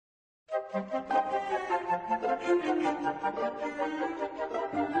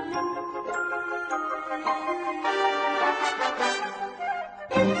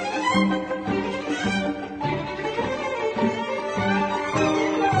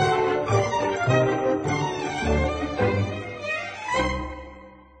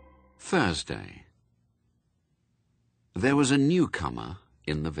There was a newcomer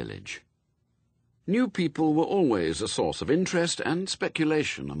in the village. New people were always a source of interest and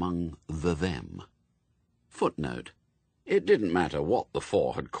speculation among the them. Footnote: it didn't matter what the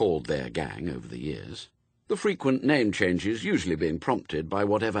four had called their gang over the years, the frequent name changes usually being prompted by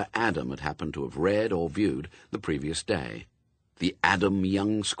whatever Adam had happened to have read or viewed the previous day. The Adam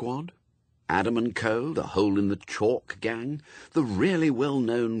Young Squad, Adam and Co., the Hole in the Chalk gang, the really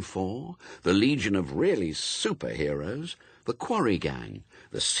well-known Four, the Legion of really superheroes, the Quarry Gang,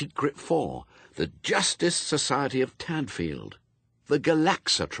 the Secret Four, the Justice Society of Tadfield, the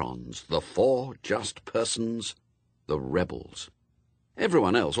Galaxatrons, the Four Just Persons, the Rebels.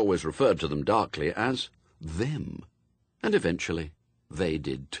 Everyone else always referred to them darkly as them, and eventually they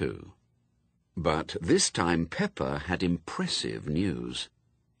did too. But this time Pepper had impressive news.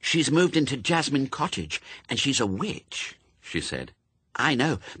 "She's moved into Jasmine Cottage, and she's a witch," she said. "I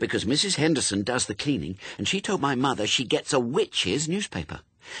know, because Mrs. Henderson does the cleaning, and she told my mother she gets a witch's newspaper.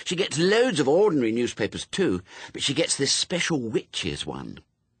 She gets loads of ordinary newspapers too, but she gets this special witch's one."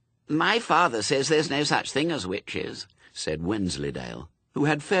 "My father says there's no such thing as witches," said Wensleydale, who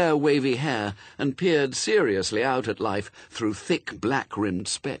had fair wavy hair and peered seriously out at life through thick black-rimmed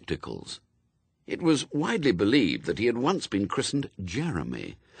spectacles. It was widely believed that he had once been christened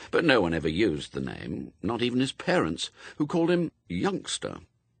Jeremy, but no one ever used the name, not even his parents, who called him Youngster.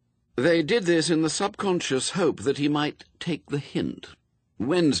 They did this in the subconscious hope that he might take the hint.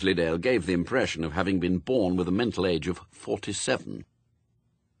 Wensleydale gave the impression of having been born with a mental age of 47.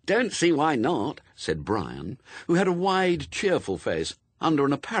 "Don't see why not," said Brian, who had a wide, cheerful face under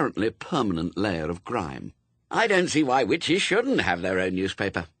an apparently permanent layer of grime. "I don't see why witches shouldn't have their own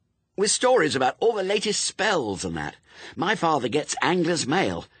newspaper, with stories about all the latest spells and that. My father gets Angler's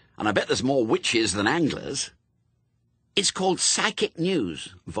Mail, and I bet there's more witches than anglers." "It's called Psychic News,"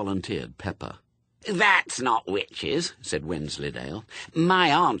 volunteered Pepper. "That's not witches," said Wensleydale.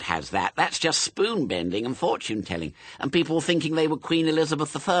 "My aunt has that. That's just spoon-bending and fortune-telling, and people thinking they were Queen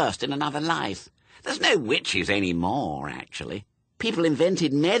Elizabeth I in another life. There's no witches any more, actually. People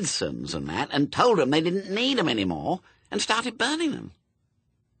invented medicines and that, and told them they didn't need them any more, and started burning them."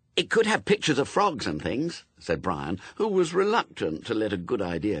 "It could have pictures of frogs and things," said Brian, who was reluctant to let a good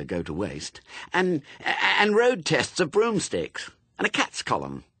idea go to waste, and road tests of broomsticks, and a cat's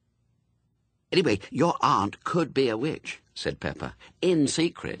column." "Anyway, your aunt could be a witch," said Pepper, "in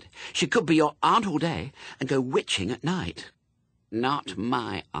secret. She could be your aunt all day and go witching at night." "Not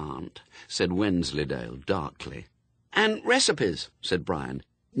my aunt," said Wensleydale darkly. "And recipes," said Brian.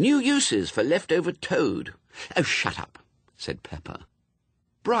 "New uses for leftover toad." "Oh, shut up," said Pepper.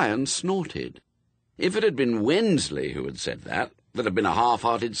 Brian snorted. If it had been Wensley who had said that, there'd have been a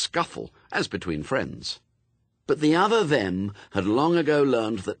half-hearted scuffle, as between friends. But the other them had long ago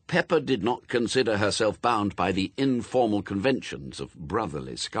learned that Pepper did not consider herself bound by the informal conventions of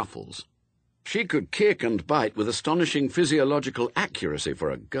brotherly scuffles. She could kick and bite with astonishing physiological accuracy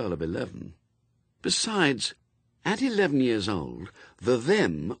for a girl of 11. Besides, at 11 years old, the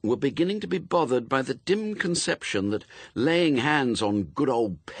them were beginning to be bothered by the dim conception that laying hands on good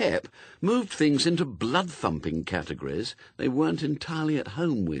old Pep moved things into blood-thumping categories they weren't entirely at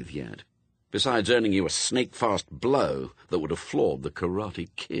home with yet, besides earning you a snake-fast blow that would have floored the Karate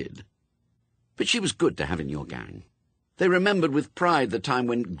Kid. But she was good to have in your gang. They remembered with pride the time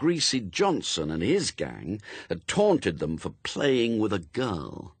when Greasy Johnson and his gang had taunted them for playing with a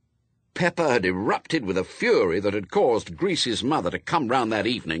girl. Pepper had erupted with a fury that had caused Greasy's mother to come round that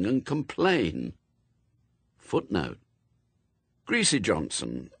evening and complain. Footnote: Greasy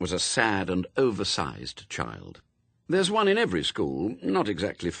Johnson was a sad and oversized child. There's one in every school, not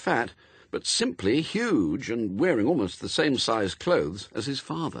exactly fat, but simply huge and wearing almost the same size clothes as his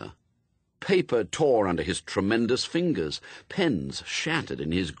father. Paper tore under his tremendous fingers, pens shattered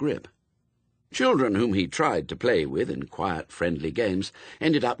in his grip. Children whom he tried to play with in quiet, friendly games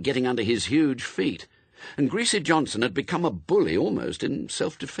ended up getting under his huge feet, and Greasy Johnson had become a bully almost in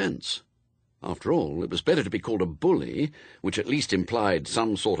self-defence. After all, it was better to be called a bully, which at least implied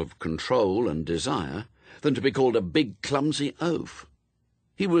some sort of control and desire, than to be called a big, clumsy oaf.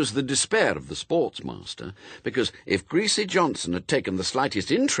 He was the despair of the sportsmaster, because if Greasy Johnson had taken the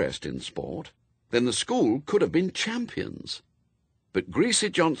slightest interest in sport, then the school could have been champions. But Greasy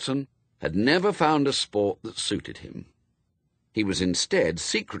Johnson had never found a sport that suited him. He was instead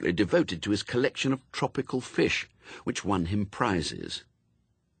secretly devoted to his collection of tropical fish, which won him prizes.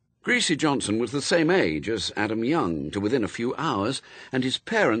 Greasy Johnson was the same age as Adam Young, to within a few hours, and his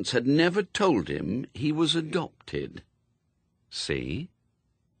parents had never told him he was adopted. See?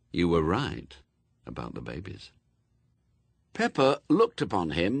 You were right about the babies. Pepper looked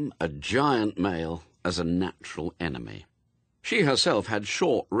upon him, a giant male, as a natural enemy. She herself had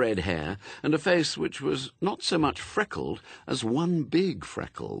short red hair and a face which was not so much freckled as one big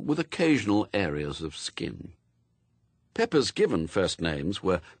freckle with occasional areas of skin. Pepper's given first names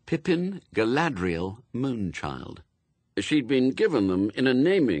were Pippin Galadriel Moonchild. She'd been given them in a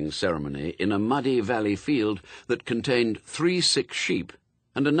naming ceremony in a muddy valley field that contained 3 sick sheep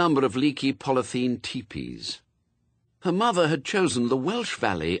and a number of leaky polythene teepees. Her mother had chosen the Welsh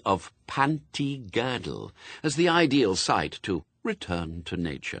valley of Pantygirdle as the ideal site to return to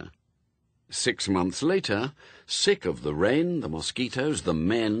nature. 6 months later, sick of the rain, the mosquitoes, the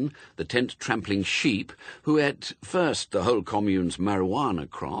men, the tent-trampling sheep, who ate first the whole commune's marijuana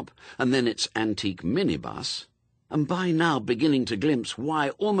crop and then its antique minibus, and by now beginning to glimpse why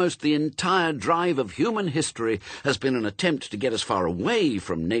almost the entire drive of human history has been an attempt to get as far away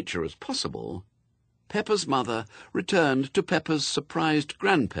from nature as possible, Pepper's mother returned to Pepper's surprised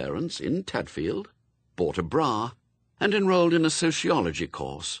grandparents in Tadfield, bought a bra, and enrolled in a sociology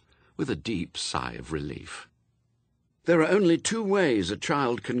course with a deep sigh of relief. There are only 2 ways a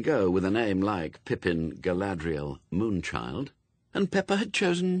child can go with a name like Pippin Galadriel Moonchild, and Pepper had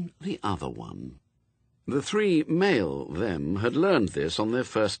chosen the other one. The 3 male them had learned this on their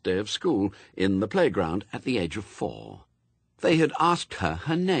first day of school in the playground at the age of 4. They had asked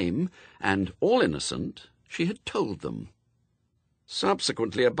her name, and, all innocent, she had told them.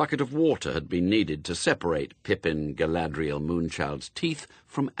 Subsequently, a bucket of water had been needed to separate Pippin Galadriel Moonchild's teeth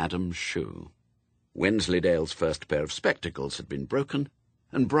from Adam's shoe. Wensleydale's first pair of spectacles had been broken,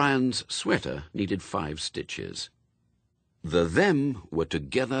 and Brian's sweater needed 5 stitches. The them were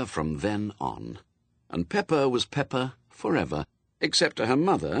together from then on, and Pepper was Pepper forever, except to her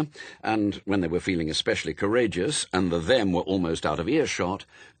mother, and, when they were feeling especially courageous, and the them were almost out of earshot,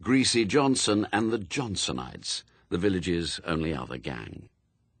 Greasy Johnson and the Johnsonites, the village's only other gang.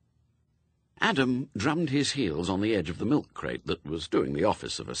 Adam drummed his heels on the edge of the milk crate that was doing the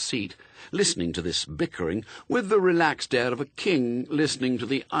office of a seat, listening to this bickering with the relaxed air of a king listening to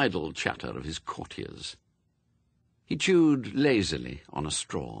the idle chatter of his courtiers. He chewed lazily on a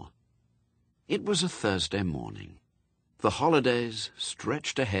straw. It was a Thursday morning. The holidays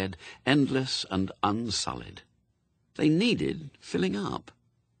stretched ahead, endless and unsullied. They needed filling up.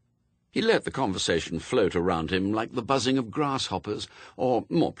 He let the conversation float around him like the buzzing of grasshoppers, or,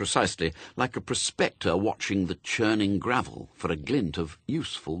 more precisely, like a prospector watching the churning gravel for a glint of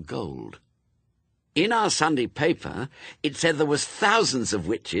useful gold. "In our Sunday paper, it said there was thousands of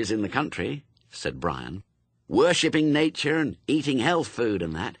witches in the country," said Brian, "worshipping nature and eating health food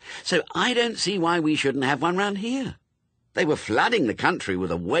and that, so I don't see why we shouldn't have one round here. They were flooding the country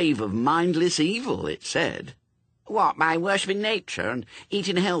with a wave of mindless evil, it said." "What, by worshipping nature and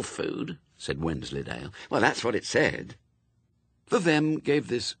eating health food?" said Wensleydale. "Well, that's what it said." The them gave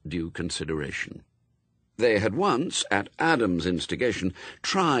this due consideration. They had once, at Adam's instigation,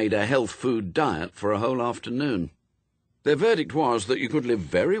 tried a health food diet for a whole afternoon. Their verdict was that you could live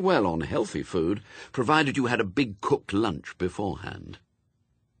very well on healthy food, provided you had a big cooked lunch beforehand.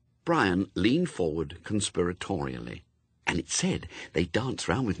 Brian leaned forward conspiratorially. "And it said they dance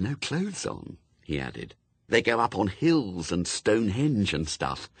round with no clothes on," he added. "They go up on hills and Stonehenge and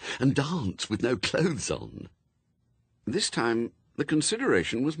stuff, and dance with no clothes on." This time the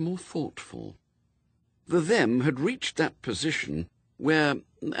consideration was more thoughtful. The them had reached that position where,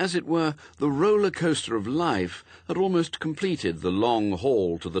 as it were, the roller coaster of life had almost completed the long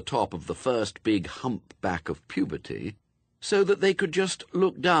haul to the top of the first big humpback of puberty, so that they could just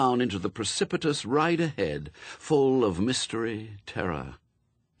look down into the precipitous ride ahead, full of mystery, terror,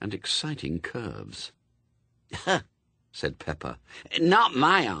 and exciting curves. "Huh," said Pepper. "Not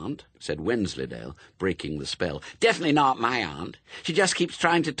my aunt," said Wensleydale, breaking the spell. "Definitely not my aunt. She just keeps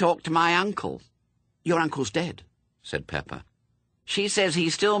trying to talk to my uncle." "Your uncle's dead," said Pepper. "She says he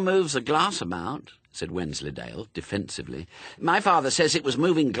still moves the glass about," said Wensleydale, defensively. "My father says it was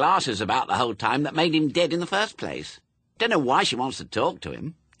moving glasses about the whole time that made him dead in the first place. Don't know why she wants to talk to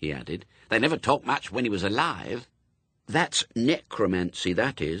him," he added. "They never talked much when he was alive." "That's necromancy,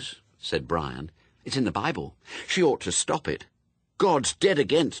 that is," said Brian. "It's in the Bible. She ought to stop it. God's dead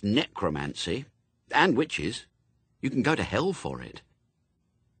against necromancy. And witches. You can go to hell for it."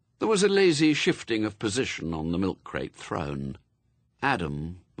 There was a lazy shifting of position on the milk crate throne.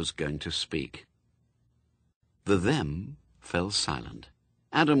 Adam was going to speak. The them fell silent.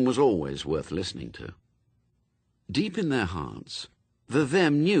 Adam was always worth listening to. Deep in their hearts, the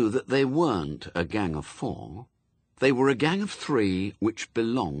them knew that they weren't a gang of 4. They were a gang of 3 which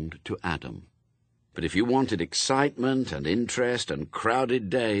belonged to Adam. But if you wanted excitement and interest and crowded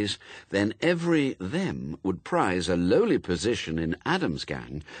days, then every them would prize a lowly position in Adam's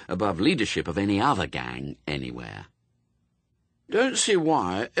gang above leadership of any other gang anywhere. "Don't see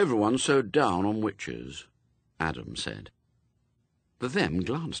why everyone's so down on witches," Adam said. The them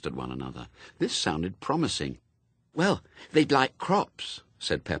glanced at one another. This sounded promising. "Well, they'd like crops,"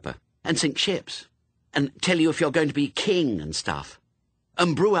 said Pepper, "and sink ships, and tell you if you're going to be king and stuff,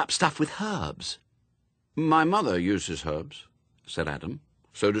 and brew up stuff with herbs." "My mother uses herbs," said Adam.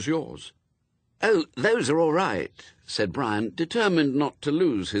 "So does yours." "Oh, those are all right," said Brian, determined not to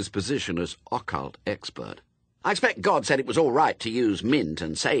lose his position as occult expert. "I expect God said it was all right to use mint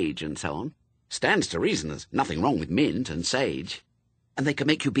and sage and so on. Stands to reason there's nothing wrong with mint and sage. And they can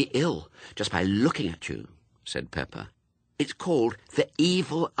make you be ill just by looking at you," said Pepper. "It's called the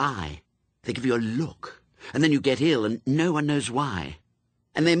evil eye. They give you a look, and then you get ill and no one knows why.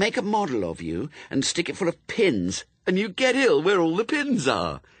 And they make a model of you and stick it full of pins, and you get ill where all the pins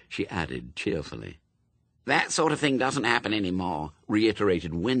are," she added cheerfully. "That sort of thing doesn't happen any more,"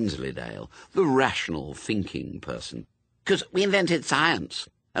 reiterated Wensleydale, the rational thinking person, "'cause we invented science,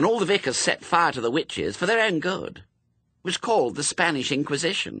 and all the vicars set fire to the witches for their own good. It was called the Spanish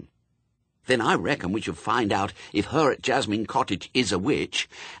Inquisition. Then I reckon we should find out if her at Jasmine Cottage is a witch,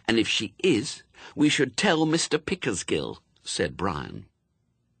 and if she is, we should tell Mr. Pickersgill," said Brian.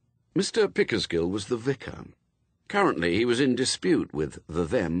 Mr. Pickersgill was the vicar. Currently he was in dispute with the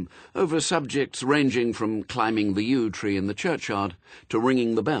them over subjects ranging from climbing the yew tree in the churchyard to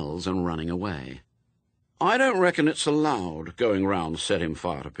ringing the bells and running away. "I don't reckon it's allowed going round setting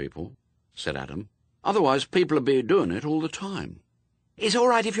fire to people," said Adam. "Otherwise people'd be doing it all the time." "It's all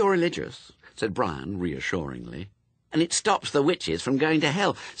right if you're religious," said Brian reassuringly, "and it stops the witches from going to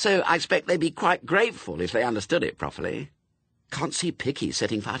hell, so I expect they'd be quite grateful if they understood it properly." "Can't see Picky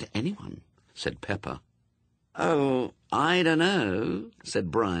setting fire to anyone," said Pepper. "Oh, I don't know,"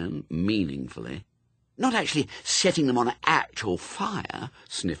 said Brian meaningfully. "Not actually setting them on actual fire,"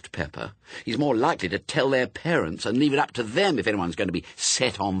 sniffed Pepper. "He's more likely to tell their parents and leave it up to them if anyone's going to be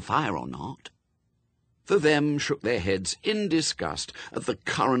set on fire or not." The them shook their heads in disgust at the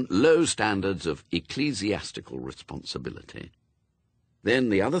current low standards of ecclesiastical responsibility. Then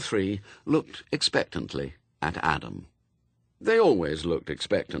the other 3 looked expectantly at Adam. They always looked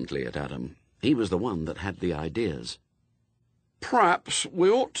expectantly at Adam. He was the one that had the ideas. "Perhaps we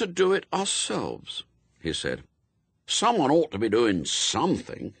ought to do it ourselves," he said. "Someone ought to be doing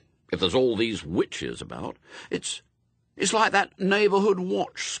something, if there's all these witches about. It's like that neighbourhood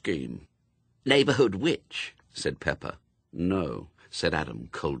watch scheme." "Neighbourhood witch," said Pepper. "No," said Adam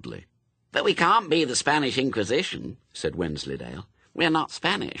coldly. "But we can't be the Spanish Inquisition," said Wensleydale. "We're not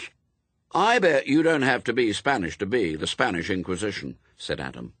Spanish." "I bet you don't have to be Spanish to be the Spanish Inquisition," said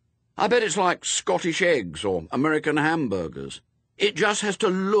Adam. "I bet it's like Scottish eggs or American hamburgers. It just has to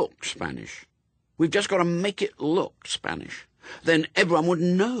look Spanish. We've just got to make it look Spanish. Then everyone would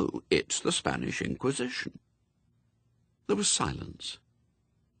know it's the Spanish Inquisition." There was silence.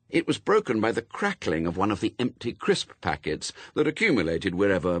 It was broken by the crackling of one of the empty crisp packets that accumulated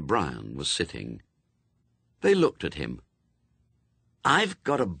wherever Brian was sitting. They looked at him. "I've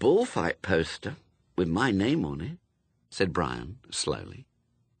got a bullfight poster with my name on it," said Brian slowly.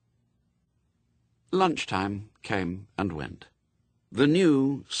 Lunchtime came and went. The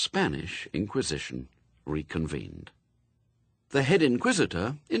new Spanish Inquisition reconvened. The head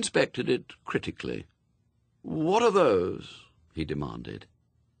inquisitor inspected it critically. "What are those?" he demanded.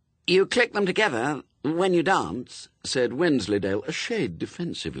 "You click them together when you dance," said Wensleydale a shade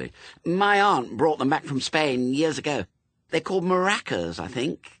defensively. "My aunt brought them back from Spain years ago. They're called maracas, I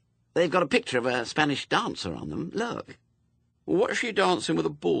think. They've got a picture of a Spanish dancer on them. Look." "What's she dancing with a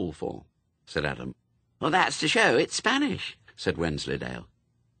bull for?" said Adam. "Well, that's to show it's Spanish," said Wensleydale.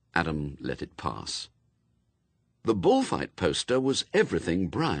 Adam let it pass. The bullfight poster was everything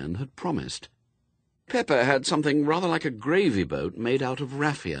Brian had promised. Pepper had something rather like a gravy boat made out of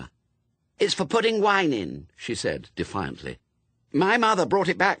raffia. "It's for putting wine in," she said defiantly. "My mother brought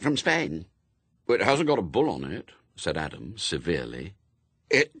it back from Spain." "It hasn't got a bull on it," said Adam severely.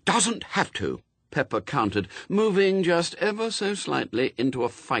 "It doesn't have to," Pepper countered, moving just ever so slightly into a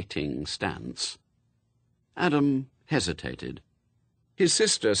fighting stance. Adam hesitated. His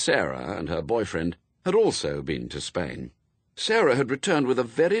sister Sarah and her boyfriend had also been to Spain. Sarah had returned with a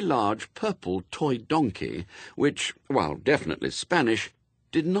very large purple toy donkey, which, while definitely Spanish,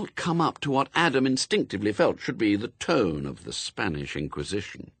 did not come up to what Adam instinctively felt should be the tone of the Spanish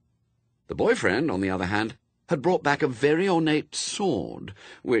Inquisition. The boyfriend, on the other hand, had brought back a very ornate sword,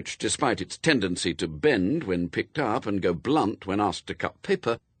 which, despite its tendency to bend when picked up and go blunt when asked to cut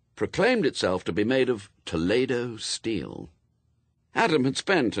paper, proclaimed itself to be made of Toledo steel. Adam had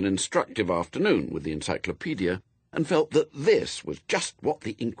spent an instructive afternoon with the encyclopedia, and felt that this was just what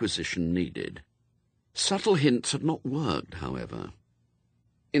the Inquisition needed. Subtle hints had not worked, however.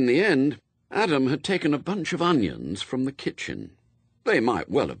 In the end, Adam had taken a bunch of onions from the kitchen. They might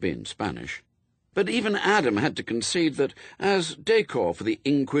well have been Spanish, but even Adam had to concede that, as decor for the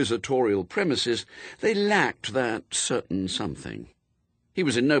inquisitorial premises, they lacked that certain something. He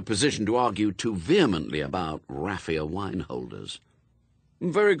was in no position to argue too vehemently about raffia wine holders.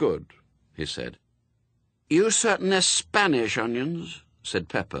 "Very good," he said. "You certain they're Spanish onions?" said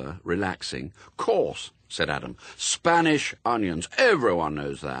Pepper, relaxing. "Course," said Adam. "Spanish onions. Everyone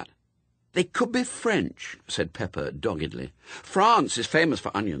knows that." "They could be French," said Pepper doggedly. "France is famous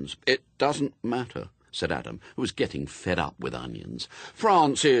for onions." "It doesn't matter," said Adam, who was getting fed up with onions.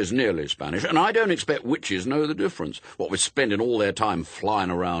 "France is nearly Spanish, and I don't expect witches know the difference, what with spending all their time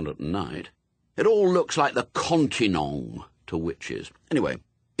flying around at night. It all looks like the continent to witches. Anyway,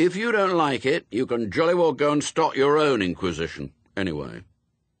 if you don't like it, you can jolly well go and start your own Inquisition. Anyway."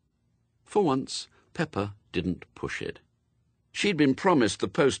 For once, Pepper didn't push it. She'd been promised the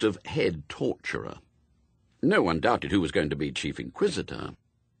post of head torturer. No one doubted who was going to be Chief Inquisitor.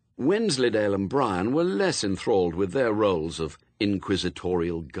 Wensleydale and Brian were less enthralled with their roles of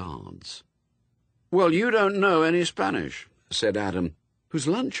inquisitorial guards. "Well, you don't know any Spanish," said Adam, whose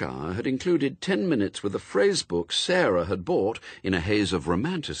lunch hour had included 10 minutes with a phrase book Sarah had bought, in a haze of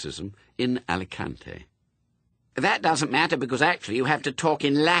romanticism, in Alicante. "That doesn't matter, because actually you have to talk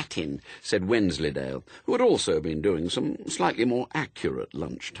in Latin," said Wensleydale, who had also been doing some slightly more accurate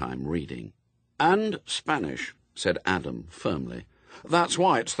lunchtime reading. "And Spanish," said Adam firmly. "That's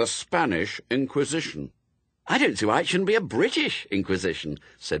why it's the Spanish Inquisition." "I don't see why it shouldn't be a British Inquisition,"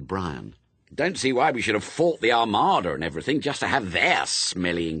 said Brian. "Don't see why we should have fought the Armada and everything just to have their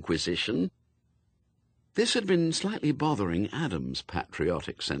smelly Inquisition." This had been slightly bothering Adam's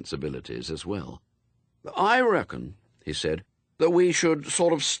patriotic sensibilities as well. "I reckon," he said, "that we should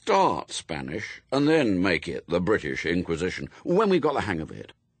sort of start Spanish and then make it the British Inquisition, when we got the hang of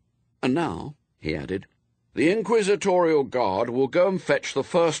it. And now," he added, "the Inquisitorial Guard will go and fetch the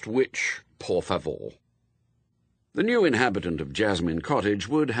first witch, por favor." The new inhabitant of Jasmine Cottage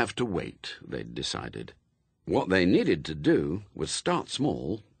would have to wait, they'd decided. What they needed to do was start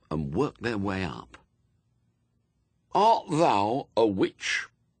small and work their way up. "Art thou a witch,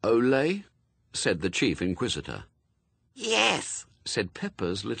 Ole?" said the Chief Inquisitor. "Yes," said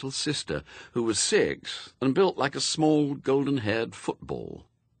Pepper's little sister, who was 6 and built like a small golden-haired football.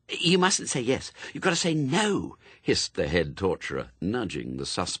 "You mustn't say yes. You've got to say no," hissed the head torturer, nudging the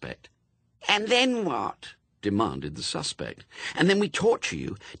suspect. "And then what?" demanded the suspect. "And then we torture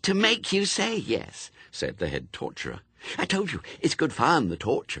you to make you say yes," said the head torturer. "I told you, it's good fun, the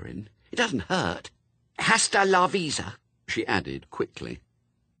torturing. It doesn't hurt. Hasta la visa," she added quickly.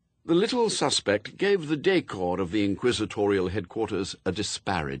 The little suspect gave the decor of the inquisitorial headquarters a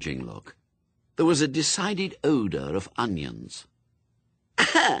disparaging look. There was a decided odour of onions.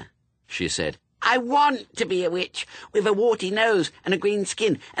 She said, "I want to be a witch, with a warty nose and a green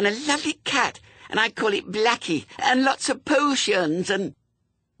skin and a lovely cat, and I call it Blackie, and lots of potions and—"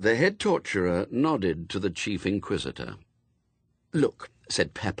 The head torturer nodded to the Chief Inquisitor. "Look,"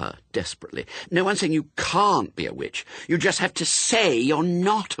 said Pepper desperately, "no one's saying you can't be a witch. You just have to say you're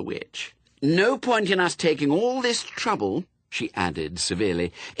not a witch. No point in us taking all this trouble," she added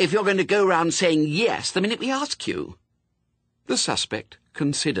severely, "if you're going to go round saying yes the minute we ask you." The suspect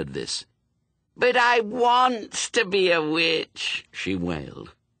considered this. "But I want to be a witch," she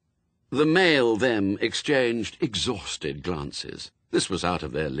wailed. The male them exchanged exhausted glances. This was out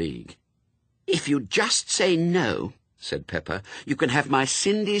of their league. "If you just say no," said Pepper, "you can have my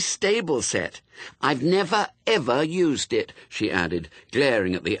Cindy's stable set. I've never, ever used it," she added,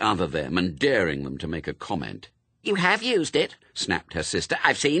 glaring at the other them and daring them to make a comment. "You have used it," snapped her sister.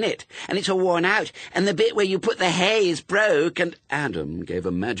 "I've seen it, and it's all worn out, and the bit where you put the hay is broke, and—" Adam gave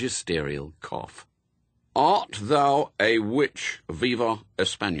a magisterial cough. "Art thou a witch, viva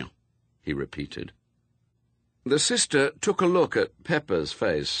España?" he repeated. The sister took a look at Pepper's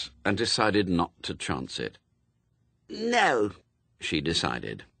face and decided not to chance it. "No," she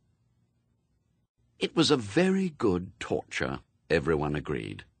decided. It was a very good torture, everyone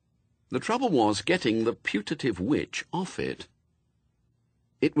agreed. The trouble was getting the putative witch off it.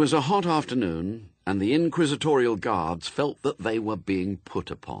 It was a hot afternoon, and the inquisitorial guards felt that they were being put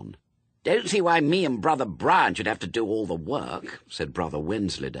upon. "Don't see why me and Brother Brian should have to do all the work," said Brother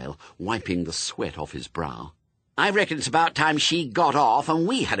Wensleydale, wiping the sweat off his brow. "I reckon it's about time she got off and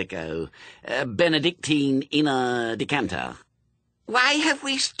we had a go. Benedictine in a decanter." "Why have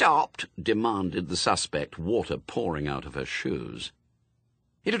we stopped?" demanded the suspect, water pouring out of her shoes.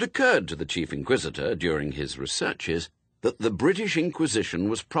 It had occurred to the Chief Inquisitor during his researches that the British Inquisition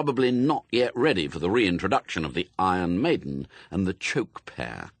was probably not yet ready for the reintroduction of the Iron Maiden and the choke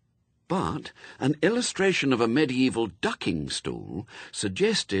pear. But an illustration of a medieval ducking stool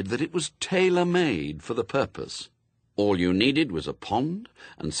suggested that it was tailor-made for the purpose. All you needed was a pond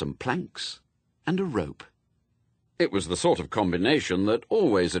and some planks and a rope. It was the sort of combination that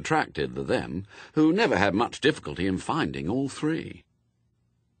always attracted them, who never had much difficulty in finding all three.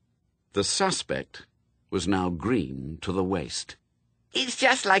 The suspect was now green to the waist. "It's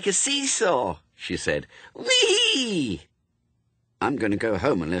just like a seesaw," she said. "Whee!" "I'm going to go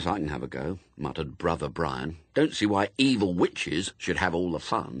home unless I can have a go," muttered Brother Brian. "Don't see why evil witches should have all the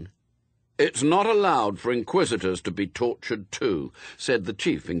fun." "It's not allowed for inquisitors to be tortured too," said the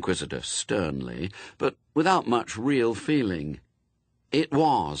Chief Inquisitor sternly, but without much real feeling. It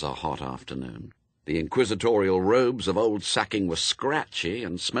was a hot afternoon. The inquisitorial robes of old Sacking were scratchy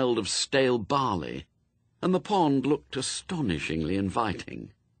and smelled of stale barley, and the pond looked astonishingly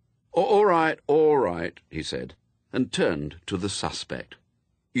inviting. All right, he said, and turned to the suspect.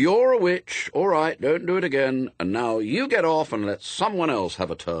 "You're a witch, all right, don't do it again, and now you get off and let someone else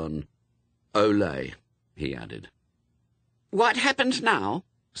have a turn. Olé," he added. "What happens now?"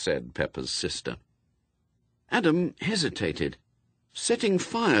 said Pepper's sister. Adam hesitated. Setting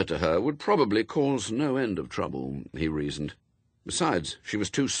fire to her would probably cause no end of trouble, he reasoned. Besides, she was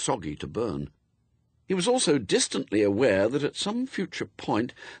too soggy to burn. He was also distantly aware that at some future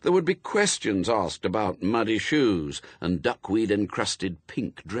point there would be questions asked about muddy shoes and duckweed-encrusted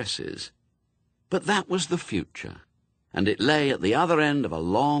pink dresses. But that was the future, and it lay at the other end of a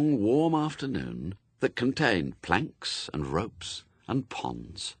long, warm afternoon that contained planks and ropes and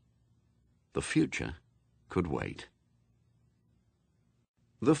ponds. The future could wait.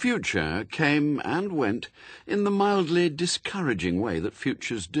 The future came and went in the mildly discouraging way that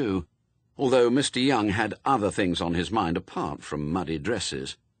futures do, although Mr. Young had other things on his mind apart from muddy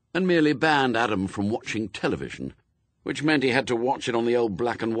dresses, and merely banned Adam from watching television, which meant he had to watch it on the old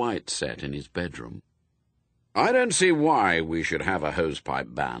black-and-white set in his bedroom. "I don't see why we should have a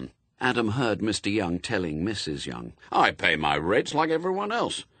hosepipe ban," Adam heard Mr. Young telling Mrs. Young. "I pay my rates like everyone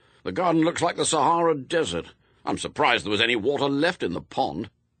else. The garden looks like the Sahara Desert. I'm surprised there was any water left in the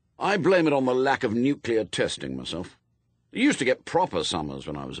pond. I blame it on the lack of nuclear testing myself. It used to get proper summers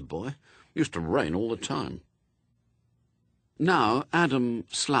when I was a boy. It used to rain all the time." Now Adam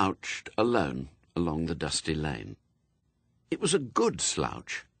slouched alone along the dusty lane. It was a good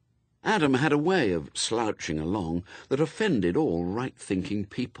slouch. Adam had a way of slouching along that offended all right-thinking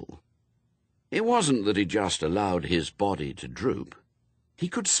people. It wasn't that he just allowed his body to droop. He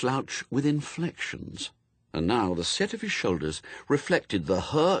could slouch with inflections, and now the set of his shoulders reflected the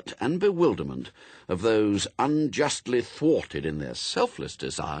hurt and bewilderment of those unjustly thwarted in their selfless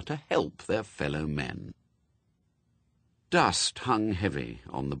desire to help their fellow men. Dust hung heavy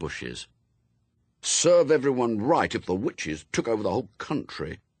on the bushes. "Serve everyone right if the witches took over the whole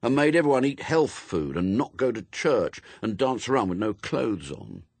country and made everyone eat health food and not go to church and dance around with no clothes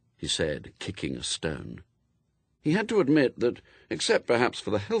on," he said, kicking a stone. He had to admit that, except perhaps for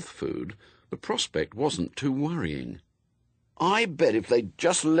the health food, the prospect wasn't too worrying. "I bet if they'd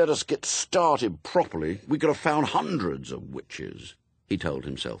just let us get started properly, we could have found hundreds of witches," he told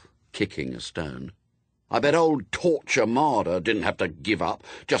himself, kicking a stone. "I bet old Torture Marder didn't have to give up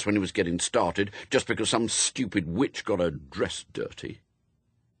just when he was getting started, just because some stupid witch got her dress dirty."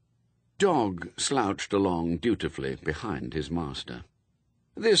 Dog slouched along dutifully behind his master.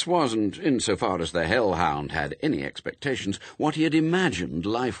 This wasn't, insofar as the hellhound had any expectations, what he had imagined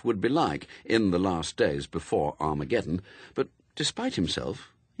life would be like in the last days before Armageddon, but despite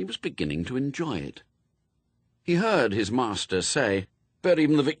himself, he was beginning to enjoy it. He heard his master say, "Bet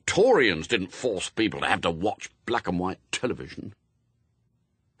even the Victorians didn't force people to have to watch black-and-white television."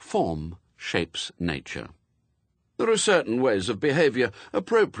 Form shapes nature. There are certain ways of behaviour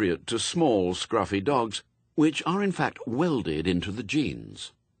appropriate to small, scruffy dogs, which are in fact welded into the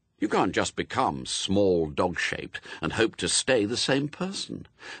genes. You can't just become small dog-shaped and hope to stay the same person.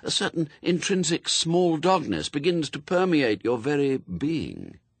 A certain intrinsic small dogness begins to permeate your very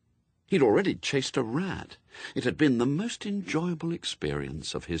being. He'd already chased a rat. It had been the most enjoyable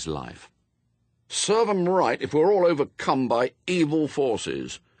experience of his life. "Serve 'em right if we're all overcome by evil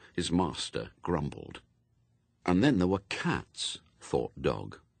forces," his master grumbled. And then there were cats, thought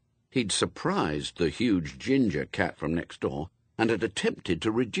Dog. He'd surprised the huge ginger cat from next door, and had attempted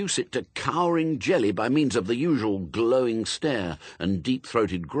to reduce it to cowering jelly by means of the usual glowing stare and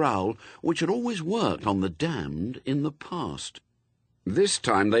deep-throated growl which had always worked on the damned in the past. This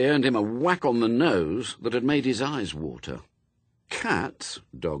time they earned him a whack on the nose that had made his eyes water. Cats,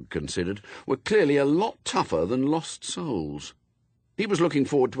 Dog considered, were clearly a lot tougher than lost souls. He was looking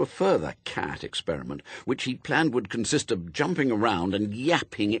forward to a further cat experiment, which he planned would consist of jumping around and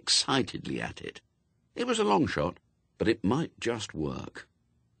yapping excitedly at it. It was a long shot, but it might just work.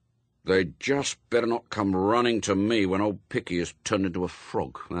 "They'd just better not come running to me when old Picky has turned into a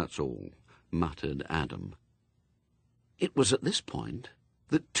frog, that's all," muttered Adam. It was at this point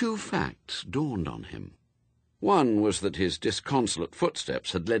that two facts dawned on him. One was that his disconsolate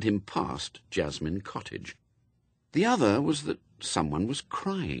footsteps had led him past Jasmine Cottage. The other was that someone was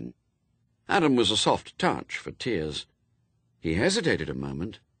crying. Adam was a soft touch for tears. He hesitated a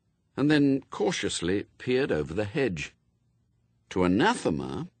moment, and then cautiously peered over the hedge. To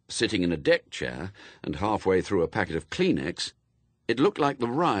Anathema, sitting in a deck chair and halfway through a packet of Kleenex, it looked like the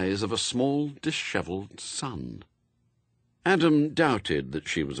rise of a small, dishevelled sun. Adam doubted that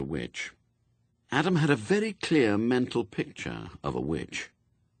she was a witch. Adam had a very clear mental picture of a witch.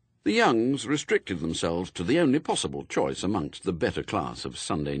 The Youngs restricted themselves to the only possible choice amongst the better class of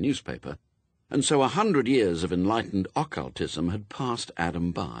Sunday newspaper, and so 100 years of enlightened occultism had passed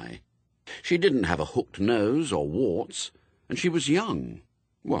Adam by. She didn't have a hooked nose or warts, and she was young.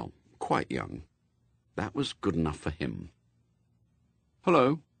 Well, quite young. That was good enough for him.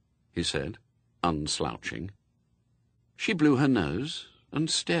 "Hello," he said, unslouching. She blew her nose and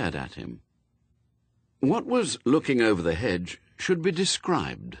stared at him. What was looking over the hedge should be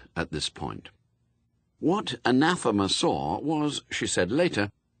described at this point. What Anathema saw was, she said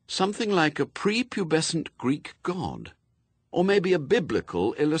later, something like a prepubescent Greek god, or maybe a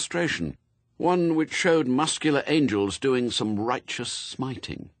biblical illustration, one which showed muscular angels doing some righteous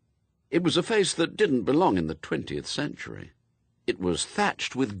smiting. It was a face that didn't belong in the 20th century. It was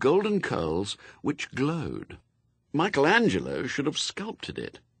thatched with golden curls which glowed. Michelangelo should have sculpted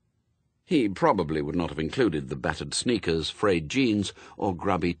it. He probably would not have included the battered sneakers, frayed jeans, or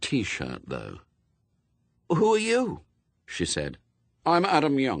grubby T-shirt, though. "Who are you?" she said. "I'm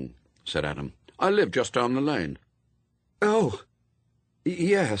Adam Young," said Adam. "I live just down the lane." "Oh,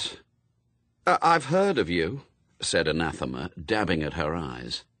 yes. I've heard of you," said Anathema, dabbing at her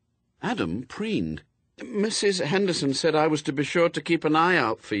eyes. Adam preened. "Mrs. Henderson said I was to be sure to keep an eye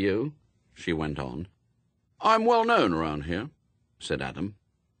out for you," she went on. "I'm well known around here," said Adam.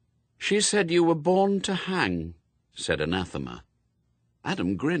 "She said you were born to hang," said Anathema.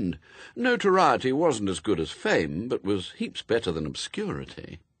 Adam grinned. Notoriety wasn't as good as fame, but was heaps better than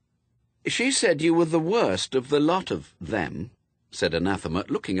obscurity. "She said you were the worst of the lot of them," said Anathema,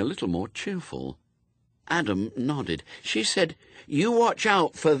 looking a little more cheerful. Adam nodded. "She said, 'You watch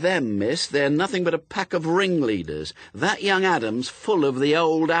out for them, miss. They're nothing but a pack of ringleaders. That young Adam's full of the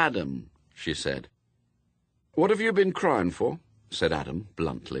old Adam,' she said." "What have you been crying for?" said Adam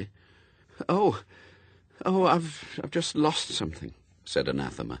bluntly. Oh, I've just lost something," said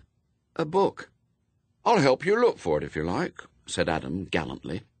Anathema. "A book." "I'll help you look for it if you like," said Adam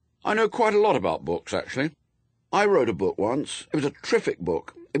gallantly. "I know quite a lot about books, actually. I wrote a book once. It was a terrific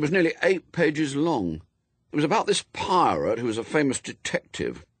book. It was nearly 8 pages long. It was about this pirate who was a famous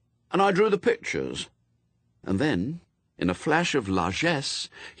detective, and I drew the pictures." And then, in a flash of largesse,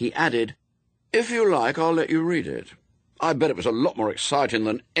 he added, "If you like, I'll let you read it. I bet it was a lot more exciting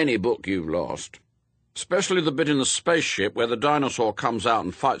than any book you've lost. Especially the bit in the spaceship where the dinosaur comes out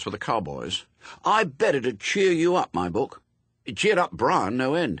and fights with the cowboys. I bet it'd cheer you up, my book. It cheered up Brian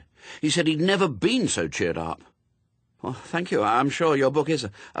no end. He said he'd never been so cheered up." "Well, thank you. I'm sure your book is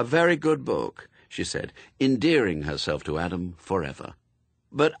a very good book," she said, endearing herself to Adam forever.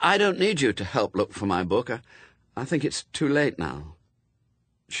 "But I don't need you to help look for my book. I think it's too late now."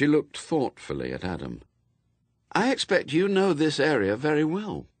 She looked thoughtfully at Adam. "I expect you know this area very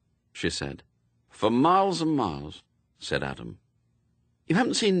well," she said. "For miles and miles," said Adam. "You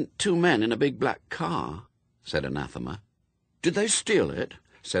haven't seen 2 men in a big black car?" said Anathema. "Did they steal it?"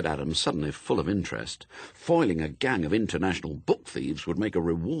 said Adam, suddenly full of interest. Foiling a gang of international book thieves would make a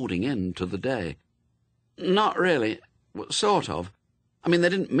rewarding end to the day. "Not really. Sort of. I mean, they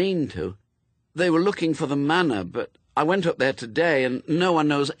didn't mean to. They were looking for the manor, but I went up there today, and no one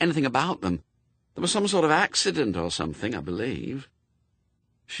knows anything about them. There was some sort of accident or something, I believe."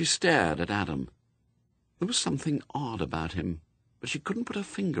 She stared at Adam. There was something odd about him, but she couldn't put her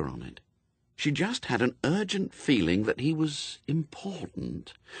finger on it. She just had an urgent feeling that he was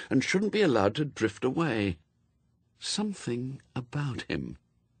important and shouldn't be allowed to drift away. Something about him.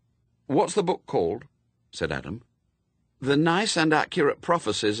 "What's the book called?" said Adam. "The Nice and Accurate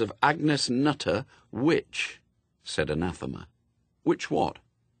Prophecies of Agnes Nutter, Witch," said Anathema. "Witch what?"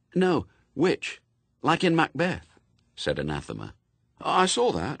 "No, witch, like in Macbeth," said Anathema. "I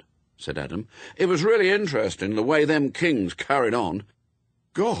saw that," said Adam. "It was really interesting, the way them kings carried on.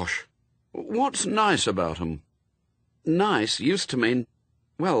 Gosh, what's nice about 'em?" Nice used to mean,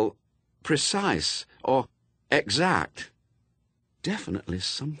 well, precise or exact. Definitely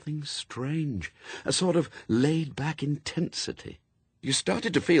something strange, a sort of laid-back intensity. You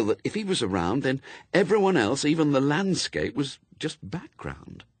started to feel that if he was around, then everyone else, even the landscape, was just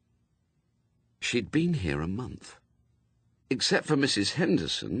background. She'd been here a month. Except for Mrs.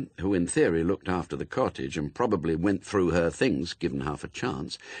 Henderson, who in theory looked after the cottage and probably went through her things given half a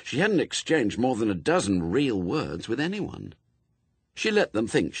chance, she hadn't exchanged more than a dozen real words with anyone. She let them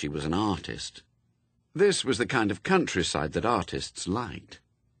think she was an artist. This was the kind of countryside that artists liked.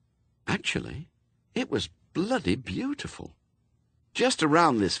 Actually, it was bloody beautiful. Just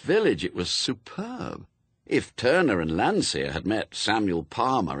around this village it was superb. If Turner and Landseer had met Samuel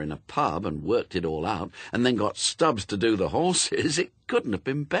Palmer in a pub and worked it all out, and then got Stubbs to do the horses, it couldn't have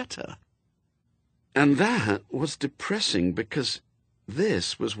been better. And that was depressing, because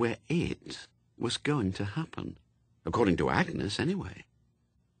this was where it was going to happen, according to Agnes anyway.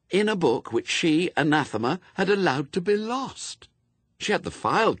 In a book which she, Anathema, had allowed to be lost. She had the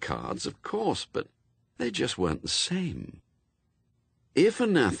file cards, of course, but they just weren't the same. If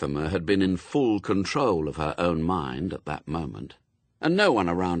Anathema had been in full control of her own mind at that moment, and no one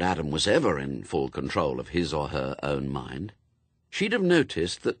around Adam was ever in full control of his or her own mind, she'd have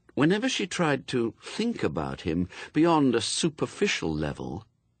noticed that whenever she tried to think about him beyond a superficial level,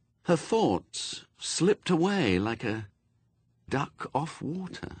 her thoughts slipped away like a duck off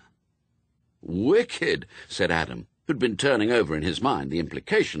water. "Wicked," said Adam, who'd been turning over in his mind the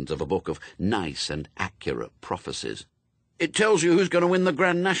implications of a book of nice and accurate prophecies. "It tells you who's going to win the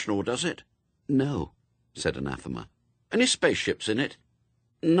Grand National, does it?" "No," said Anathema. "Any spaceships in it?"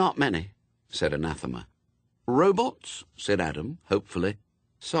 "Not many," said Anathema. "Robots?" said Adam, hopefully.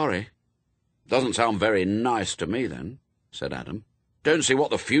 "Sorry." "Doesn't sound very nice to me, then," said Adam. "Don't see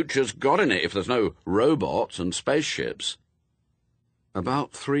what the future's got in it if there's no robots and spaceships."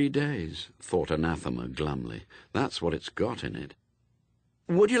 "About 3 days," thought Anathema glumly. "That's what it's got in it."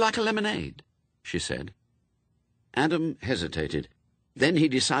 "Would you like a lemonade?" she said. Adam hesitated. Then he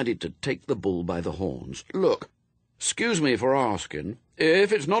decided to take the bull by the horns. "Look, excuse me for asking,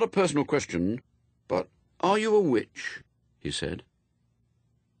 if it's not a personal question, but are you a witch?" he said.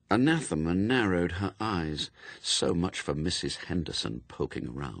 Anathema narrowed her eyes. So much for Mrs. Henderson poking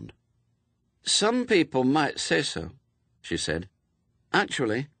around. "Some people might say so," she said.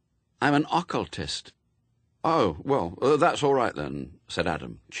 "Actually, I'm an occultist." "Oh, well, that's all right then," said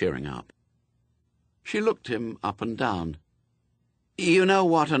Adam, cheering up. She looked him up and down. "You know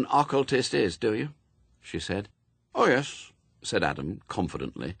what an occultist is, do you?" she said. "Oh, yes," said Adam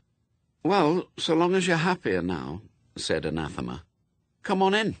confidently. "Well, so long as you're happier now," said Anathema. "Come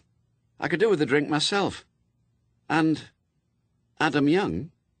on in. I could do with a drink myself. And, Adam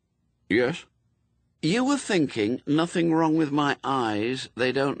Young?" "Yes?" "You were thinking nothing wrong with my eyes,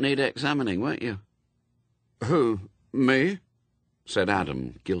 they don't need examining, weren't you?" "Who, me?" said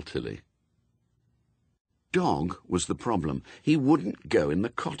Adam guiltily. Dog was the problem. He wouldn't go in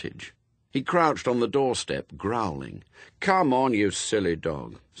the cottage. He crouched on the doorstep, growling. "Come on, you silly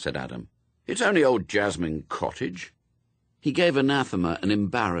dog," said Adam. "It's only old Jasmine Cottage." He gave Anathema an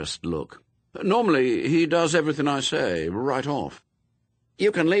embarrassed look. "Normally he does everything I say, right off."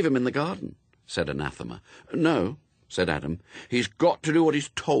 "You can leave him in the garden," said Anathema. "No," said Adam. "He's got to do what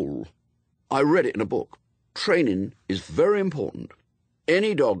he's told. I read it in a book. Training is very important.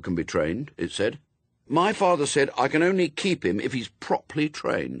 Any dog can be trained, it said. My father said I can only keep him if he's properly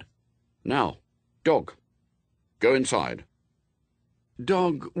trained. Now, Dog, go inside."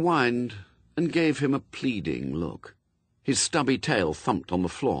 Dog whined and gave him a pleading look. His stubby tail thumped on the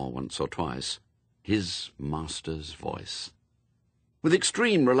floor once or twice. His master's voice. With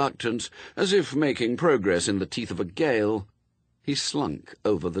extreme reluctance, as if making progress in the teeth of a gale, he slunk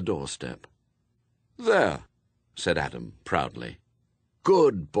over the doorstep. "There," said Adam proudly.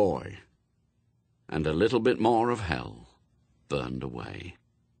 "Good boy." And a little bit more of hell burned away.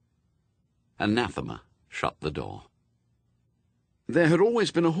 Anathema shut the door. There had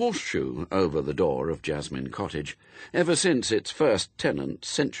always been a horseshoe over the door of Jasmine Cottage, ever since its first tenant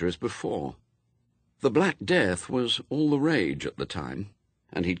centuries before. The Black Death was all the rage at the time.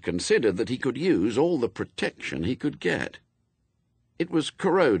 and he'd considered that he could use all the protection he could get. It was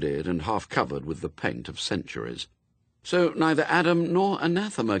corroded and half covered with the paint of centuries, so neither Adam nor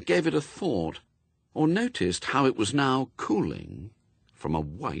Anathema gave it a thought, or noticed how it was now cooling from a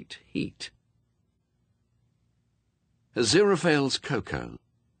white heat. Aziraphale's cocoa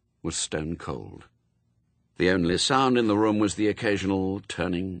was stone cold. The only sound in the room was the occasional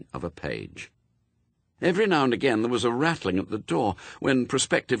turning of a page. Every now and again there was a rattling at the door when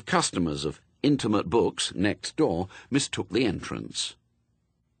prospective customers of Intimate Books next door mistook the entrance.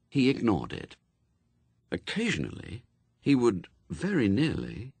 He ignored it. Occasionally he would very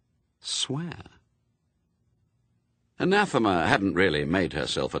nearly swear. Anathema hadn't really made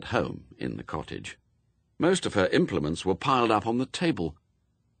herself at home in the cottage. Most of her implements were piled up on the table.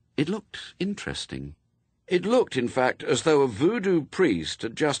 It looked interesting. It looked, in fact, as though a voodoo priest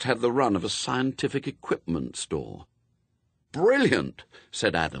had just had the run of a scientific equipment store. "Brilliant,"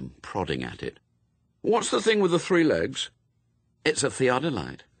 said Adam, prodding at it. "What's the thing with the 3 legs?" "It's a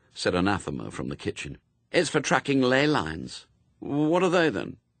theodolite," said Anathema from the kitchen. "It's for tracking ley lines." "What are they,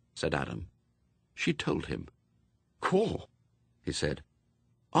 then?" said Adam. She told him. "Cool," he said.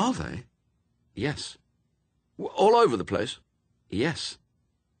 "Are they?" "Yes." "All over the place?" "Yes."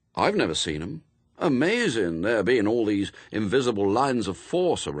 "I've never seen 'em. Amazing, there being all these invisible lines of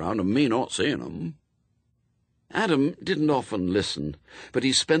force around and me not seeing 'em." Adam didn't often listen, but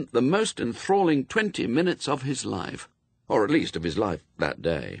he spent the most enthralling 20 minutes of his life, or at least of his life that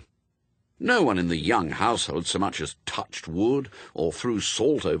day. No one in the young household so much as touched wood or threw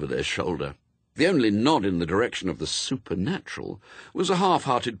salt over their shoulder. The only nod in the direction of the supernatural was a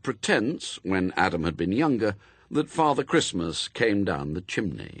half-hearted pretence, when Adam had been younger, that Father Christmas came down the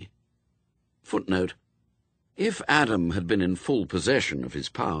chimney. Footnote: if Adam had been in full possession of his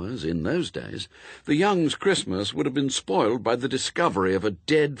powers in those days, the young's Christmas would have been spoiled by the discovery of a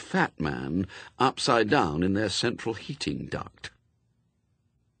dead fat man upside down in their central heating duct.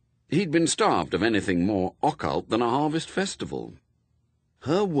 He'd been starved of anything more occult than a harvest festival.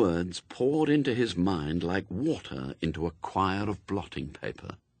 Her words poured into his mind like water into a quire of blotting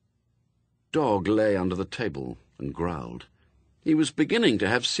paper. Dog lay under the table and growled. He was beginning to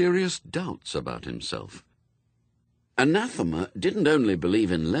have serious doubts about himself. Anathema didn't only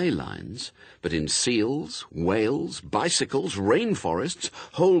believe in ley lines, but in seals, whales, bicycles, rainforests,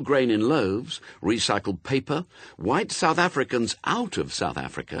 whole grain in loaves, recycled paper, white South Africans out of South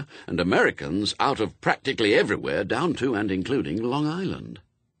Africa, and Americans out of practically everywhere down to and including Long Island.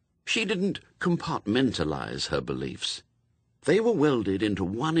 She didn't compartmentalize her beliefs. They were welded into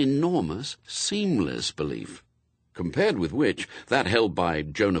one enormous, seamless belief, compared with which that held by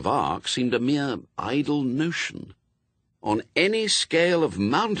Joan of Arc seemed a mere idle notion. On any scale of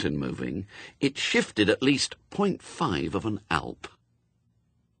mountain moving, it shifted at least 0.5 of an alp.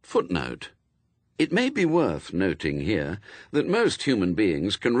 Footnote: it may be worth noting here that most human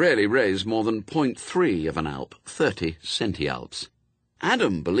beings can rarely raise more than 0.3 of an alp, 30 centialps.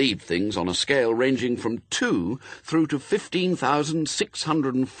 Adam believed things on a scale ranging from 2 through to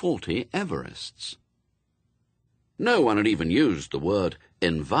 15,640 Everests. No one had even used the word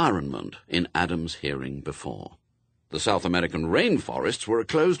environment in Adam's hearing before. The South American rainforests were a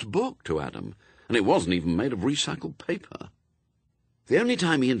closed book to Adam, and it wasn't even made of recycled paper. The only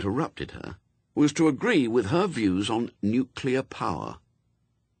time he interrupted her was to agree with her views on nuclear power.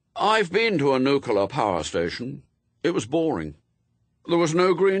 "I've been to a nuclear power station. It was boring. There was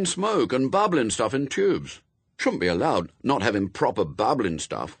no green smoke and bubbling stuff in tubes. Shouldn't be allowed not having proper bubbling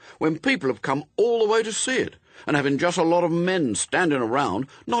stuff when people have come all the way to see it, and having just a lot of men standing around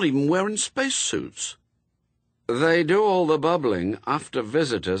not even wearing spacesuits." "They do all the bubbling after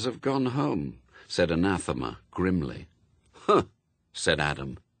visitors have gone home," said Anathema grimly. "Huh," said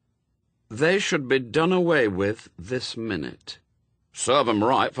Adam. "They should be done away with this minute." "Serve 'em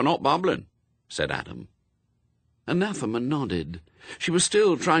right for not bubbling," said Adam. Anathema nodded. She was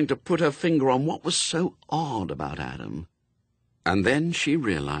still trying to put her finger on what was so odd about Adam. And then she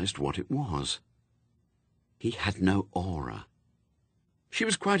realized what it was. He had no aura. She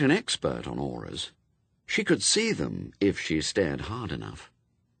was quite an expert on auras. She could see them if she stared hard enough.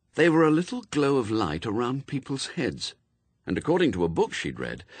 They were a little glow of light around people's heads, and according to a book she'd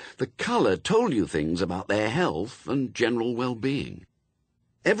read, the colour told you things about their health and general well-being.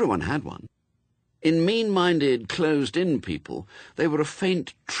 Everyone had one. In mean-minded, closed-in people, they were a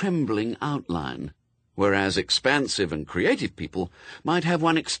faint, trembling outline, whereas expansive and creative people might have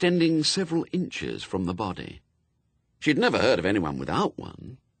one extending several inches from the body. She'd never heard of anyone without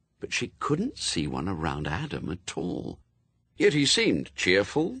one, but she couldn't see one around Adam at all. Yet he seemed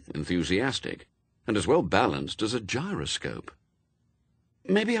cheerful, enthusiastic, and as well balanced as a gyroscope.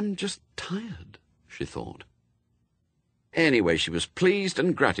 Maybe I'm just tired, she thought. Anyway, she was pleased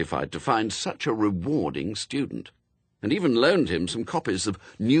and gratified to find such a rewarding student, and even loaned him some copies of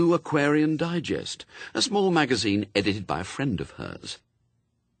New Aquarian Digest, a small magazine edited by a friend of hers.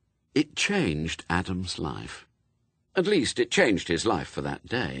 It changed Adam's life. At least, it changed his life for that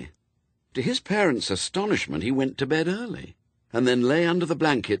day. To his parents' astonishment, he went to bed early, and then lay under the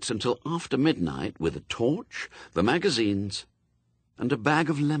blankets until after midnight with a torch, the magazines, and a bag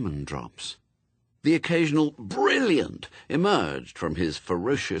of lemon drops. The occasional "brilliant" emerged from his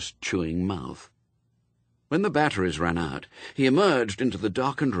ferocious chewing mouth. When the batteries ran out, he emerged into the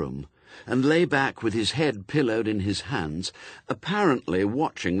darkened room and lay back with his head pillowed in his hands, apparently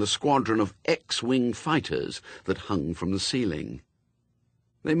watching the squadron of X-wing fighters that hung from the ceiling.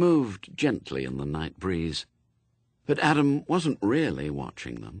 They moved gently in the night breeze, but Adam wasn't really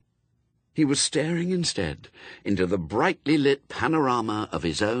watching them. He was staring instead into the brightly lit panorama of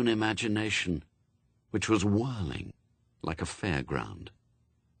his own imagination, which was whirling like a fairground.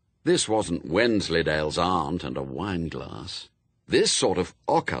 This wasn't Wensleydale's aunt and a wineglass. This sort of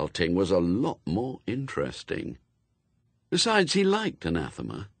occulting was a lot more interesting. Besides, he liked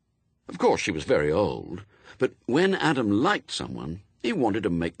Anathema. Of course, she was very old, but when Adam liked someone, he wanted to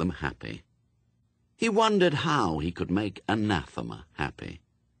make them happy. He wondered how he could make Anathema happy.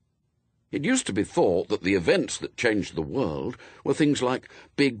 It used to be thought that the events that changed the world were things like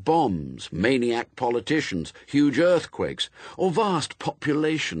big bombs, maniac politicians, huge earthquakes, or vast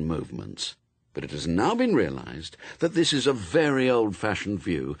population movements. But it has now been realized that this is a very old-fashioned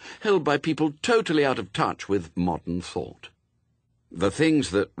view, held by people totally out of touch with modern thought. The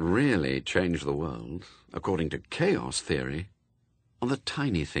things that really change the world, according to chaos theory, are the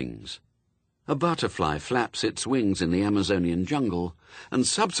tiny things. A butterfly flaps its wings in the Amazonian jungle, and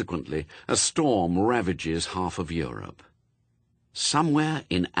subsequently a storm ravages half of Europe. Somewhere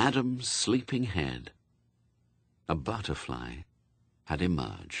in Adam's sleeping head, a butterfly had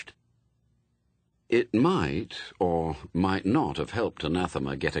emerged. It might or might not have helped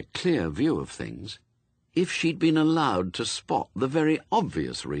Anathema get a clear view of things if she'd been allowed to spot the very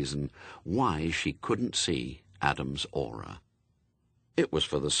obvious reason why she couldn't see Adam's aura. It was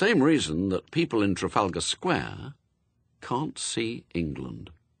for the same reason that people in Trafalgar Square can't see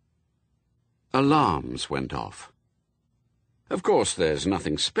England. Alarms went off. Of course, there's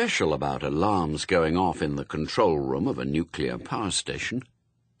nothing special about alarms going off in the control room of a nuclear power station.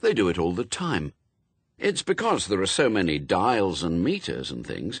 They do it all the time. It's because there are so many dials and meters and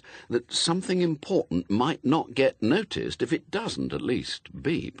things that something important might not get noticed if it doesn't at least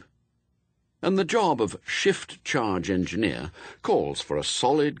beep. And the job of shift charge engineer calls for a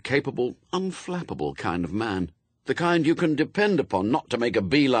solid, capable, unflappable kind of man, the kind you can depend upon not to make a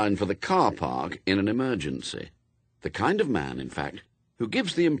beeline for the car park in an emergency. The kind of man, in fact, who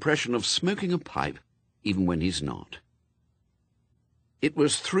gives the impression of smoking a pipe even when he's not. It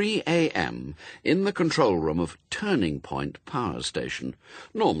was 3 a.m. in the control room of Turning Point Power Station,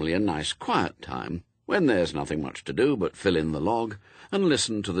 normally a nice quiet time, when there's nothing much to do but fill in the log and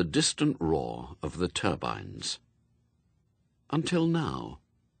listen to the distant roar of the turbines. Until now.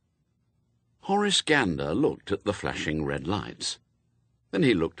 Horace Gander looked at the flashing red lights. Then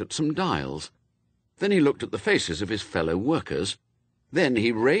he looked at some dials. Then he looked at the faces of his fellow workers. Then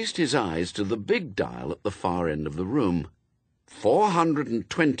he raised his eyes to the big dial at the far end of the room.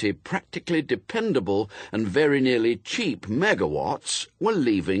 420 practically dependable and very nearly cheap megawatts were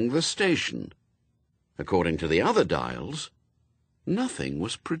leaving the station. According to the other dials, nothing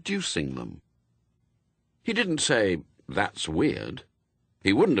was producing them. He didn't say, "That's weird."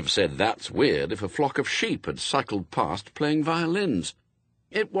 He wouldn't have said "that's weird" if a flock of sheep had cycled past playing violins.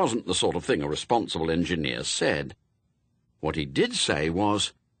 It wasn't the sort of thing a responsible engineer said. What he did say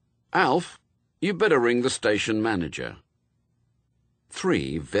was, "Alf, you better ring the station manager."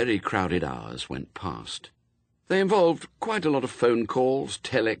 3 very crowded hours went past. They involved quite a lot of phone calls,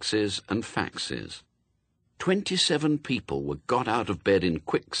 telexes, and faxes. 27 people were got out of bed in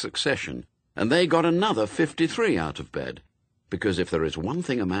quick succession, and they got another 53 out of bed, because if there is one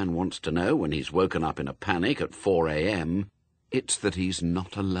thing a man wants to know when he's woken up in a panic at 4 a.m., it's that he's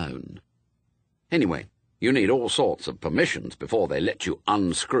not alone. Anyway, you need all sorts of permissions before they let you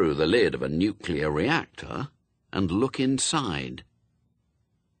unscrew the lid of a nuclear reactor and look inside.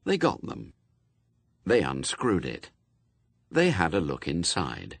 They got them. They unscrewed it. They had a look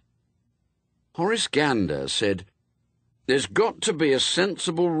inside. Horace Gander said, "There's got to be a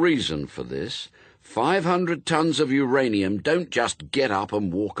sensible reason for this. 500 tons of uranium don't just get up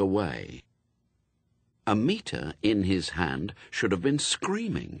and walk away." A meter in his hand should have been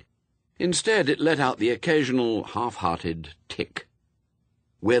screaming. Instead, it let out the occasional half-hearted tick.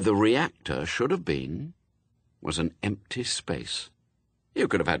 Where the reactor should have been was an empty space. You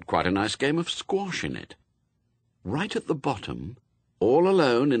could have had quite a nice game of squash in it. Right at the bottom, all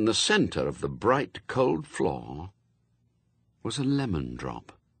alone in the centre of the bright, cold floor, was a lemon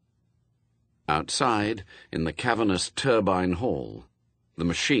drop. Outside, in the cavernous turbine hall, the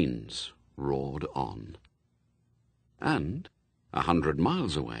machines roared on. And, 100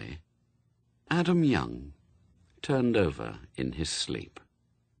 miles away, Adam Young turned over in his sleep.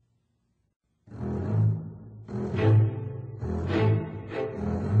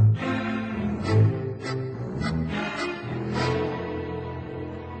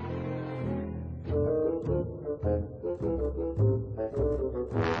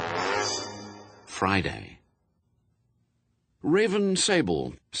 Friday. Raven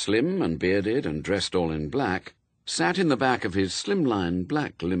Sable, slim and bearded and dressed all in black, sat in the back of his slimline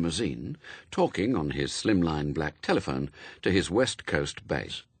black limousine, talking on his slimline black telephone to his West Coast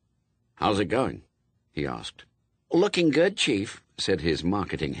base. "How's it going?" he asked. "Looking good, Chief," said his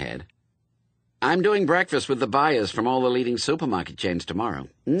marketing head. "I'm doing breakfast with the buyers from all the leading supermarket chains tomorrow.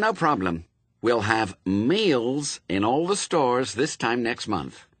 No problem. We'll have meals in all the stores this time next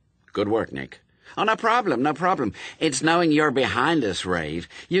month." "Good work, Nick." "Oh, no problem, no problem. It's knowing you're behind us, Rave.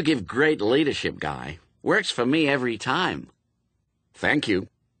 You give great leadership, Guy. Works for me every time." "Thank you,"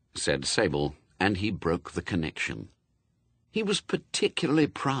 said Sable, and he broke the connection. He was particularly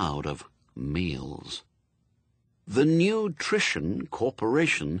proud of meals. The Nutrition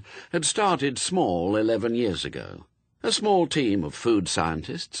Corporation had started small 11 years ago. A small team of food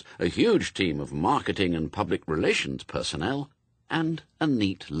scientists, a huge team of marketing and public relations personnel, and a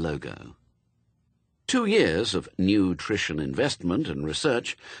neat logo. 2 years of nutrition investment and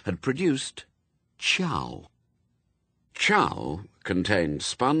research had produced Chow. Chow contained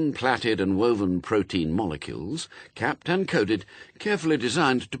spun, plaited and woven protein molecules, capped and coated, carefully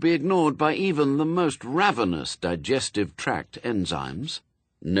designed to be ignored by even the most ravenous digestive tract enzymes,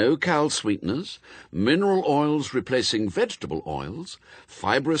 no cal sweeteners, mineral oils replacing vegetable oils,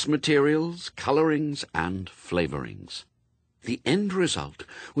 fibrous materials, colorings and flavorings. The end result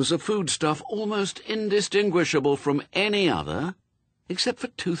was a foodstuff almost indistinguishable from any other, except for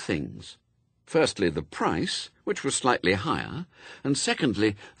 2 things. Firstly, the price, which was slightly higher, and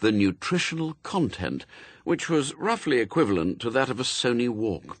secondly, the nutritional content, which was roughly equivalent to that of a Sony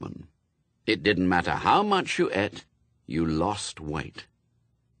Walkman. It didn't matter how much you ate, you lost weight.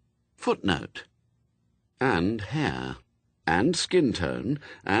 Footnote: and hair, and skin tone,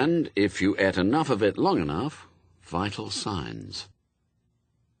 and, if you ate enough of it long enough, vital signs.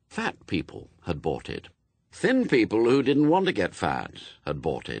 Fat people had bought it. Thin people who didn't want to get fat had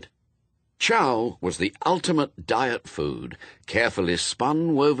bought it. Chow was the ultimate diet food, carefully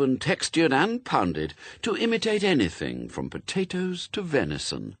spun, woven, textured and pounded to imitate anything from potatoes to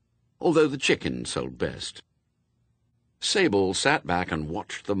venison, although the chicken sold best. Sable sat back and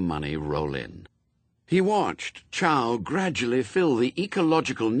watched the money roll in. He watched Chow gradually fill the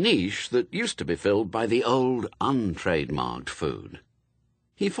ecological niche that used to be filled by the old, untrademarked food.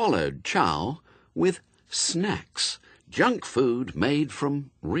 He followed Chow with snacks, junk food made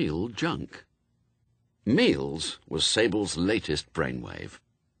from real junk. Meals was Sable's latest brainwave.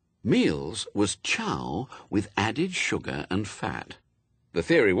 Meals was Chow with added sugar and fat. The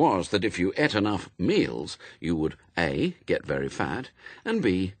theory was that if you ate enough meals, you would A, get very fat, and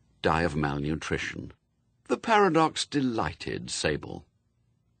B, die of malnutrition. The paradox delighted Sable.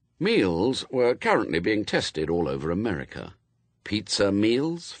 Meals were currently being tested all over America. Pizza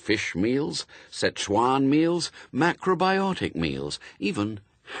meals, fish meals, Szechuan meals, macrobiotic meals, even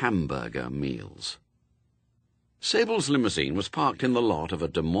hamburger meals. Sable's limousine was parked in the lot of a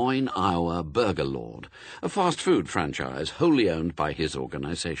Des Moines, Iowa Burger Lord, a fast food franchise wholly owned by his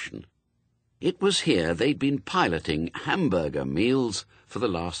organization. It was here they'd been piloting hamburger meals for the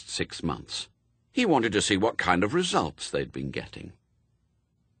last 6 months. He wanted to see what kind of results they'd been getting.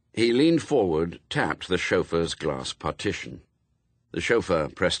 He leaned forward, tapped the chauffeur's glass partition. The chauffeur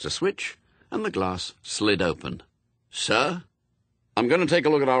pressed a switch, and the glass slid open. "Sir?" "I'm going to take a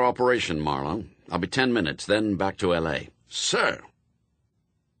look at our operation, Marlowe. I'll be 10 minutes, then back to L.A. "Sir!"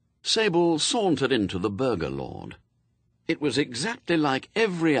 Sable sauntered into the Burger Lord. It was exactly like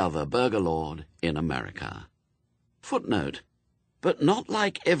every other Burger Lord in America. Footnote: but not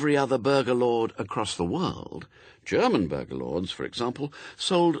like every other Burger Lord across the world. German Burger Lords, for example,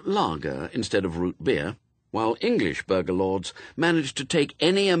 sold lager instead of root beer, while English Burger Lords managed to take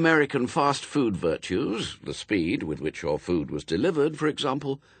any American fast food virtues, the speed with which your food was delivered, for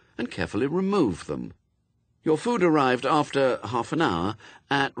example, and carefully remove them. Your food arrived after half an hour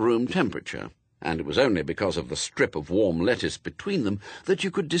at room temperature, and it was only because of the strip of warm lettuce between them that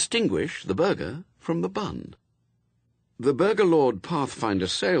you could distinguish the burger from the bun. The Burger Lord Pathfinder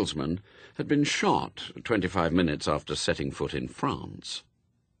salesman had been shot 25 minutes after setting foot in France.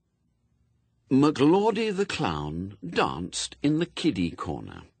 McLordy the clown danced in the kiddie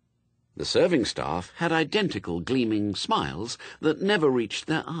corner. The serving staff had identical gleaming smiles that never reached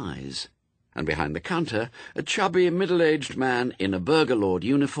their eyes, and behind the counter a chubby middle-aged man in a Burger Lord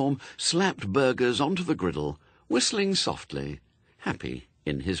uniform slapped burgers onto the griddle, whistling softly, happy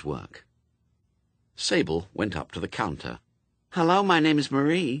in his work. Sable went up to the counter. "Hello, my name is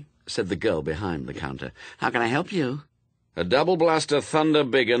Marie," said the girl behind the counter. "How can I help you?" "A double blaster Thunder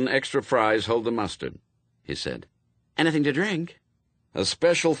Biggin, extra fries, hold the mustard," he said. "Anything to drink?" "A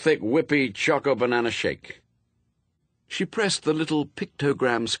special thick whippy choco banana shake." She pressed the little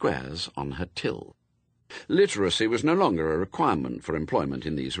pictogram squares on her till. Literacy was no longer a requirement for employment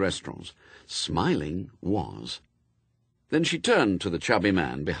in these restaurants. Smiling was. Then she turned to the chubby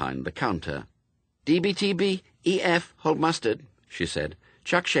man behind the counter. "DBTB, EF, hold mustard," she said.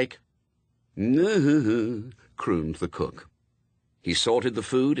 "Chuck shake." Crooned the cook. He sorted the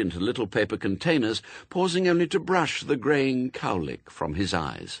food into little paper containers, pausing only to brush the greying cowlick from his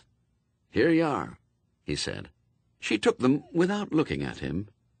eyes. "Here you are," he said. She took them without looking at him,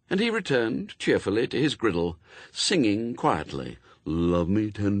 and he returned cheerfully to his griddle, singing quietly, "Love me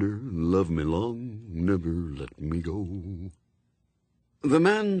tender, love me long, never let me go." The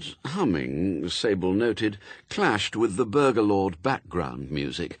man's humming, Sable noted, clashed with the Burger Lord background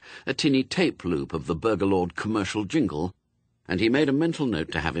music, a tinny tape loop of the Burger Lord commercial jingle, and he made a mental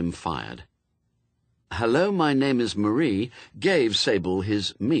note to have him fired. "Hello, my name is Marie," gave Sable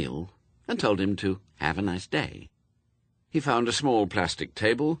his meal and told him to have a nice day. He found a small plastic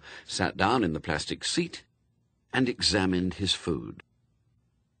table, sat down in the plastic seat, and examined his food.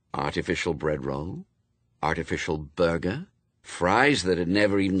 Artificial bread roll, artificial burger, fries that had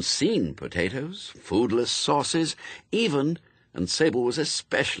never even seen potatoes, foodless sauces, even, and Sable was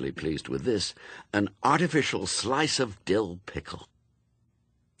especially pleased with this, an artificial slice of dill pickle.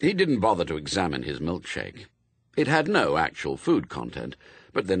 He didn't bother to examine his milkshake. It had no actual food content,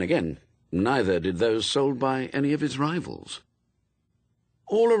 but then again, neither did those sold by any of his rivals.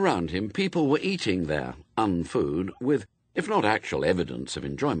 All around him people were eating their unfood with, if not actual evidence of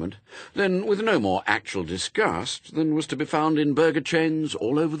enjoyment, then with no more actual disgust than was to be found in burger chains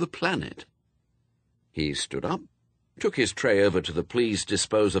all over the planet. He stood up, took his tray over to the "Please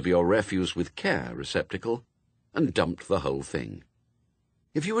dispose of your refuse with care" receptacle, and dumped the whole thing.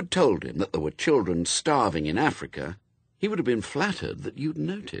 If you had told him that there were children starving in Africa, he would have been flattered that you'd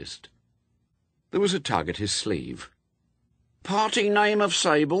noticed. There was a tug at his sleeve. "Party name of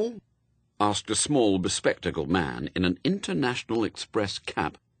Sable?" asked a small, bespectacled man in an International Express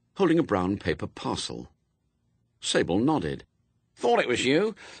cap, holding a brown paper parcel. Sable nodded. "Thought it was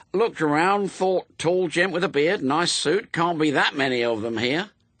you. Looked around, thought tall gent with a beard, nice suit, can't be that many of them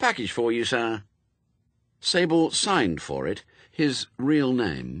here. Package for you, sir." Sable signed for it, his real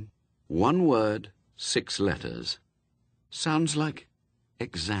name, 1 word, 6 letters. Sounds like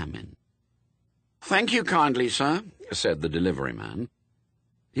examine. "Thank you kindly, sir," said the delivery man.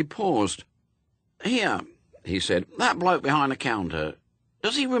 He paused. "Here," he said, "that bloke behind the counter,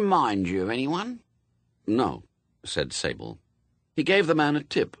 does he remind you of anyone?" "No," said Sable. He gave the man a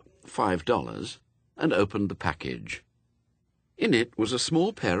tip, $5, and opened the package. In it was a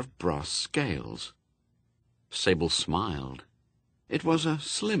small pair of brass scales. Sable smiled. It was a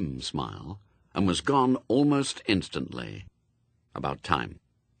slim smile, and was gone almost instantly. "About time,"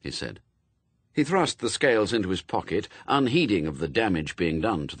 he said. He thrust the scales into his pocket, unheeding of the damage being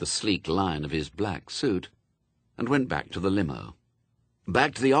done to the sleek line of his black suit, and went back to the limo.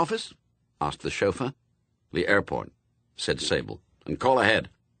 "Back to the office?" asked the chauffeur. "The airport," said Sable, "and call ahead.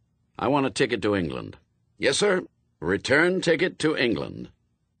 I want a ticket to England." "Yes, sir. Return ticket to England."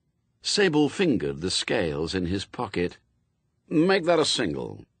 Sable fingered the scales in his pocket. "Make that a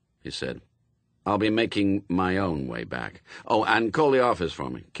single," he said. "I'll be making my own way back. Oh, and call the office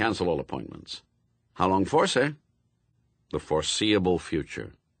for me. Cancel all appointments." "How long for, sir?" "The foreseeable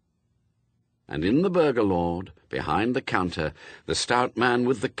future." And in the Burger Lord, behind the counter, the stout man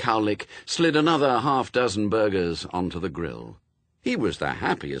with the cowlick slid another half-dozen burgers onto the grill. He was the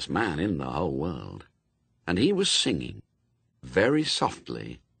happiest man in the whole world. And he was singing, very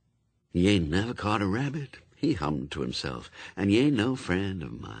softly, "You ain't never caught a rabbit," he hummed to himself, "and you ain't no friend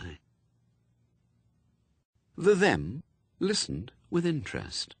of mine." The them listened with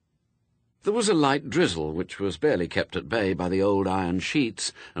interest. There was a light drizzle which was barely kept at bay by the old iron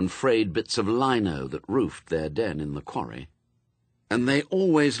sheets and frayed bits of lino that roofed their den in the quarry. and they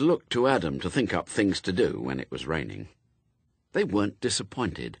always looked to Adam to think up things to do when it was raining. They weren't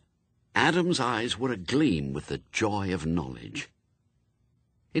disappointed. Adam's eyes were agleam with the joy of knowledge.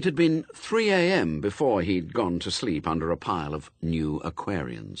 It had been 3 a.m. before he'd gone to sleep under a pile of new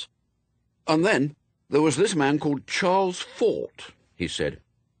Aquarians. "And then there was this man called Charles Fort," he said.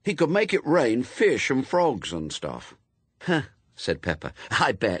 "He could make it rain fish and frogs and stuff." "Huh," said Pepper.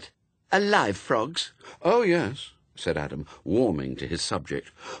 "I bet. Alive frogs?" "Oh, yes," said Adam, warming to his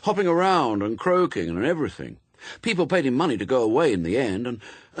subject. "Hopping around and croaking and everything. People paid him money to go away in the end,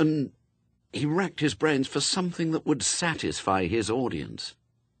 and he racked his brains for something that would satisfy his audience.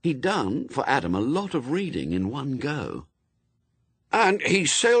 He'd done, for Adam, a lot of reading in one go. "And he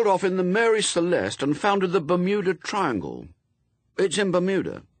sailed off in the Mary Celeste and founded the Bermuda Triangle. It's in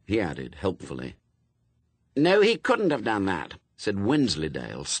Bermuda," he added helpfully. "No, he couldn't have done that," said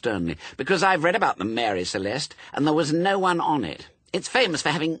Wensleydale sternly, "because I've read about the Mary Celeste, and there was no one on it. It's famous for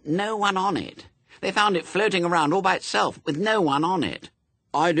having no one on it. They found it floating around all by itself, with no one on it."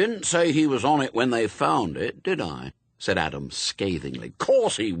 "I didn't say he was on it when they found it, did I?" said Adam scathingly.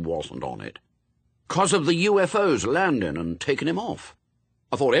 "'Course he wasn't on it. 'Cause of the UFOs landing and taking him off.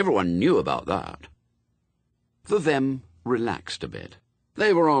 I thought everyone knew about that." The them relaxed a bit.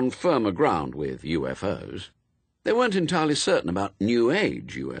 They were on firmer ground with UFOs. They weren't entirely certain about New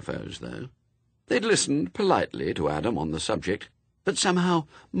Age UFOs, though. They'd listened politely to Adam on the subject, but somehow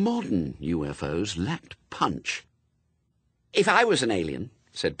modern UFOs lacked punch. "If I was an alien,"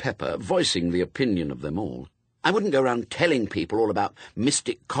 said Pepper, voicing the opinion of them all, "I wouldn't go round telling people all about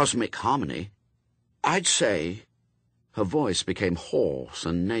mystic cosmic harmony. I'd say—" Her voice became hoarse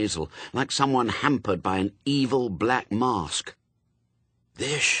and nasal, like someone hampered by an evil black mask.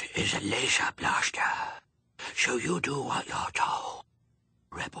 "This is a laser blaster, so you do what you're told,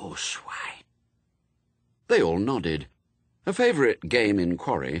 rebel swine." They all nodded. A favourite game in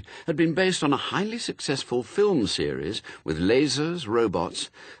Quarry had been based on a highly successful film series with lasers,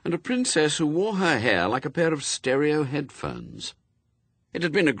 robots, and a princess who wore her hair like a pair of stereo headphones. It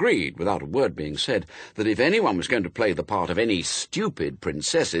had been agreed, without a word being said, that if anyone was going to play the part of any stupid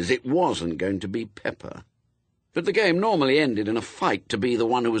princesses, it wasn't going to be Pepper. But the game normally ended in a fight to be the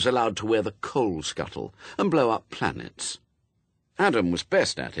one who was allowed to wear the coal scuttle and blow up planets. Adam was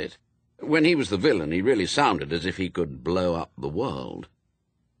best at it. When he was the villain, he really sounded as if he could blow up the world.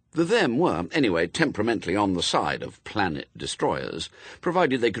 The them were, anyway, temperamentally on the side of planet destroyers,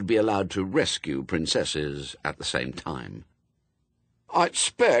 provided they could be allowed to rescue princesses at the same time. "I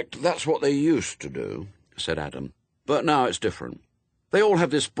expect that's what they used to do," said Adam. "But now it's different. They all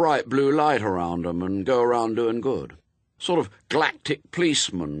have this bright blue light around them and go around doing good. Sort of galactic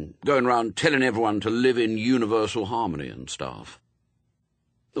policemen going around telling everyone to live in universal harmony and stuff."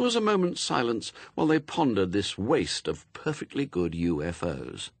 There was a moment's silence while they pondered this waste of perfectly good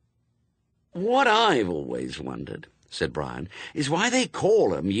UFOs. "What I've always wondered," said Brian, "is why they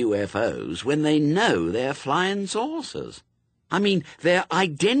call them UFOs when they know they're flying saucers. I mean, they're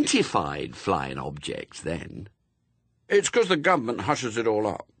identified flying objects then." "It's 'cause the government hushes it all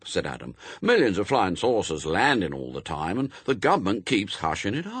up," said Adam. "Millions of flying saucers landing all the time, and the government keeps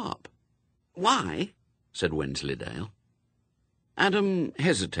hushing it up." "Why?" said Wensleydale. Adam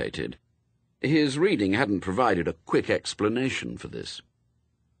hesitated. His reading hadn't provided a quick explanation for this.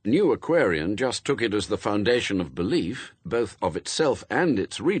 New Aquarian just took it as the foundation of belief, both of itself and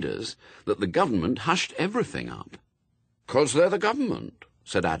its readers, that the government hushed everything up. "'Cause they're the government,"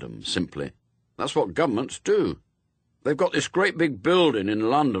 said Adam simply. "That's what governments do. They've got this great big building in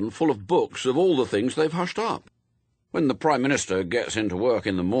London full of books of all the things they've hushed up. When the Prime Minister gets into work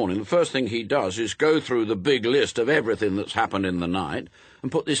in the morning, the first thing he does is go through the big list of everything that's happened in the night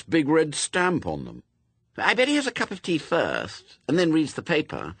and put this big red stamp on them." "I bet he has a cup of tea first, and then reads the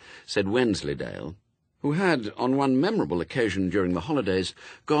paper," said Wensleydale, who had, on one memorable occasion during the holidays,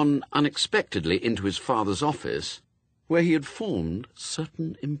 gone unexpectedly into his father's office, where he had formed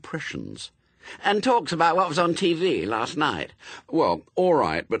certain impressions. "and talks about what was on TV last night." "Well, all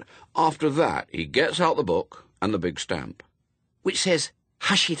right, but after that he gets out the book and the big stamp." "Which says,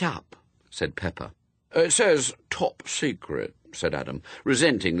 'Hush it up,'" said Pepper. "It says top secret," said Adam,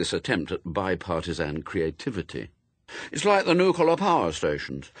 resenting this attempt at bipartisan creativity. "It's like the nuclear power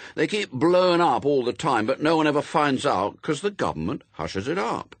stations. They keep blowing up all the time, but no one ever finds out because the government hushes it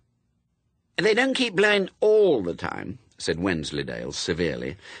up." "They don't keep blowing all the time," said Wensleydale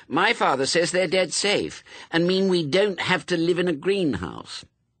severely. "My father says they're dead safe, and mean we don't have to live in a greenhouse.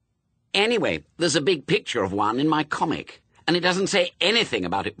 Anyway, there's a big picture of one in my comic, and it doesn't say anything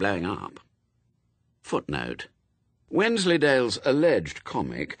about it blowing up." Footnote: Wensleydale's alleged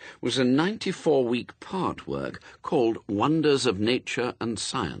comic was a 94-week part work called Wonders of Nature and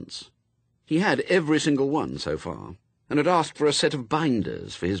Science. He had every single one so far, and had asked for a set of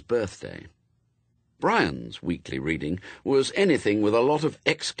binders for his birthday. Brian's weekly reading was anything with a lot of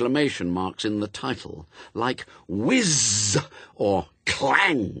exclamation marks in the title, like whiz or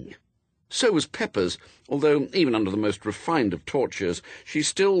clang. So was Pepper's, although even under the most refined of tortures, she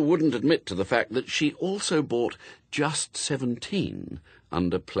still wouldn't admit to the fact that she also bought Just 17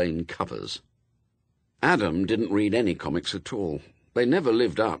 under plain covers. Adam didn't read any comics at all. They never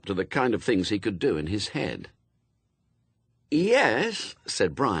lived up to the kind of things he could do in his head. "Yes,"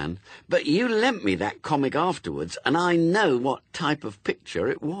 said Brian, "but you lent me that comic afterwards, and I know what type of picture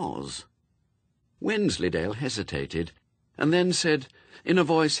it was." Wensleydale hesitated, and then said, in a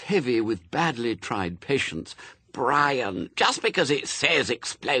voice heavy with badly tried patience, "Brian, just because it says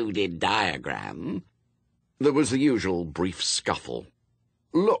exploded diagram." There was the usual brief scuffle.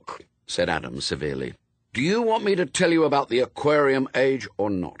 "Look," said Adam severely, "do you want me to tell you about the aquarium age or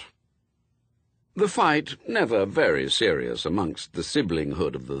not?" The fight, never very serious amongst the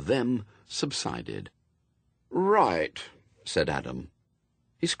siblinghood of the them, subsided. "Right," said Adam.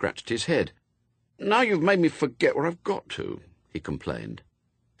 He scratched his head. "Now you've made me forget where I've got to," he complained.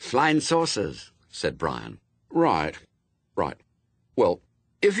 "Flying saucers," said Brian. Right. Well,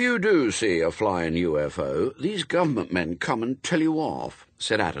 if you do see a flying UFO, these government men come and tell you off,"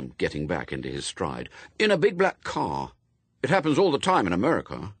 said Adam, getting back into his stride, "in a big black car. It happens all the time in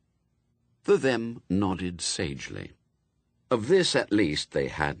America." The them nodded sagely. Of this, at least, they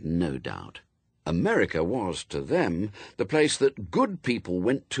had no doubt. America was, to them, the place that good people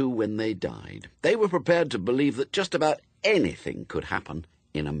went to when they died. They were prepared to believe that just about anything could happen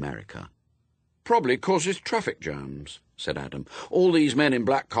in America. "Probably causes traffic jams," said Adam. "All these men in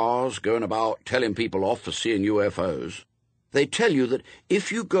black cars going about telling people off for seeing UFOs. They tell you that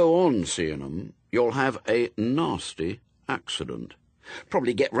if you go on seeing them, you'll have a nasty accident."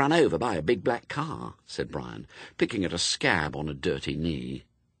 "Probably get run over by a big black car," said Brian, picking at a scab on a dirty knee.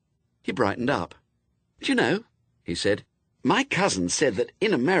 He brightened up. "Do you know," he said, "my cousin said that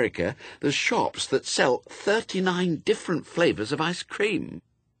in America there's shops that sell 39 different flavours of ice cream."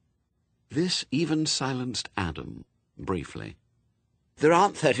 This even silenced Adam, briefly. "There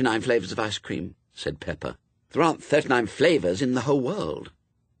aren't 39 flavours of ice cream," said Pepper. "There aren't 39 flavours in the whole world."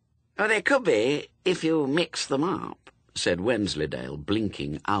 "Oh, there could be, if you mix them up," said Wensleydale,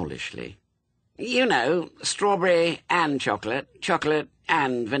 blinking owlishly. "You know, strawberry and chocolate, chocolate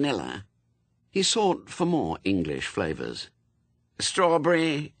and vanilla." He sought for more English flavours.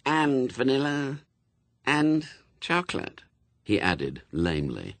 "Strawberry and vanilla and chocolate," he added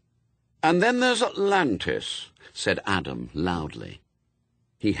lamely. "And then there's Atlantis," said Adam loudly.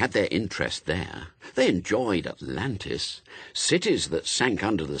 He had their interest there. They enjoyed Atlantis. Cities that sank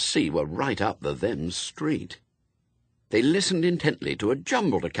under the sea were right up the them's street. They listened intently to a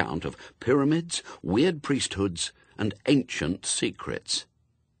jumbled account of pyramids, weird priesthoods, and ancient secrets.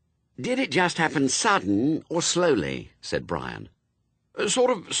 "Did it just happen sudden or slowly?" said Brian.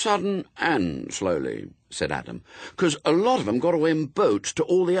 "Sort of sudden and slowly," said Adam, "'cause a lot of 'em got away in boats to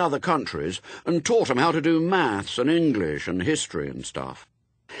all the other countries and taught 'em how to do maths and English and history and stuff."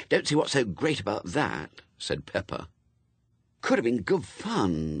 "Don't see what's so great about that," said Pepper. "Could have been good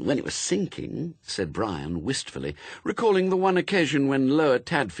fun when it was sinking," said Brian wistfully, recalling the one occasion when Lower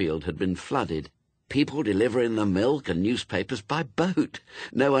Tadfield had been flooded. People delivering the milk and newspapers by boat,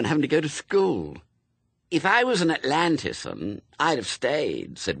 no one having to go to school. "If I was an Atlantisan, I'd have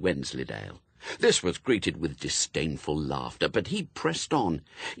stayed," said Wensleydale. This was greeted with disdainful laughter, but he pressed on.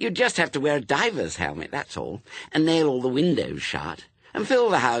 "You'd just have to wear a diver's helmet, that's all, and nail all the windows shut, and fill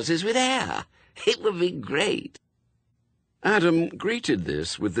the houses with air. It would be great." Adam greeted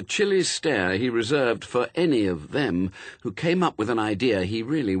this with the chilly stare he reserved for any of them who came up with an idea he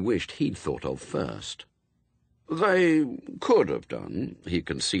really wished he'd thought of first. "They could have done," he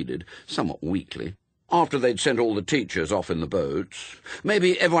conceded, somewhat weakly, "after they'd sent all the teachers off in the boats.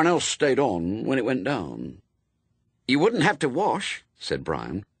 Maybe everyone else stayed on when it went down." "You wouldn't have to wash," said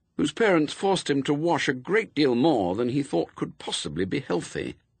Brian, whose parents forced him to wash a great deal more than he thought could possibly be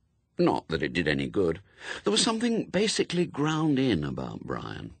healthy. Not that it did any good. There was something basically ground in about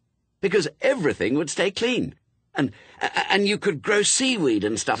Brian. Because everything would stay clean. And you could grow seaweed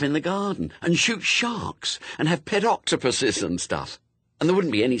and stuff in the garden, and shoot sharks, and have pet octopuses and stuff. And there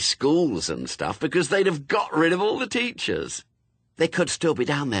wouldn't be any schools and stuff, because they'd have got rid of all the teachers. "They could still be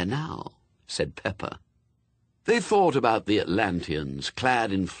down there now," said Pepper. They thought about the Atlanteans,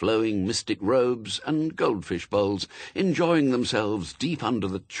 clad in flowing mystic robes and goldfish bowls, enjoying themselves deep under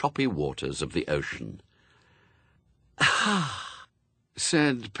the choppy waters of the ocean. "Ah,"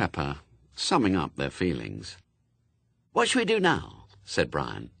 said Pepper, summing up their feelings. "What shall we do now?" said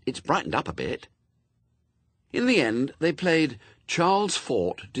Brian. "It's brightened up a bit." In the end, they played Charles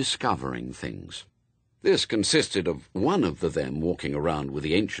Fort Discovering Things. This consisted of one of them walking around with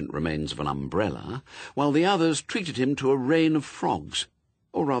the ancient remains of an umbrella, while the others treated him to a rain of frogs,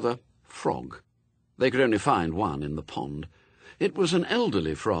 or rather, frog. They could only find one in the pond. It was an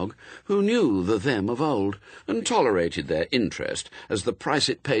elderly frog who knew them of old, and tolerated their interest as the price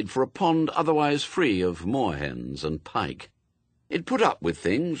it paid for a pond otherwise free of moorhens and pike. It put up with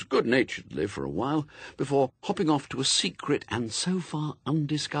things good-naturedly for a while, before hopping off to a secret and so far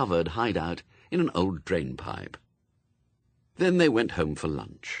undiscovered hideout in an old drain-pipe. Then they went home for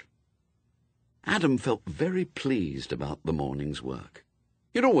lunch. Adam felt very pleased about the morning's work.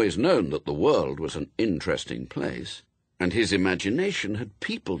 He'd always known that the world was an interesting place, and his imagination had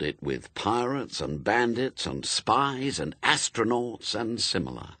peopled it with pirates and bandits and spies and astronauts and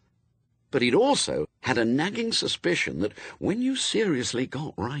similar. But he'd also had a nagging suspicion that when you seriously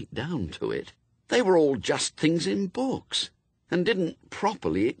got right down to it, they were all just things in books, and didn't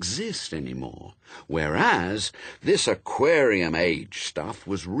properly exist anymore, whereas this aquarium age stuff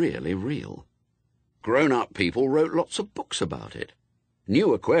was really real. Grown-up people wrote lots of books about it.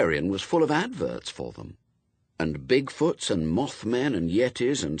 New Aquarian was full of adverts for them. And Bigfoots and Mothmen and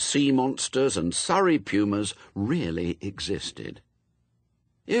Yetis and sea monsters and Surrey pumas really existed.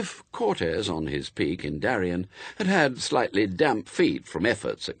 If Cortes, on his peak in Darien, had had slightly damp feet from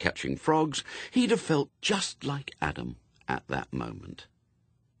efforts at catching frogs, he'd have felt just like Adam at that moment.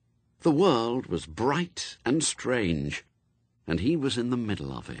 The world was bright and strange, and he was in the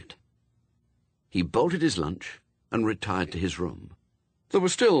middle of it. He bolted his lunch and retired to his room. There were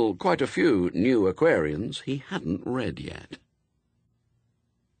still quite a few new Aquarians he hadn't read yet.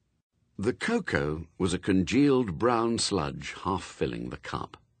 The cocoa was a congealed brown sludge half-filling the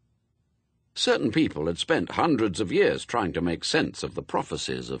cup. Certain people had spent hundreds of years trying to make sense of the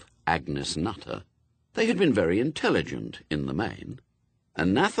prophecies of Agnes Nutter. They had been very intelligent in the main.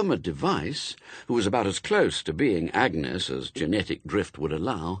 Anathema Device, who was about as close to being Agnes as genetic drift would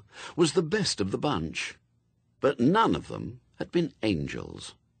allow, was the best of the bunch. But none of them had been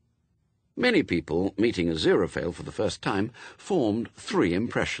angels. Many people, meeting Aziraphale for the first time, formed three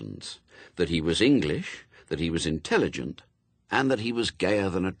impressions: that he was English, that he was intelligent, and that he was gayer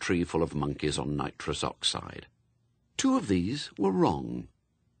than a tree full of monkeys on nitrous oxide. Two of these were wrong.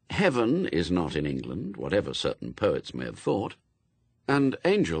 Heaven is not in England, whatever certain poets may have thought, and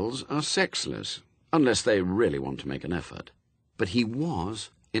angels are sexless, unless they really want to make an effort. But he was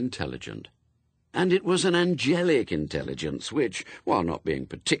intelligent. And it was an angelic intelligence which, while not being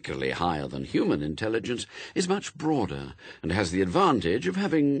particularly higher than human intelligence, is much broader and has the advantage of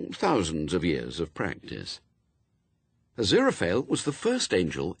having thousands of years of practice. Aziraphale was the first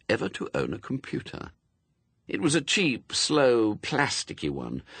angel ever to own a computer. It was a cheap, slow, plasticky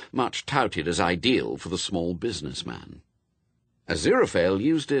one, much touted as ideal for the small businessman. Aziraphale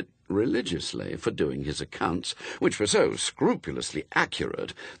used it religiously for doing his accounts, which were so scrupulously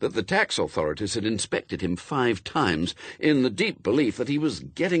accurate that the tax authorities had inspected him 5 times in the deep belief that he was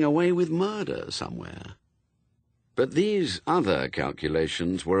getting away with murder somewhere. But these other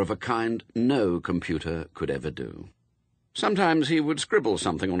calculations were of a kind no computer could ever do. Sometimes he would scribble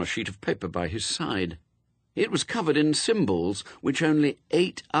something on a sheet of paper by his side. It was covered in symbols which only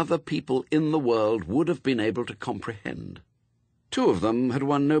 8 other people in the world would have been able to comprehend. 2 of them had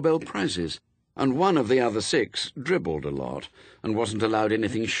won Nobel Prizes, and one of the other 6 dribbled a lot and wasn't allowed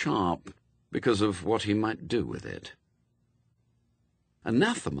anything sharp because of what he might do with it.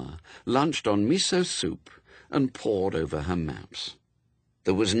 Anathema lunched on miso soup and pored over her maps.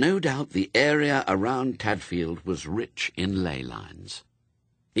 There was no doubt the area around Tadfield was rich in ley lines.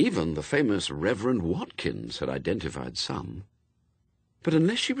 Even the famous Reverend Watkins had identified some. But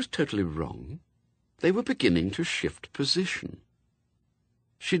unless she was totally wrong, they were beginning to shift position.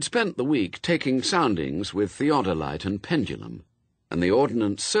 She'd spent the week taking soundings with theodolite and pendulum, and the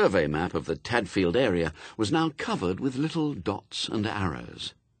Ordnance Survey map of the Tadfield area was now covered with little dots and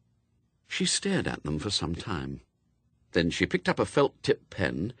arrows. She stared at them for some time. Then she picked up a felt-tip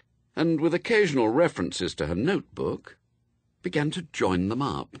pen, and with occasional references to her notebook, began to join them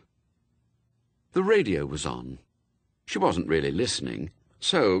up. The radio was on. She wasn't really listening,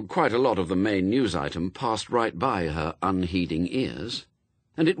 so quite a lot of the main news item passed right by her unheeding ears,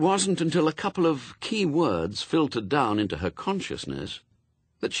 and it wasn't until a couple of key words filtered down into her consciousness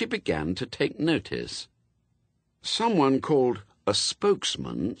that she began to take notice. Someone called a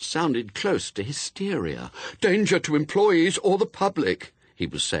spokesman sounded close to hysteria. "Danger to employees or the public," he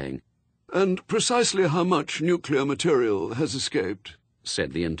was saying. "And precisely how much nuclear material has escaped?"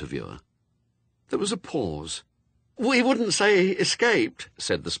 said the interviewer. There was a pause. "We wouldn't say escaped,"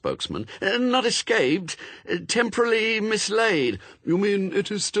 said the spokesman. "Not escaped, temporarily mislaid." "You mean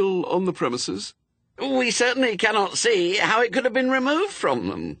it is still on the premises?" "We certainly cannot see how it could have been removed from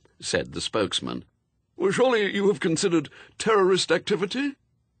them," said the spokesman. "Well, surely you have considered terrorist activity?"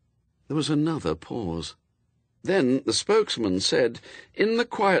 There was another pause. Then the spokesman said, in the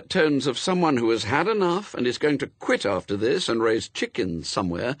quiet tones of someone who has had enough and is going to quit after this and raise chickens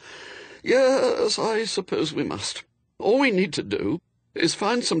somewhere, "Yes, I suppose we must. All we need to do is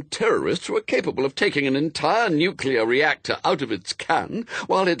find some terrorists who are capable of taking an entire nuclear reactor out of its can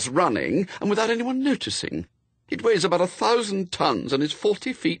while it's running and without anyone noticing. It weighs about 1,000 tons and is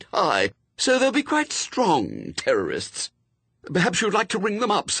 40 feet high, so they'll be quite strong terrorists. Perhaps you'd like to ring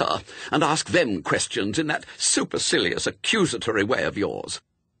them up, sir, and ask them questions in that supercilious, accusatory way of yours."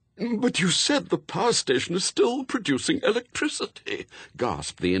 "But you said the power station is still producing electricity,"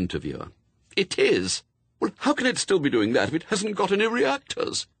 gasped the interviewer. "It is." "Well, how can it still be doing that if it hasn't got any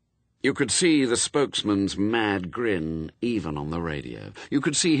reactors?" You could see the spokesman's mad grin, even on the radio. You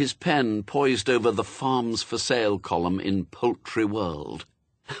could see his pen poised over the farms for sale column in Poultry World.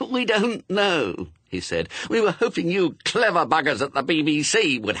 "We don't know," he said. "We were hoping you clever buggers at the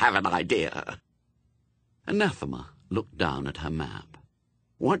BBC would have an idea." Anathema looked down at her map.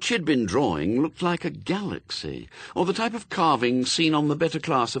 What she'd been drawing looked like a galaxy, or the type of carving seen on the better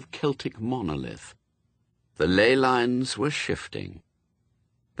class of Celtic monolith. The ley lines were shifting.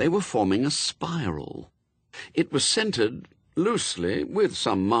 They were forming a spiral. It was centred loosely, with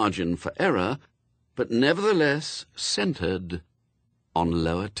some margin for error, but nevertheless centred on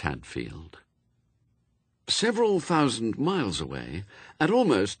Lower Tadfield. Several thousand miles away, at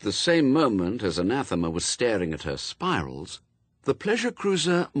almost the same moment as Anathema was staring at her spirals, the pleasure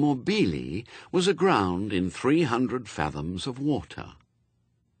cruiser Mobile was aground in 300 fathoms of water.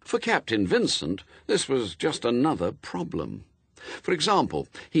 For Captain Vincent, this was just another problem. For example,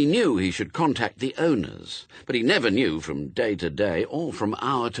 he knew he should contact the owners, but he never knew from day to day or from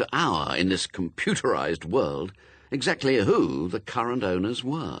hour to hour in this computerized world exactly who the current owners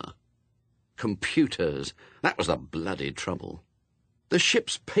were. Computers, that was the bloody trouble. The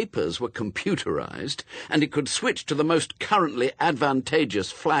ship's papers were computerized, and it could switch to the most currently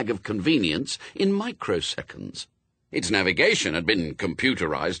advantageous flag of convenience in microseconds. Its navigation had been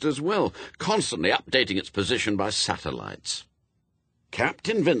computerized as well, constantly updating its position by satellites.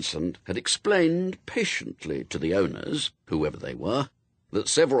 Captain Vincent had explained patiently to the owners, whoever they were, that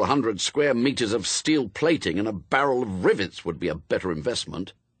several hundred square metres of steel plating and a barrel of rivets would be a better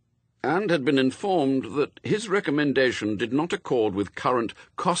investment, and had been informed that his recommendation did not accord with current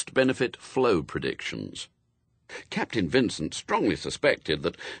cost-benefit flow predictions. Captain Vincent strongly suspected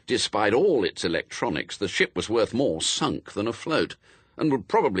that, despite all its electronics, the ship was worth more sunk than afloat, and would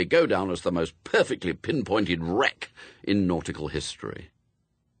probably go down as the most perfectly pinpointed wreck in nautical history.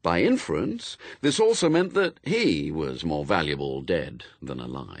 By inference, this also meant that he was more valuable dead than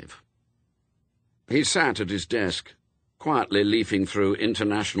alive. He sat at his desk, quietly leafing through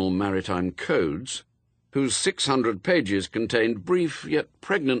international maritime codes, whose 600 pages contained brief yet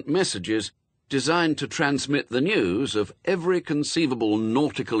pregnant messages designed to transmit the news of every conceivable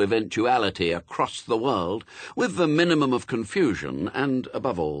nautical eventuality across the world with the minimum of confusion and,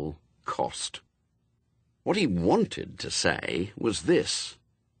 above all, cost. What he wanted to say was this: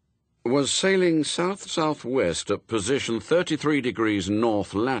 was sailing south-southwest at position 33 degrees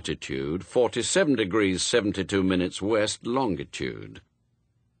north latitude, 47 degrees 72 minutes west longitude.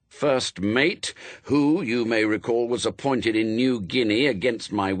 First mate, who, you may recall, was appointed in New Guinea against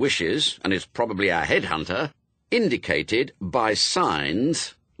my wishes, and is probably a headhunter, indicated by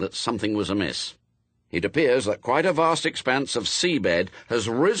signs that something was amiss. It appears that quite a vast expanse of seabed has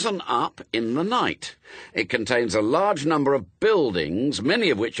risen up in the night. It contains a large number of buildings, many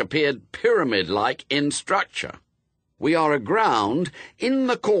of which appeared pyramid-like in structure. We are aground in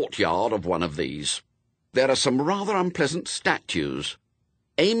the courtyard of one of these. There are some rather unpleasant statues.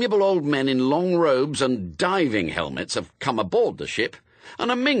 Amiable old men in long robes and diving helmets have come aboard the ship and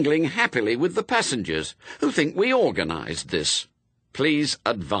are mingling happily with the passengers, who think we organised this. Please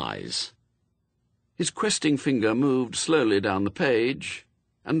advise. His questing finger moved slowly down the page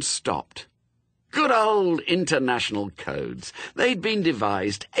and stopped. Good old international codes. They'd been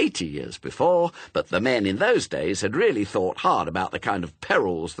devised 80 years before, but the men in those days had really thought hard about the kind of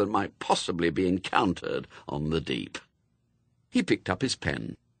perils that might possibly be encountered on the deep. He picked up his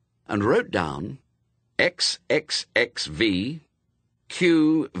pen and wrote down XXXV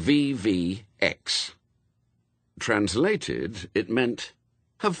QVVX. Translated, it meant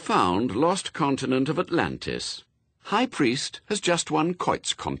have found lost continent of Atlantis. High priest has just won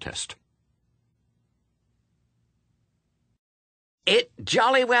quoits contest. It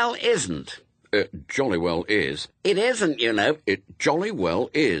jolly well isn't. It jolly well is. It isn't, you know. It jolly well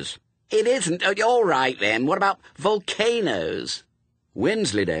is. It isn't. Oh, all right, then. What about volcanoes?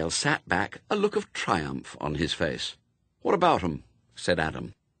 Wensleydale sat back, a look of triumph on his face. What about 'em? Said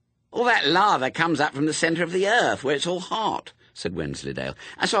Adam. All that lava comes up from the centre of the earth, where it's all hot, said Wensleydale.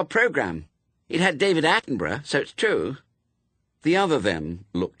 I saw a programme. It had David Attenborough, so it's true. The other them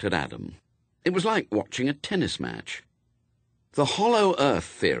looked at Adam. It was like watching a tennis match. The hollow earth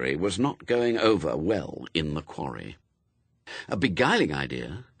theory was not going over well in the quarry. A beguiling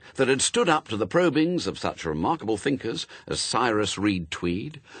idea that had stood up to the probings of such remarkable thinkers as Cyrus Reed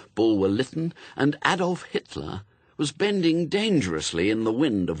Tweed, Bulwer Lytton, and Adolf Hitler was bending dangerously in the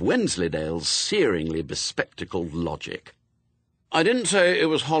wind of Wensleydale's searingly bespectacled logic. I didn't say it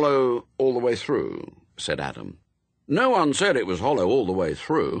was hollow all the way through, said Adam. No one said it was hollow all the way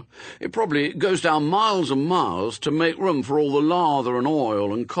through. It probably goes down miles and miles to make room for all the lather and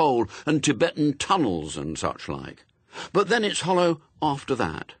oil and coal and Tibetan tunnels and such like. But then it's hollow after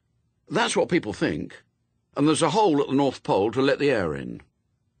that. That's what people think. And there's a hole at the North Pole to let the air in.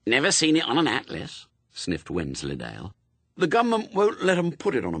 Never seen it on an atlas, sniffed Wensleydale. The government won't let 'em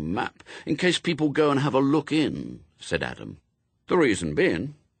put it on a map in case people go and have a look in, said Adam. The reason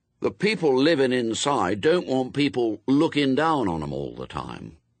being, the people living inside don't want people looking down on 'em all the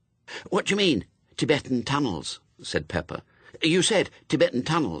time. What do you mean, Tibetan tunnels? Said Pepper. You said Tibetan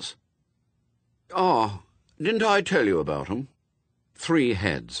tunnels. Ah, didn't I tell you about 'em? Three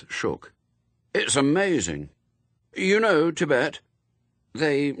heads shook. It's amazing. You know Tibet?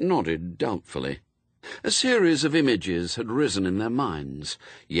 They nodded doubtfully. A series of images had risen in their minds.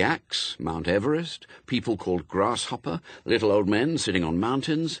 Yaks, Mount Everest, people called Grasshopper, little old men sitting on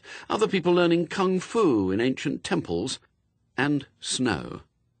mountains, other people learning kung fu in ancient temples, and snow.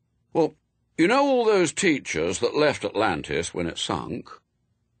 Well, you know all those teachers that left Atlantis when it sunk?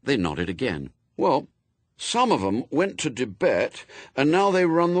 They nodded again. Well, some of 'em went to Tibet, and now they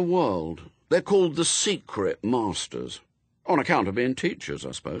run the world. They're called the Secret Masters. On account of being teachers,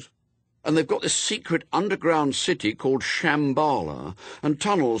 I suppose. And they've got this secret underground city called Shambhala, and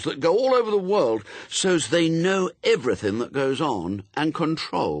tunnels that go all over the world so's they know everything that goes on and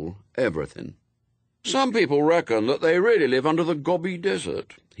control everything. Some people reckon that they really live under the Gobi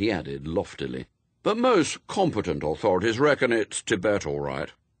Desert, he added loftily. But most competent authorities reckon it's Tibet all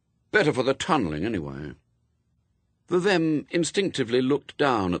right. Better for the tunnelling, anyway. The them instinctively looked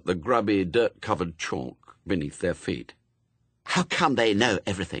down at the grubby, dirt-covered chalk beneath their feet. How come they know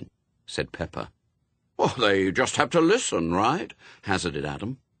everything? Said Pepper. Well, they just have to listen, right? Hazarded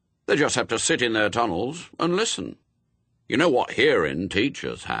Adam. They just have to sit in their tunnels and listen. You know what hearing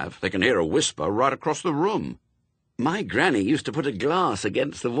teachers have? They can hear a whisper right across the room. My granny used to put a glass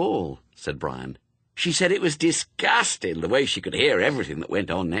against the wall, said Brian. She said it was disgusting the way she could hear everything that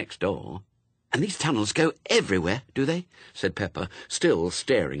went on next door. And these tunnels go everywhere, do they? Said Pepper, still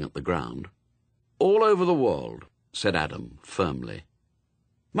staring at the ground. All over the world, said Adam firmly.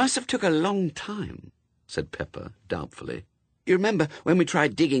 Must have took a long time, said Pepper doubtfully. You remember when we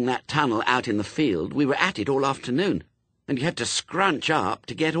tried digging that tunnel out in the field, we were at it all afternoon, and you had to scrunch up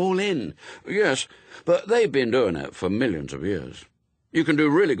to get all in. Yes, but they've been doing it for millions of years. You can do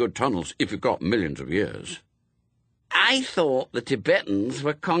really good tunnels if you've got millions of years. I thought the Tibetans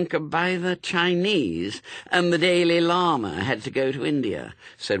were conquered by the Chinese, and the Dalai Lama had to go to India,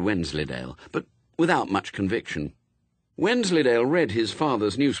 said Wensleydale, but without much conviction. Wensleydale read his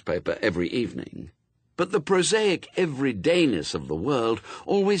father's newspaper every evening, but the prosaic everydayness of the world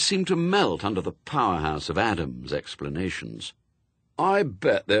always seemed to melt under the powerhouse of Adam's explanations. I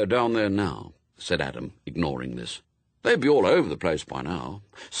bet they're down there now, said Adam, ignoring this. They'd be all over the place by now,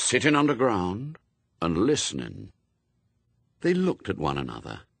 sitting underground and listening. They looked at one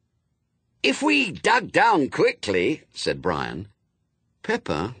another. If we dug down quickly, said Brian.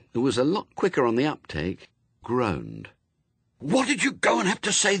 Pepper, who was a lot quicker on the uptake, groaned. What did you go and have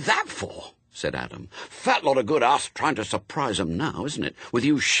to say that for? Said Adam. Fat lot of good us trying to surprise 'em now, isn't it, with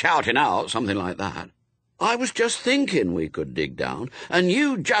you shouting out something like that. I was just thinking we could dig down, and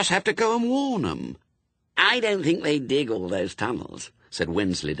you just have to go and warn 'em. I don't think they dig all those tunnels, said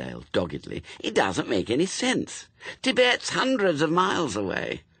Wensleydale doggedly. It doesn't make any sense. Tibet's hundreds of miles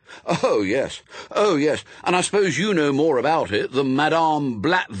away. Oh, yes, and I suppose you know more about it than Madame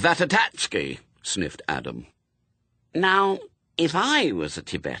Blavatsky, sniffed Adam. Now, if I was a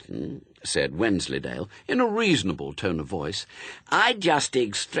Tibetan, said Wensleydale, in a reasonable tone of voice, "I'd just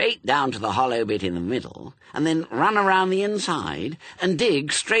dig straight down to the hollow bit in the middle, and then run around the inside, and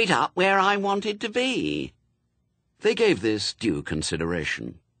dig straight up where I wanted to be." They gave this due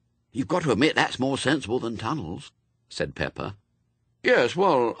consideration. "You've got to admit that's more sensible than tunnels," said Pepper. "Yes,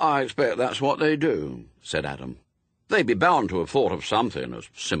 well, I expect that's what they do," said Adam. "They'd be bound to have thought of something as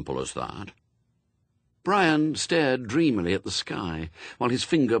simple as that." Brian stared dreamily at the sky, while his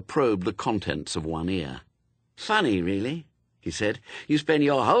finger probed the contents of one ear. "Funny, really," he said. "You spend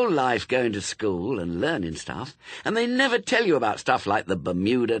your whole life going to school and learning stuff, and they never tell you about stuff like the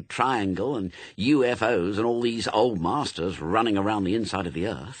Bermuda Triangle and UFOs and all these old masters running around the inside of the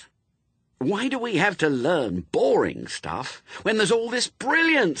Earth. Why do we have to learn boring stuff when there's all this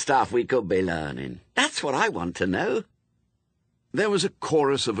brilliant stuff we could be learning? That's what I want to know." There was a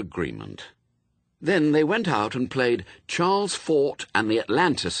chorus of agreement. Then they went out and played Charles Fort and the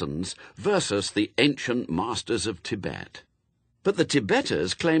Atlanteans versus the ancient masters of Tibet. But the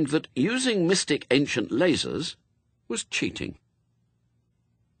Tibeters claimed that using mystic ancient lasers was cheating.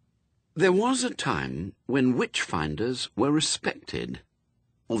 There was a time when witch-finders were respected,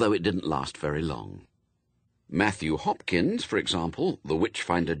 although it didn't last very long. Matthew Hopkins, for example, the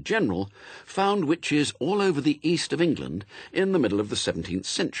witch-finder general, found witches all over the east of England in the middle of the 17th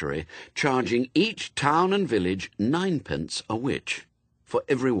century, charging each town and village 9p a witch for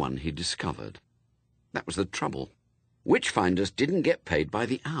every one he discovered. That was the trouble. Witch-finders didn't get paid by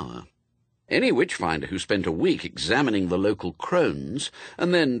the hour. Any witch-finder who spent a week examining the local crones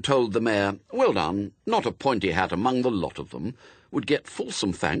and then told the mayor, "Well done, not a pointy hat among the lot of them," would get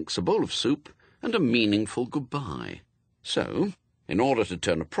fulsome thanks, a bowl of soup, and a meaningful goodbye. So, in order to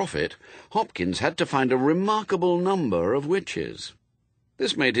turn a profit, Hopkins had to find a remarkable number of witches.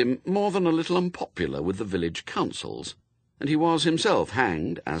 This made him more than a little unpopular with the village councils, and he was himself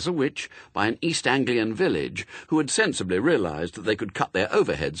hanged, as a witch, by an East Anglian village who had sensibly realized that they could cut their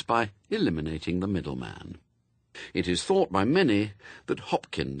overheads by eliminating the middleman. It is thought by many that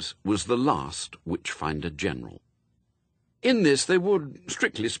Hopkins was the last witch-finder general. In this they would,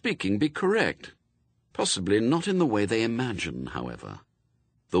 strictly speaking, be correct. Possibly not in the way they imagine, however.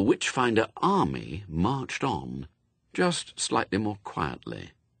 The witch-finder army marched on, just slightly more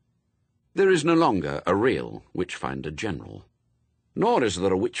quietly. There is no longer a real witch-finder general. Nor is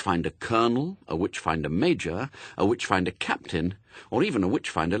there a witch-finder colonel, a witch-finder major, a witch-finder captain, or even a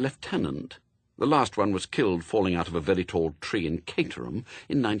witch-finder lieutenant. The last one was killed falling out of a very tall tree in Caterham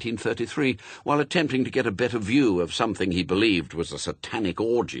in 1933, while attempting to get a better view of something he believed was a satanic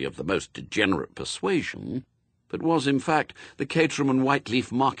orgy of the most degenerate persuasion, but was in fact the Caterham and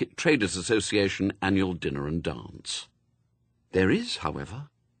Whiteleaf Market Traders Association annual dinner and dance. There is, however,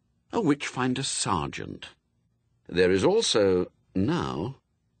 a witch-finder sergeant. There is also, now,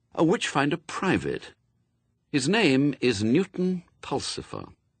 a witch-finder private. His name is Newton Pulsifer.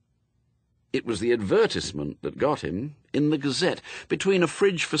 It was the advertisement that got him, in the Gazette, between a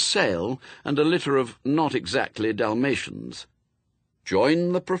fridge for sale and a litter of not exactly Dalmatians.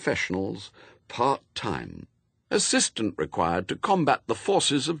 Join the professionals, part-time. Assistant required to combat the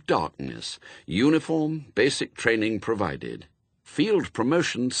forces of darkness. Uniform, basic training provided. Field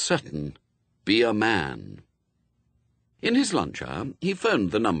promotion certain. Be a man. In his lunch hour, he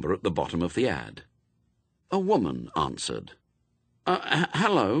phoned the number at the bottom of the ad. A woman answered.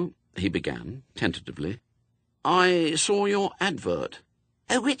 Hello, he began, tentatively. "I saw your advert."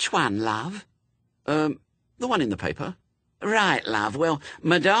 "Which one, love?" The one in the paper." "Right, love. Well,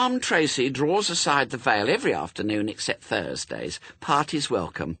 Madame Tracy draws aside the veil every afternoon except Thursdays. Parties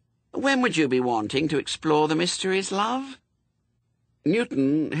welcome. When would you be wanting to explore the mysteries, love?"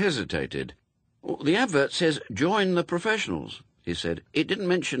 Newton hesitated. "The advert says, 'Join the professionals,'" he said. "It didn't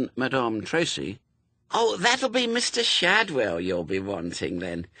mention Madame Tracy." "Oh, that'll be Mr. Shadwell you'll be wanting,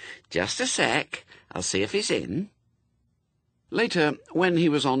 then. Just a sec. I'll see if he's in." Later, when he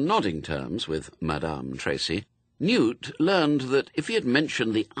was on nodding terms with Madame Tracy, Newt learned that if he had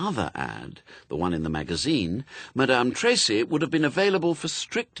mentioned the other ad, the one in the magazine, Madame Tracy would have been available for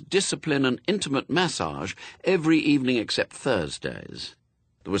strict discipline and intimate massage every evening except Thursdays.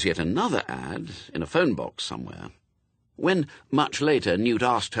 There was yet another ad in a phone box somewhere. When, much later, Newt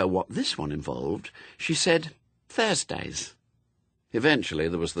asked her what this one involved, she said, "Thursdays." Eventually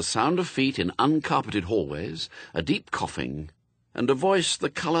there was the sound of feet in uncarpeted hallways, a deep coughing, and a voice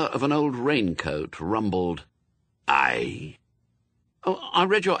the colour of an old raincoat rumbled, "Aye." "Oh, I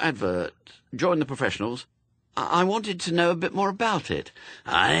read your advert. Join the professionals. I wanted to know a bit more about it."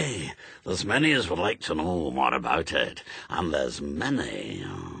 "Aye, there's many as would like to know more about it, and there's many."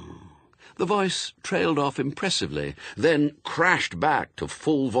 The voice trailed off impressively, then crashed back to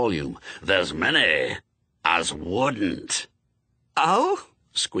full volume. "There's many as wouldn't." "Oh?"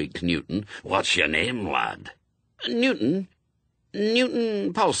 squeaked Newton. "What's your name, lad?" "Newton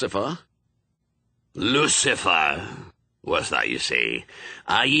Pulsifer." "Lucifer was that, you say?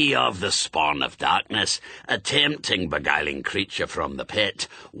 Are ye of the spawn of darkness, a tempting, beguiling creature from the pit,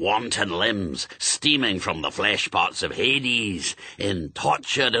 wanton limbs steaming from the flesh pots of Hades, in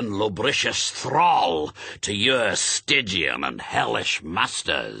tortured and lubricious thrall to your Stygian and hellish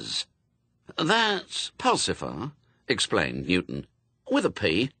masters?" "That's Pulsifer," explained Newton, "with a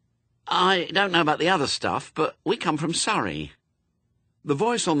P. I don't know about the other stuff, but we come from Surrey." The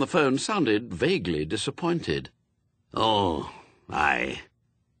voice on the phone sounded vaguely disappointed. "Oh, aye.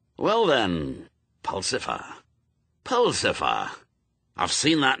 Well then, Pulsifer. I've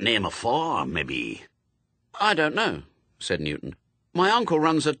seen that name afore, maybe." "I don't know," said Newton. "My uncle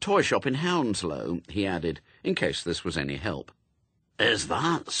runs a toy shop in Hounslow," he added, in case this was any help. "Is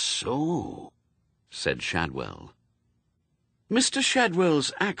that so?" said Shadwell. Mr.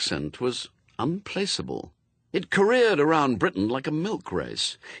 Shadwell's accent was unplaceable. It careered around Britain like a milk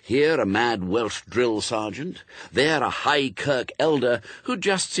race. Here a mad Welsh drill sergeant, there a High Kirk elder who'd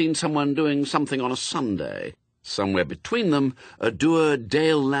just seen someone doing something on a Sunday. Somewhere between them, a dour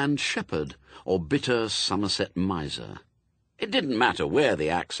Daleland shepherd or bitter Somerset miser. It didn't matter where the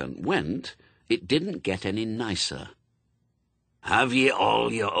accent went, it didn't get any nicer. "Have ye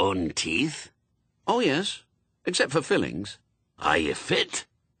all your own teeth?" "Oh, yes, except for fillings." "Are ye fit?"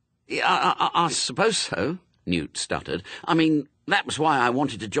 "Yeah, I suppose so," Newt stuttered. "I mean, that was why I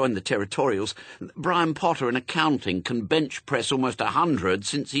wanted to join the Territorials. Brian Potter in accounting can bench press almost 100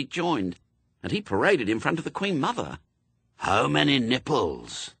 since he joined, and he paraded in front of the Queen Mother." "How many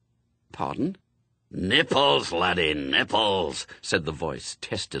nipples?" "Pardon?" "Nipples, laddie, nipples," said the voice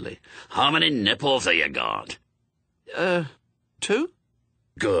testily. "How many nipples have you got?" 2?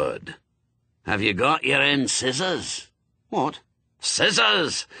 "Good. Have you got your own scissors?" "What?"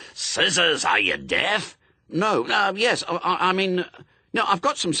 "Scissors! Scissors! Are you deaf?" "No, yes, I mean, no, I've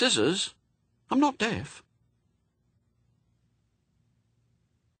got some scissors. I'm not deaf."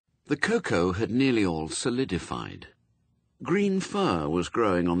 The cocoa had nearly all solidified. Green fur was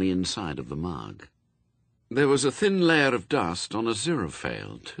growing on the inside of the mug. There was a thin layer of dust on a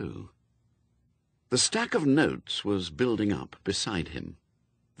Aziraphale, too. The stack of notes was building up beside him.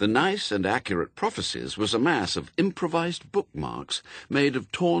 The nice and accurate prophecies was a mass of improvised bookmarks made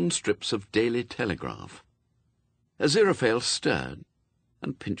of torn strips of Daily Telegraph. Aziraphale stirred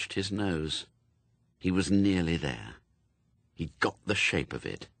and pinched his nose. He was nearly there. He'd got the shape of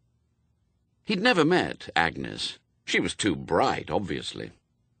it. He'd never met Agnes. She was too bright, obviously.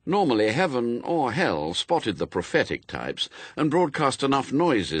 Normally heaven or hell spotted the prophetic types and broadcast enough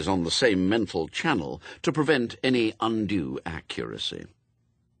noises on the same mental channel to prevent any undue accuracy.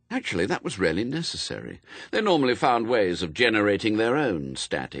 Actually, that was rarely necessary. They normally found ways of generating their own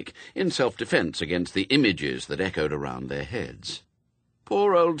static, in self-defence against the images that echoed around their heads.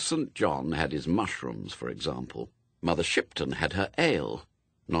 Poor old St. John had his mushrooms, for example. Mother Shipton had her ale.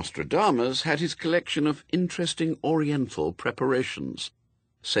 Nostradamus had his collection of interesting oriental preparations.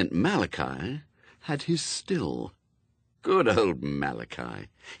 St. Malachi had his still. Good old Malachi.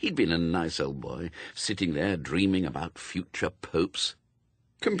 He'd been a nice old boy, sitting there dreaming about future popes.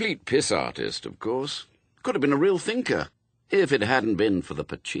 Complete piss artist, of course. Could have been a real thinker, if it hadn't been for the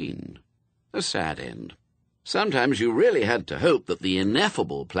pochine. A sad end. Sometimes you really had to hope that the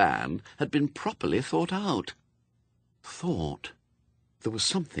ineffable plan had been properly thought out. Thought. There was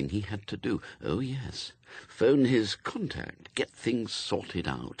something he had to do. Oh, yes. Phone his contact, get things sorted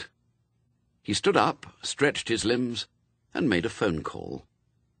out. He stood up, stretched his limbs, and made a phone call.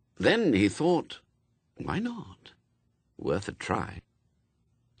 Then he thought, why not? Worth a try.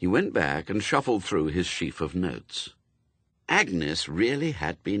 He went back and shuffled through his sheaf of notes. Agnes really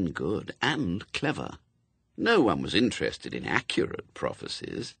had been good and clever. No one was interested in accurate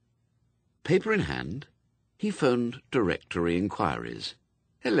prophecies. Paper in hand, he phoned directory inquiries.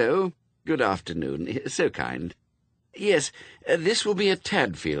 "Hello, good afternoon, so kind. Yes, this will be a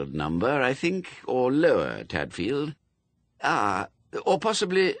Tadfield number, I think, or Lower Tadfield. Or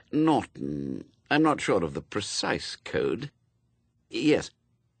possibly Norton. I'm not sure of the precise code. Yes,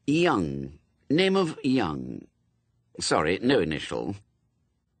 Young. Name of Young. Sorry, no initial.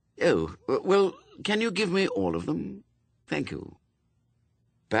 Oh, well, can you give me all of them? Thank you."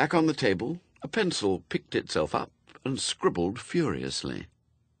 Back on the table, a pencil picked itself up and scribbled furiously.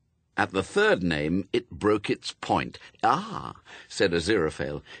 At the third name, it broke its point. "Ah," said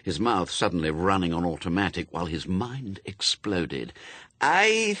Aziraphale, his mouth suddenly running on automatic while his mind exploded.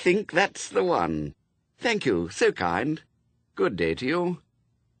 "I think that's the one. Thank you, so kind. Good day to you."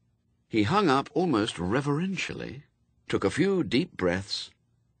 He hung up almost reverentially, took a few deep breaths,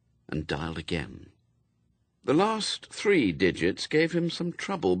 and dialed again. The last 3 digits gave him some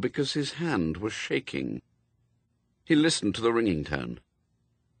trouble because his hand was shaking. He listened to the ringing tone.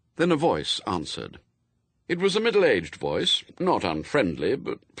 Then a voice answered. It was a middle-aged voice, not unfriendly,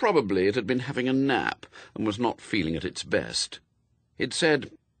 but probably it had been having a nap and was not feeling at its best. It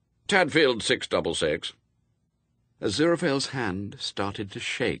said, "Tadfield 666. Aziraphale's hand started to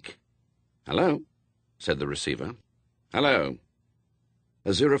shake. "Hello," said the receiver. "Hello."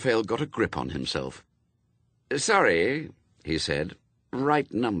 Aziraphale got a grip on himself. "Sorry," he said.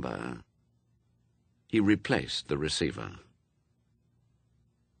 "Right number." He replaced the receiver.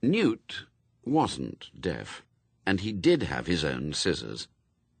 Newt wasn't deaf, and he did have his own scissors.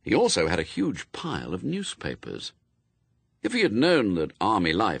 He also had a huge pile of newspapers. If he had known that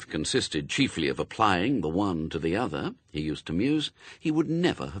army life consisted chiefly of applying the one to the other, he used to muse, he would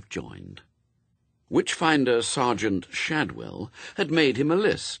never have joined. Witchfinder Sergeant Shadwell had made him a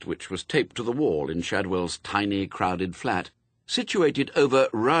list which was taped to the wall in Shadwell's tiny, crowded flat, situated over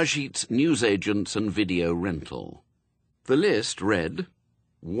Rajit's newsagents and video rental. The list read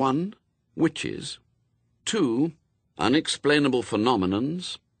 1. Witches. 2. Unexplainable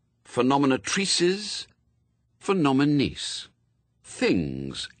phenomenons, phenomenatrices, phenomenese.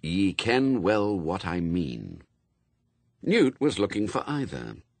 Things ye ken well what I mean. Newt was looking for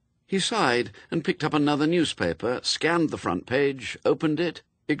either. He sighed and picked up another newspaper, scanned the front page, opened it,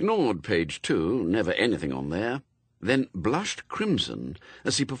 ignored page 2, never anything on there, then blushed crimson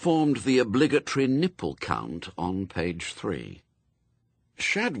as he performed the obligatory nipple count on page 3.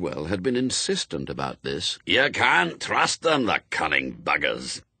 Shadwell had been insistent about this. "You can't trust them, the cunning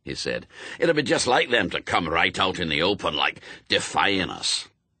buggers," he said. "It'll be just like them to come right out in the open, like defying us."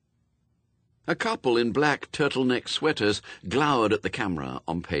 A couple in black turtleneck sweaters glowered at the camera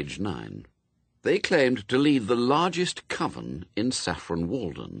on page 9. They claimed to lead the largest coven in Saffron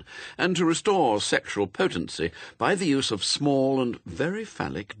Walden, and to restore sexual potency by the use of small and very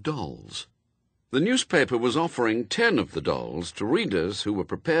phallic dolls. The newspaper was offering 10 of the dolls to readers who were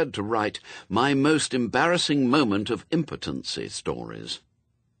prepared to write my most embarrassing moment of impotency stories.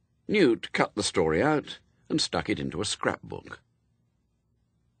 Newt cut the story out and stuck it into a scrapbook.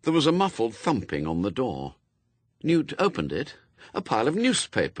 There was a muffled thumping on the door. Newt opened it. A pile of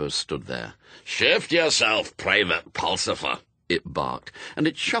newspapers stood there. "Shift yourself, Private Pulsifer," it barked, and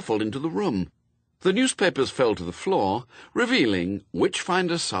it shuffled into the room. The newspapers fell to the floor, revealing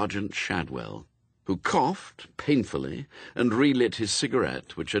Witchfinder Sergeant Shadwell, who coughed painfully and relit his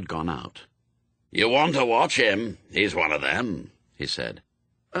cigarette, which had gone out. "You want to watch him? He's one of them," he said.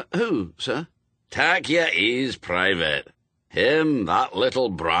 Who, sir?" "Tak your ease, Private. Him, that little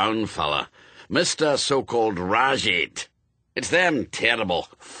brown fella, Mr. so-called Rajit. It's them terrible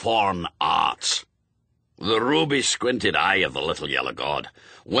foreign arts. The ruby-squinted eye of the little yellow god.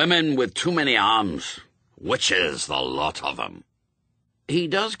 Women with too many arms. Witches, the lot of them." "He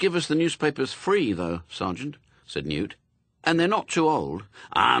does give us the newspapers free, though, Sergeant," said Newt. "And they're not too old."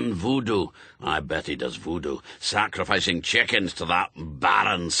 "And voodoo. I bet he does voodoo. Sacrificing chickens to that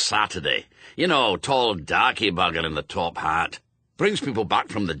Baron Saturday. You know, tall darky bugger in the top hat. Brings people back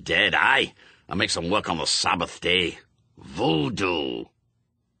from the dead, aye, and makes them work on the Sabbath day. Voodoo."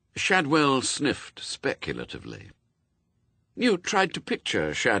 Shadwell sniffed speculatively. Newt tried to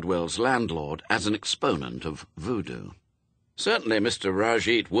picture Shadwell's landlord as an exponent of voodoo. Certainly Mr.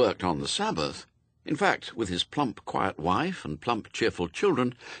 Rajit worked on the Sabbath. In fact, with his plump, quiet wife and plump, cheerful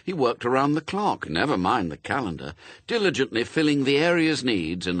children, he worked around the clock, never mind the calendar, diligently filling the area's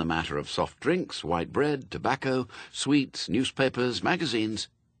needs in the matter of soft drinks, white bread, tobacco, sweets, newspapers, magazines,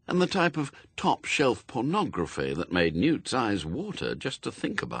 and the type of top-shelf pornography that made Newt's eyes water just to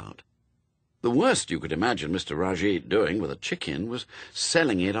think about. The worst you could imagine Mr. Rajit doing with a chicken was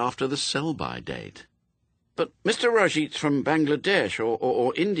selling it after the sell-by date. "But Mr. Rajit's from Bangladesh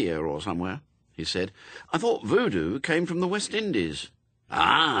or India or somewhere," he said. "I thought voodoo came from the West Indies."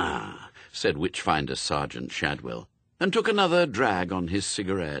 "Ah," said Witchfinder Sergeant Shadwell, and took another drag on his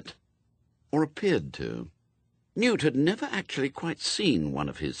cigarette. Or appeared to. Newt had never actually quite seen one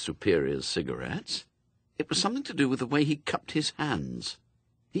of his superior's cigarettes. It was something to do with the way he cupped his hands.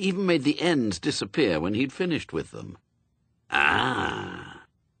 He even made the ends disappear when he'd finished with them. "Ah."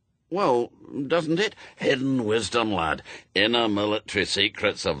 "Well, doesn't it?" "Hidden wisdom, lad. Inner military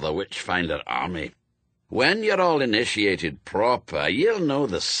secrets of the Witchfinder army. When you're all initiated proper, you'll know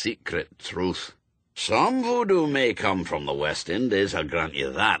the secret truth. Some voodoo may come from the West Indies, I'll grant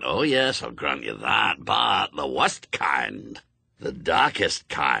you that. Oh, yes, I'll grant you that. But the worst kind, the darkest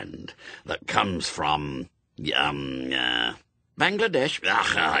kind, that comes from, Bangladesh.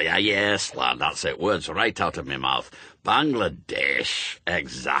 Yes, lad, that's it. Words right out of my mouth. Bangladesh,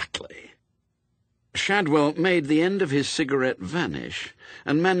 exactly. Shadwell made the end of his cigarette vanish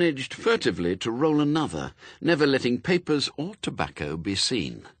and managed furtively to roll another, never letting papers or tobacco be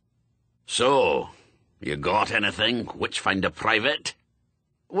seen. So, you got anything, Witchfinder Private?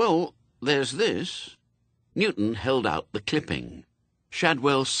 Well, there's this. Newton held out the clipping.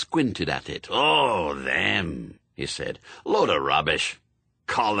 Shadwell squinted at it. Oh, them, he said. Load of rubbish.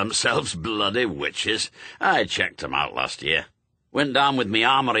 Call themselves bloody witches. I checked 'em out last year. Went down with me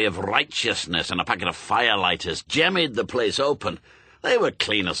armoury of righteousness and a packet of firelighters, jemmied the place open. They were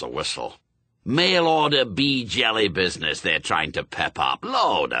clean as a whistle. Mail-order bee jelly business they're trying to pep up.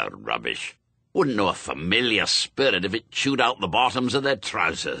 Load of rubbish. Wouldn't know a familiar spirit if it chewed out the bottoms of their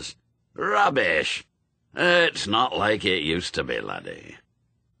trousers. Rubbish. It's not like it used to be, laddie.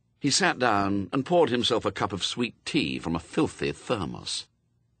 He sat down and poured himself a cup of sweet tea from a filthy thermos.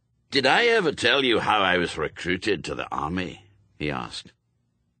 Did I ever tell you how I was recruited to the army? He asked.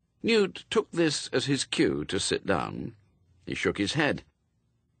 Newt took this as his cue to sit down. He shook his head.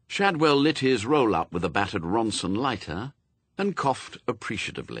 Shadwell lit his roll-up with a battered Ronson lighter and coughed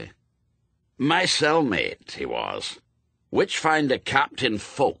appreciatively. My cellmate, he was. Witchfinder Captain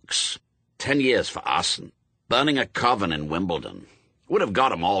Fawkes. 10 years for arson. Burning a coven in Wimbledon. Would have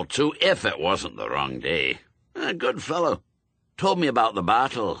got 'em all, too, if it wasn't the wrong day. A good fellow. Told me about the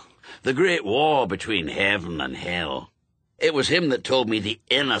battle. The great war between heaven and hell. It was him that told me the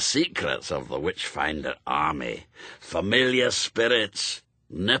inner secrets of the Witchfinder army. Familiar spirits,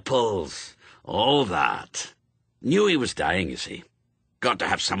 nipples, all that. Knew he was dying, you see. Got to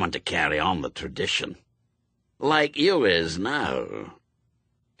have someone to carry on the tradition. Like you is now.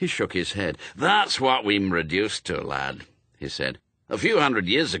 He shook his head. That's what we'm reduced to, lad, he said. A few 100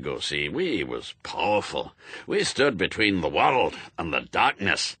 years ago, see, we was powerful. We stood between the world and the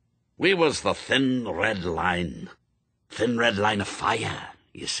darkness. We was the thin red line. Thin red line of fire,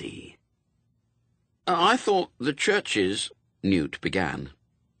 you see. I thought the churches, Newt began.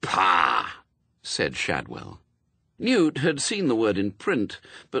 Pah! Said Shadwell. Newt had seen the word in print,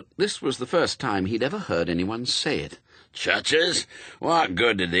 but this was the first time he'd ever heard anyone say it. Churches? What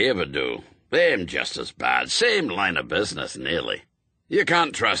good did they ever do? They'm just as bad. Same line of business, nearly. You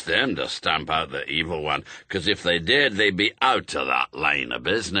can't trust them to stamp out the evil one, 'cause if they did, they'd be out of that line of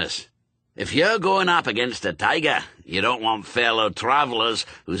business. If you're going up against a tiger, you don't want fellow travellers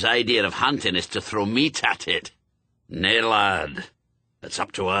whose idea of hunting is to throw meat at it. Nay, lad, it's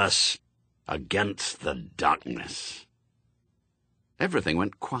up to us against the darkness. Everything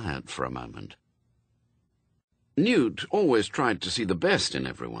went quiet for a moment. Newt always tried to see the best in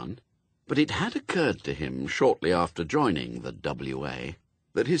everyone, but it had occurred to him shortly after joining the W.A.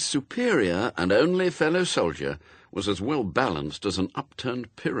 that his superior and only fellow soldier was as well balanced as an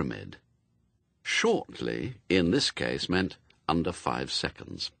upturned pyramid. Shortly, in this case, meant under 5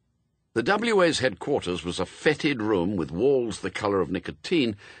 seconds. The WA's headquarters was a fetid room with walls the colour of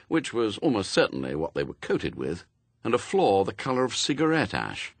nicotine, which was almost certainly what they were coated with, and a floor the colour of cigarette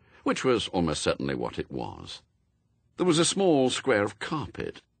ash, which was almost certainly what it was. There was a small square of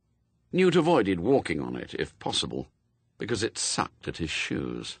carpet. Newt avoided walking on it, if possible, because it sucked at his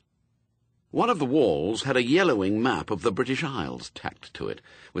shoes. One of the walls had a yellowing map of the British Isles tacked to it,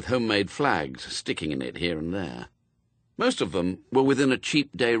 with homemade flags sticking in it here and there. Most of them were within a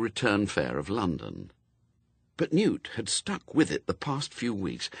cheap day return fare of London. But Newt had stuck with it the past few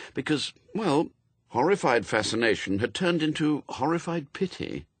weeks because, well, horrified fascination had turned into horrified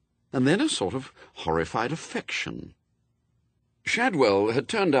pity, and then a sort of horrified affection. Shadwell had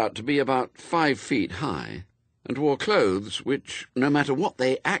turned out to be about 5 feet high, and wore clothes which, no matter what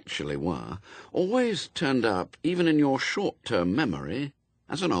they actually were, always turned up, even in your short-term memory,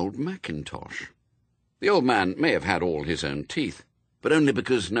 as an old Mackintosh. The old man may have had all his own teeth, but only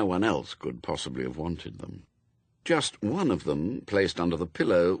because no one else could possibly have wanted them. Just one of them, placed under the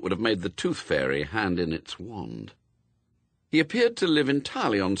pillow, would have made the tooth fairy hand in its wand. He appeared to live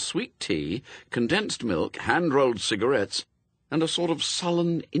entirely on sweet tea, condensed milk, hand-rolled cigarettes, and a sort of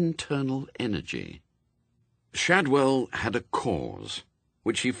sullen internal energy. Shadwell had a cause,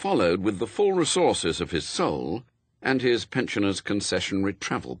 which he followed with the full resources of his soul and his pensioner's concessionary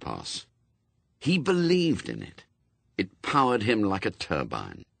travel pass. He believed in it. It powered him like a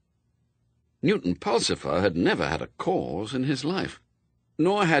turbine. Newton Pulsifer had never had a cause in his life.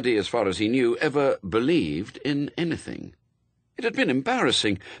 nor had he, as far as he knew, ever believed in anything. It had been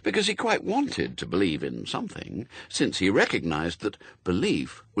embarrassing, because he quite wanted to believe in something, since he recognized that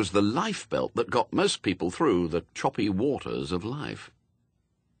belief was the lifebelt that got most people through the choppy waters of life.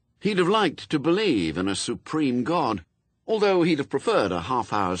 He'd have liked to believe in a supreme God, although he'd have preferred a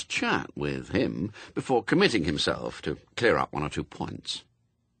half-hour's chat with him before committing himself to clear up one or two points.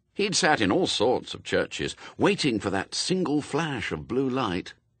 He'd sat in all sorts of churches, waiting for that single flash of blue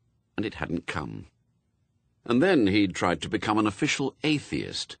light, and it hadn't come. And then he'd tried to become an official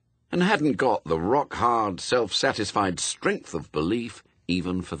atheist, and hadn't got the rock-hard, self-satisfied strength of belief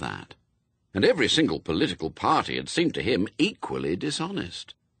even for that. And every single political party had seemed to him equally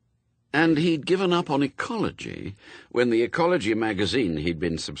dishonest. And he'd given up on ecology when the ecology magazine he'd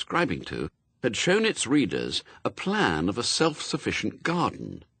been subscribing to had shown its readers a plan of a self-sufficient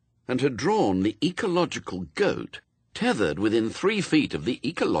garden, and had drawn the ecological goat tethered within 3 feet of the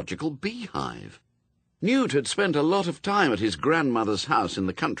ecological beehive. Newt had spent a lot of time at his grandmother's house in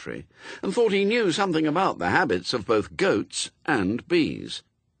the country, and thought he knew something about the habits of both goats and bees,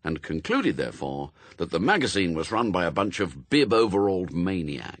 and concluded, therefore, that the magazine was run by a bunch of bib-overalled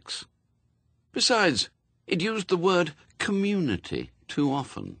maniacs. Besides, it used the word community too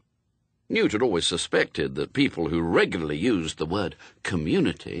often. Newt had always suspected that people who regularly used the word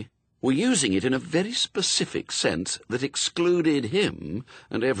community were using it in a very specific sense that excluded him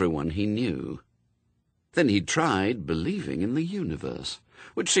and everyone he knew. Then he'd tried believing in the universe,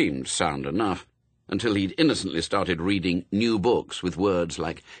 which seemed sound enough, until he'd innocently started reading new books with words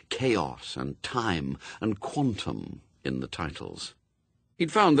like chaos and time and quantum in the titles.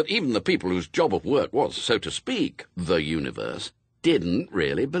 He'd found that even the people whose job of work was, so to speak, the universe, didn't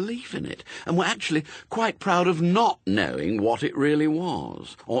really believe in it, and were actually quite proud of not knowing what it really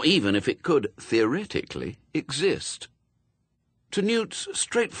was, or even if it could, theoretically, exist. To Newt's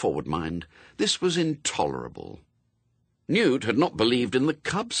straightforward mind, this was intolerable. Newt had not believed in the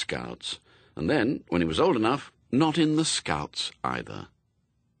Cub Scouts, and then, when he was old enough, not in the Scouts either.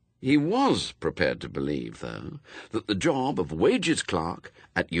 He was prepared to believe, though, that the job of wages clerk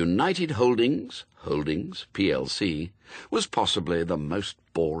at United Holdings plc, was possibly the most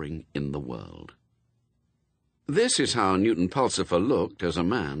boring in the world. This is how Newton Pulsifer looked as a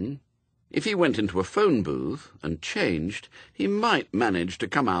man. If he went into a phone booth and changed, he might manage to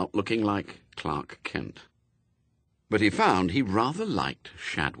come out looking like Clark Kent. But he found he rather liked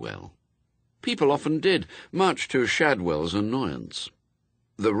Shadwell. People often did, much to Shadwell's annoyance.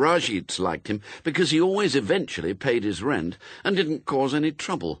 The Rajites liked him because he always eventually paid his rent and didn't cause any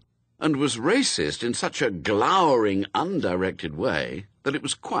trouble, and was racist in such a glowering, undirected way that it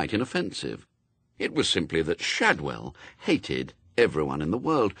was quite inoffensive. It was simply that Shadwell hated everyone in the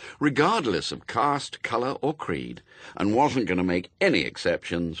world, regardless of caste, colour, or creed, and wasn't going to make any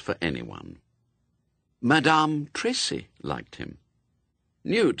exceptions for anyone. Madame Tracy liked him.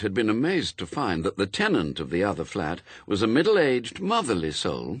 Newt had been amazed to find that the tenant of the other flat was a middle-aged, motherly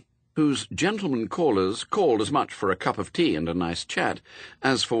soul, whose gentlemen callers called as much for a cup of tea and a nice chat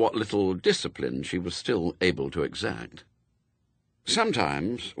as for what little discipline she was still able to exact.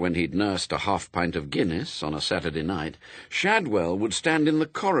 Sometimes, when he'd nursed a half-pint of Guinness on a Saturday night, Shadwell would stand in the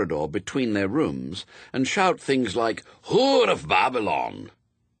corridor between their rooms and shout things like, "Whore of Babylon!"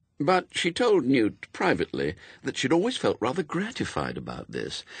 But she told Newt privately that she'd always felt rather gratified about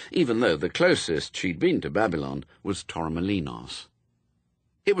this, even though the closest she'd been to Babylon was Torremolinos.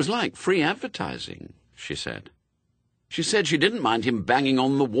 It was like free advertising, she said. She said she didn't mind him banging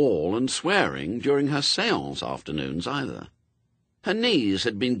on the wall and swearing during her séance afternoons either. Her knees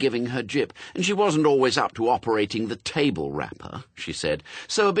had been giving her jip, and she wasn't always up to operating the table rapper, she said,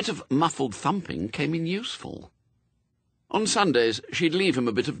 so a bit of muffled thumping came in useful. On Sundays, she'd leave him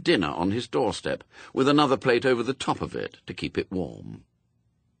a bit of dinner on his doorstep, with another plate over the top of it to keep it warm.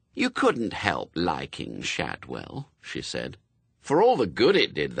 You couldn't help liking Shadwell, she said. For all the good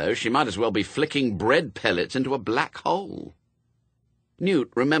it did, though, she might as well be flicking bread pellets into a black hole.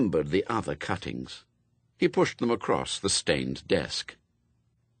 Newt remembered the other cuttings. He pushed them across the stained desk.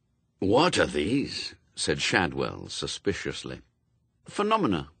 "What are these?" said Shadwell suspiciously.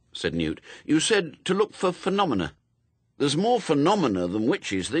 "Phenomena," said Newt. "You said to look for phenomena. There's more phenomena than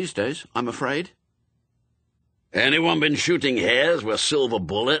witches these days, I'm afraid." Anyone been shooting hares with a silver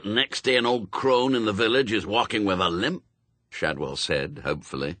bullet, and next day an old crone in the village is walking with a limp?" Shadwell said,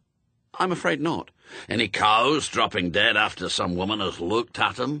 hopefully. "I'm afraid not." "Any cows dropping dead after some woman has looked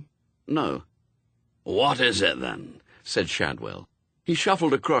at 'em?" "No." "What is it, then?" said Shadwell. He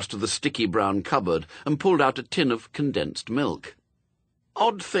shuffled across to the sticky brown cupboard and pulled out a tin of condensed milk.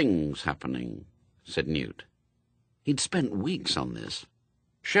 "Odd things happening," said Newt. He'd spent weeks on this.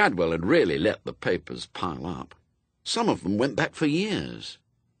 Shadwell had really let the papers pile up. Some of them went back for years.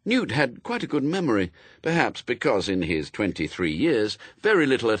 Newt had quite a good memory, perhaps because in his 23 years very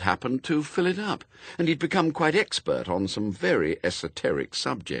little had happened to fill it up, and he'd become quite expert on some very esoteric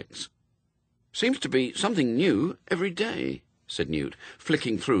subjects. "Seems to be something new every day," said Newt,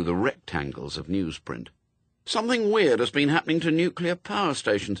 flicking through the rectangles of newsprint. "Something weird has been happening to nuclear power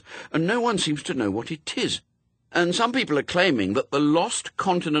stations, and no one seems to know what it is. And some people are claiming that the lost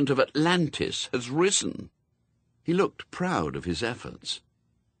continent of Atlantis has risen." He looked proud of his efforts.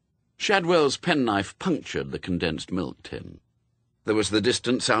 Shadwell's penknife punctured the condensed milk tin. There was the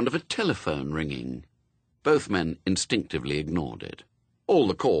distant sound of a telephone ringing. Both men instinctively ignored it. All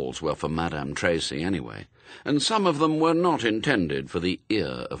the calls were for Madame Tracy anyway, and some of them were not intended for the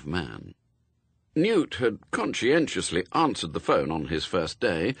ear of man. Newt had conscientiously answered the phone on his first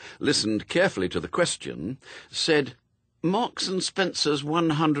day, listened carefully to the question, said, "Marks and Spencer's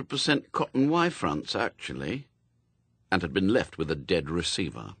 100% cotton Y-fronts, actually," and had been left with a dead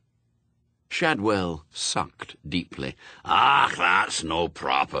receiver. Shadwell sucked deeply. "Ah, that's no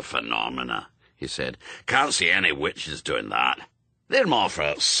proper phenomena," he said. "Can't see any witches doing that. They're more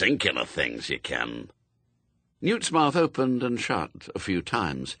for sinking of things, you ken." Newt's mouth opened and shut a few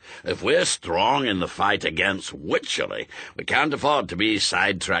times. "If we're strong in the fight against witchery, we can't afford to be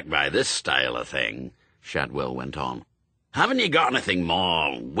sidetracked by this style of thing," Shadwell went on. "Haven't you got anything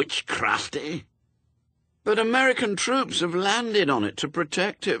more witchcrafty?" "But American troops have landed on it to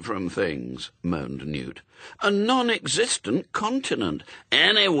protect it from things," moaned Newt. "A non-existent continent."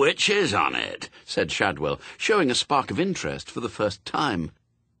 "Any witches on it?" said Shadwell, showing a spark of interest for the first time.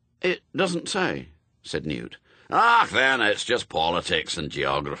 "It doesn't say," said Newt. "Ah, then it's just politics and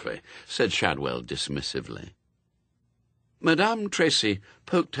geography," said Shadwell dismissively. Madame Tracy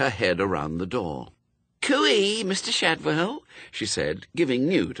poked her head around the door. "Cooey, Mr. Shadwell," she said, giving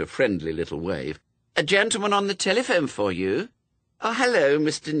Newt a friendly little wave. "A gentleman on the telephone for you." "Oh, hello,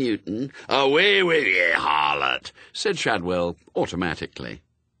 Mr. Newton." "Away with ye, harlot," said Shadwell automatically.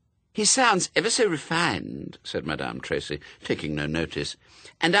 "He sounds ever so refined," said Madame Tracy, taking no notice.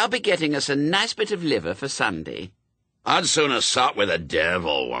 "And I'll be getting us a nice bit of liver for Sunday." "I'd sooner sup with a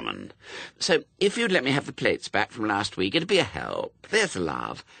devil woman." "So if you'd let me have the plates back from last week, it'd be a help. There's a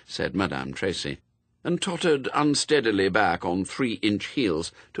love," said Madame Tracy, and tottered unsteadily back on 3-inch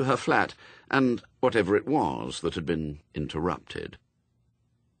heels to her flat and whatever it was that had been interrupted.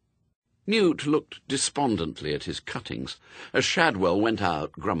 Newt looked despondently at his cuttings as Shadwell went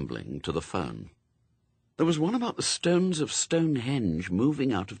out grumbling to the phone. There was one about the stones of Stonehenge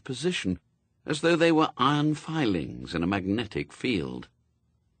moving out of position, as though they were iron filings in a magnetic field.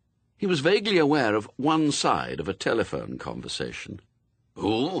 He was vaguely aware of one side of a telephone conversation.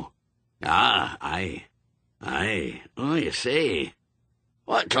 "Who? Ah, aye. Oh, you see.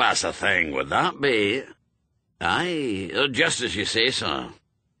 What class of thing would that be?" "Aye, just as you say, sir."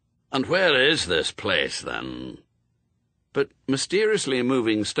 "And where is this place, then?" But mysteriously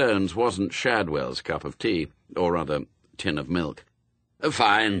moving stones wasn't Shadwell's cup of tea, or rather, tin of milk.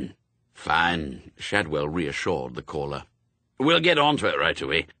 Fine, Shadwell reassured the caller. "We'll get on to it right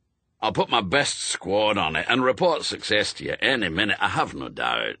away. I'll put my best squad on it and report success to you any minute, I have no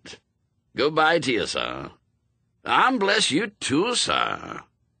doubt. Goodbye to you, sir. And bless you too, sir."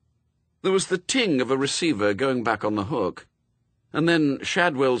 There was the ting of a receiver going back on the hook, and then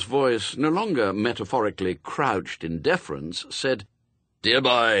Shadwell's voice, no longer metaphorically crouched in deference, said, "Dear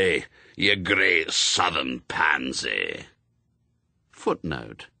boy, you great southern pansy."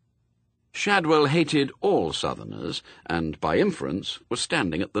 Footnote. Shadwell hated all Southerners, and by inference was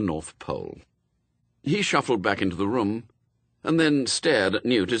standing at the North Pole. He shuffled back into the room, and then stared at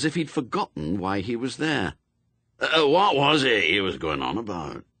Newt as if he'd forgotten why he was there. What was it he was going on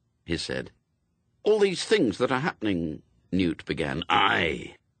about?" he said. "All these things that are happening," Newt began.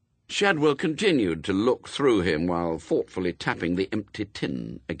 "Aye." Shadwell continued to look through him while thoughtfully tapping the empty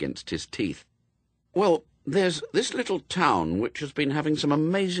tin against his teeth. "Well, there's this little town which has been having some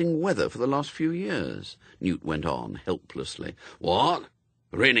amazing weather for the last few years," Newt went on helplessly. "What?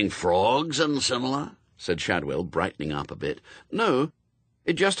 Raining frogs and similar?" said Shadwell, brightening up a bit. "No,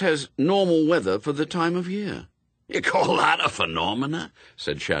 it just has normal weather for the time of year." "You call that a phenomena?"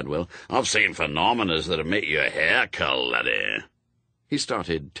 said Shadwell. "I've seen phenomenas that'd make your hair curl, laddie." He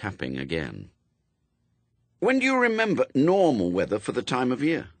started tapping again. "When do you remember normal weather for the time of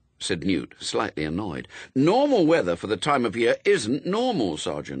year?" said Newt, slightly annoyed. "Normal weather for the time of year isn't normal,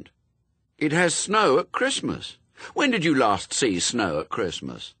 Sergeant. It has snow at Christmas. When did you last see snow at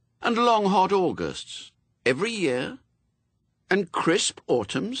Christmas? And long hot Augusts? Every year? And crisp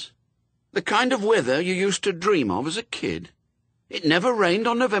autumns? The kind of weather you used to dream of as a kid? It never rained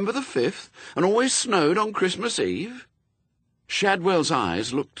on November the 5th, and always snowed on Christmas Eve? Shadwell's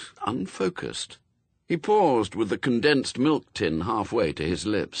eyes looked unfocused. He paused with the condensed milk tin halfway to his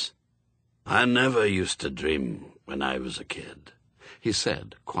lips. "I never used to dream when I was a kid," he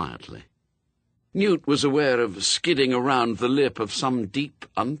said quietly. Newt was aware of skidding around the lip of some deep,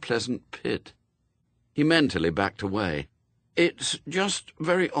 unpleasant pit. He mentally backed away. "It's just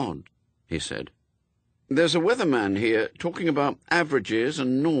very odd," he said. "There's a weatherman here talking about averages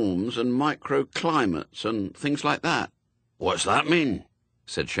and norms and microclimates and things like that." "What's that mean?"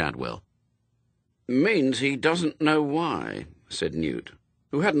 said Shadwell. "Means he doesn't know why," said Newt,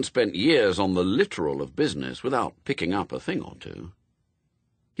 who hadn't spent years on the littoral of business without picking up a thing or two.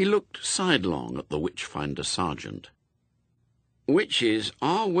 He looked sidelong at the Witchfinder Sergeant. "Witches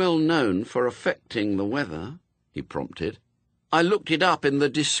are well known for affecting the weather," he prompted. "I looked it up in the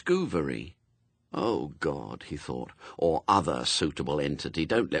Discovery." Oh, God, he thought, or other suitable entity,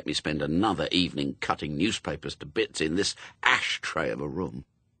 don't let me spend another evening cutting newspapers to bits in this ashtray of a room.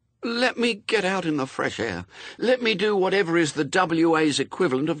 Let me get out in the fresh air. Let me do whatever is the WA's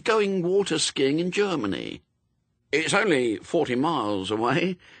equivalent of going water skiing in Germany. "It's only 40 miles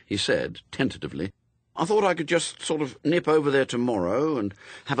away," he said, tentatively. "I thought I could just sort of nip over there tomorrow and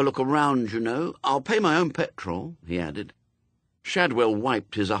have a look around, you know. I'll pay my own petrol," he added. Shadwell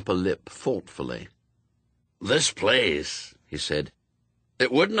wiped his upper lip thoughtfully. "This place," he said,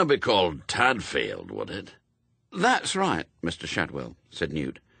 "it wouldn't be called Tadfield, would it?" "That's right, Mr. Shadwell," said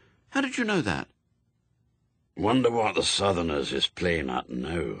Newt. "How did you know that?" "Wonder what the Southerners is playing at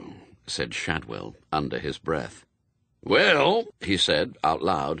now," said Shadwell under his breath. "Well," he said out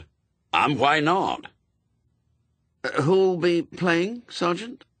loud, "and why not?" "Who'll be playing,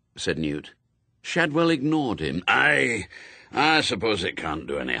 Sergeant?" said Newt. Shadwell ignored him. I suppose it can't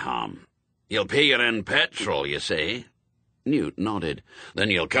do any harm. You'll pay your own petrol, you say?" Newt nodded. "Then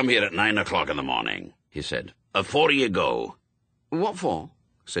you'll come here at 9 o'clock in the morning," he said. "Afore you go." "What for?"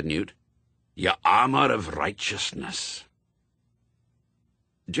 said Newt. "Your armour of righteousness."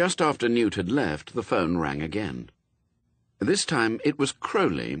 Just after Newt had left, the phone rang again. This time it was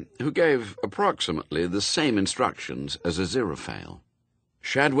Crowley, who gave approximately the same instructions as Aziraphale.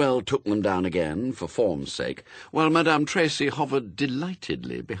 Shadwell took them down again, for form's sake, while Madame Tracy hovered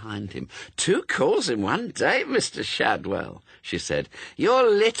delightedly behind him. "2 calls in one day, Mr. Shadwell," she said. "Your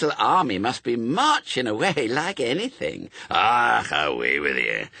little army must be marching away like anything." "Ah, away with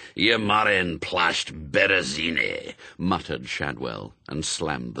you, you marin-plashed Berezini," muttered Shadwell, and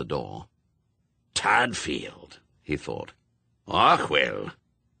slammed the door. "Tadfield," he thought. "Ah, well,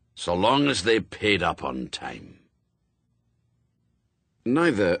 so long as they paid up on time."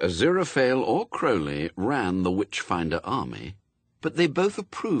 Neither Aziraphale or Crowley ran the Witchfinder army, but they both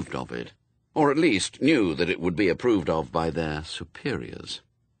approved of it, or at least knew that it would be approved of by their superiors.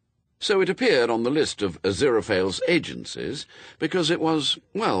 So it appeared on the list of Aziraphale's agencies, because it was,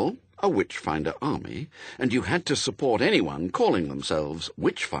 well, a Witchfinder army, and you had to support anyone calling themselves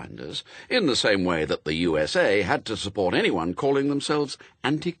Witchfinders, in the same way that the USA had to support anyone calling themselves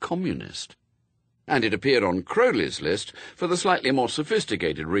anti-communist. And it appeared on Crowley's list for the slightly more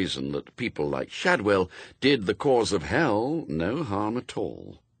sophisticated reason that people like Shadwell did the cause of hell no harm at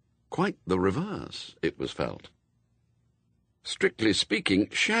all. Quite the reverse, it was felt. Strictly speaking,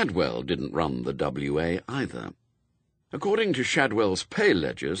 Shadwell didn't run the WA either. According to Shadwell's pay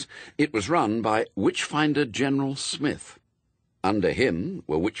ledgers, it was run by Witchfinder General Smith. Under him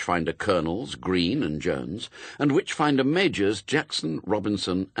were Witchfinder Colonels Green and Jones, and Witchfinder Majors Jackson,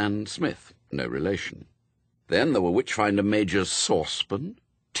 Robinson, and Smith. No relation. Then there were Witchfinder Majors Saucepan,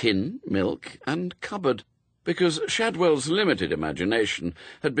 Tin, Milk, and Cupboard, because Shadwell's limited imagination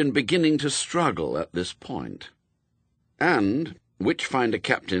had been beginning to struggle at this point. And Witchfinder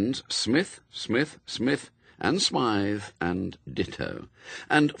Captains Smith, and Smythe, and ditto,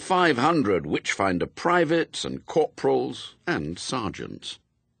 and 500 Witchfinder Privates and Corporals and Sergeants.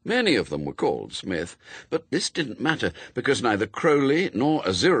 Many of them were called Smith, but this didn't matter, because neither Crowley nor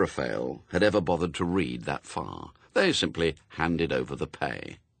Aziraphale had ever bothered to read that far. They simply handed over the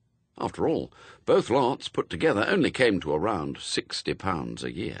pay. After all, both lots put together only came to around £60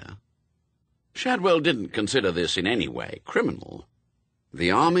 a year. Shadwell didn't consider this in any way criminal. The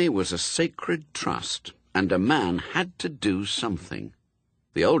army was a sacred trust, and a man had to do something.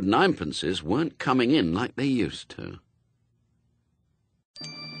 The old ninepences weren't coming in like they used to.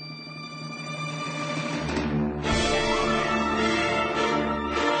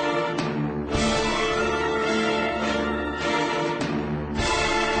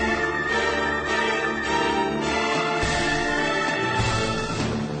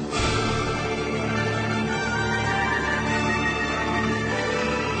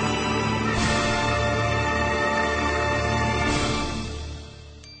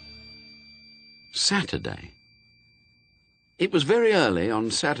 Saturday. It was very early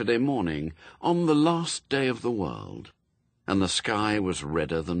on Saturday morning, on the last day of the world, and the sky was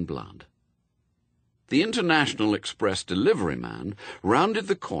redder than blood. The International Express delivery man rounded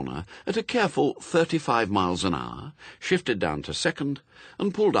the corner at a careful 35 miles an hour, shifted down to second,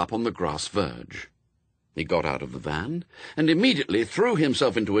 and pulled up on the grass verge. He got out of the van and immediately threw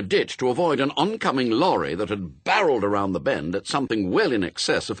himself into a ditch to avoid an oncoming lorry that had barreled around the bend at something well in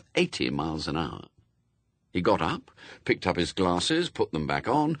excess of 80 miles an hour. He got up, picked up his glasses, put them back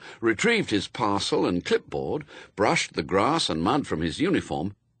on, retrieved his parcel and clipboard, brushed the grass and mud from his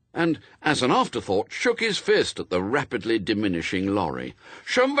uniform, and, as an afterthought, shook his fist at the rapidly diminishing lorry.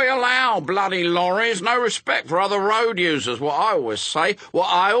 "Shouldn't be allowed, bloody lorries. No respect for other road users, what I always say. What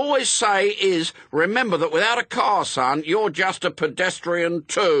I always say is, remember that without a car, son, you're just a pedestrian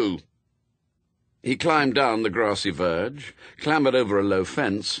too." He climbed down the grassy verge, clambered over a low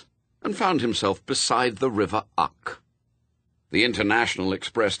fence, and found himself beside the River Uck. The International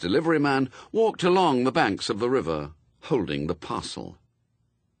Express delivery man walked along the banks of the river, holding the parcel.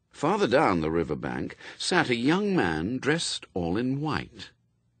 Farther down the river bank sat a young man dressed all in white.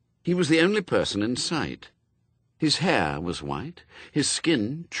 He was the only person in sight. His hair was white, his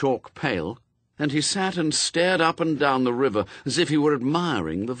skin chalk pale, and he sat and stared up and down the river as if he were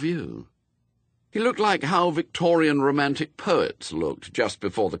admiring the view. He looked like how Victorian romantic poets looked just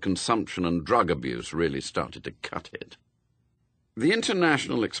before the consumption and drug abuse really started to cut it. The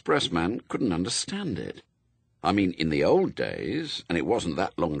International Express man couldn't understand it. I mean, in the old days, and it wasn't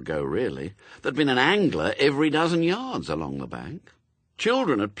that long ago really, there'd been an angler every dozen yards along the bank.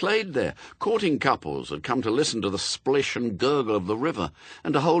 Children had played there, courting couples had come to listen to the splish and gurgle of the river,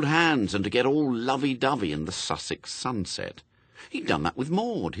 and to hold hands and to get all lovey-dovey in the Sussex sunset. He'd done that with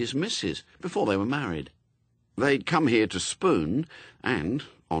Maud, his missus, before they were married. They'd come here to spoon, and,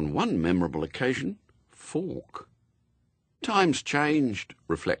 on one memorable occasion, fork. Times changed,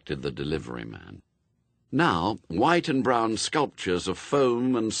 reflected the delivery man. Now, white and brown sculptures of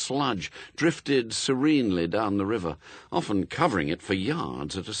foam and sludge drifted serenely down the river, often covering it for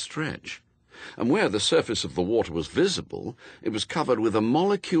yards at a stretch. And where the surface of the water was visible, it was covered with a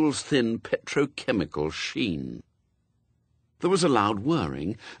molecules-thin petrochemical sheen. There was a loud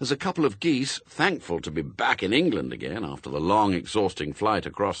whirring as a couple of geese, thankful to be back in England again after the long, exhausting flight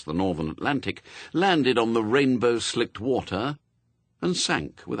across the northern Atlantic, landed on the rainbow-slicked water and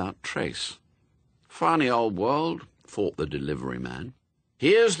sank without trace. "Funny old world," thought the delivery man.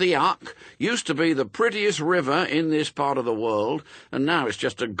 "Here's the Uck, used to be the prettiest river in this part of the world, and now it's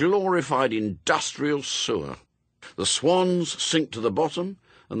just a glorified industrial sewer. The swans sink to the bottom,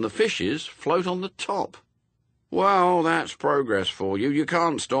 and the fishes float on the top. Well, that's progress for you. You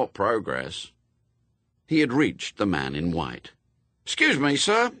can't stop progress." He had reached the man in white. "Excuse me,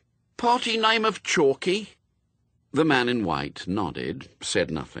 sir. Party name of Chalky?" The man in white nodded, said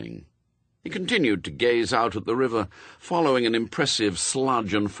nothing. He continued to gaze out at the river, following an impressive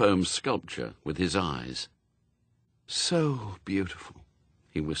sludge and foam sculpture with his eyes. "So beautiful,"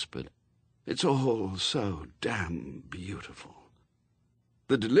 he whispered. "It's all so damn beautiful."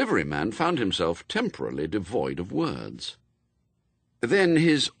 The delivery man found himself temporarily devoid of words. Then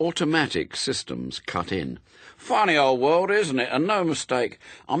his automatic systems cut in. "Funny old world, isn't it? And no mistake.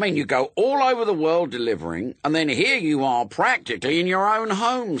 I mean, you go all over the world delivering, and then here you are practically in your own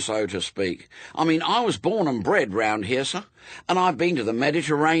home, so to speak. I mean, I was born and bred round here, sir, and I've been to the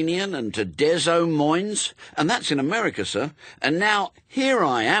Mediterranean and to Des Moines, and that's in America, sir, and now here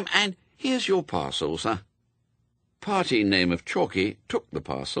I am, and here's your parcel, sir." Party name of Chalky took the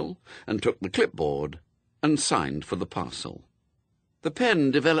parcel, and took the clipboard, and signed for the parcel. The pen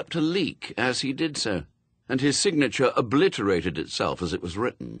developed a leak as he did so, and his signature obliterated itself as it was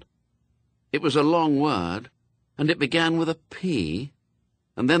written. It was a long word, and it began with a P,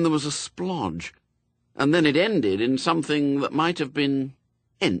 and then there was a splodge, and then it ended in something that might have been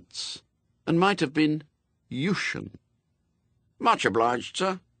ence, and might have been Ution. "Much obliged,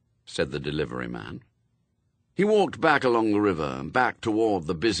 sir," said the delivery man. He walked back along the river, back toward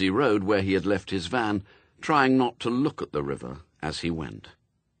the busy road where he had left his van, trying not to look at the river as he went.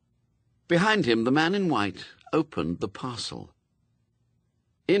 Behind him, the man in white opened the parcel.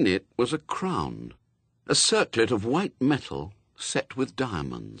 In it was a crown, a circlet of white metal set with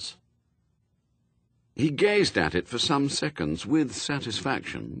diamonds. He gazed at it for some seconds with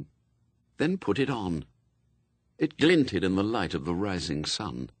satisfaction, then put it on. It glinted in the light of the rising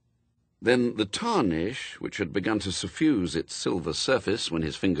sun. Then the tarnish, which had begun to suffuse its silver surface when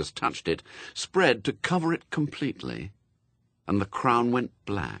his fingers touched it, spread to cover it completely, and the crown went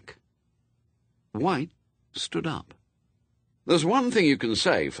black. White stood up. There's one thing you can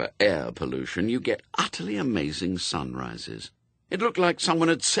say for air pollution: you get utterly amazing sunrises. It looked like someone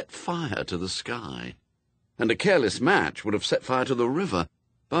had set fire to the sky. And a careless match would have set fire to the river,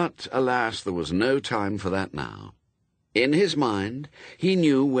 but, alas, there was no time for that now. In his mind, he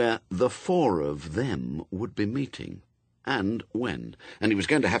knew where the four of them would be meeting, and when, and he was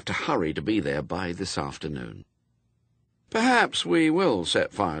going to have to hurry to be there by this afternoon. Perhaps we will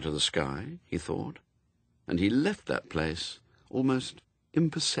set fire to the sky, he thought, and he left that place almost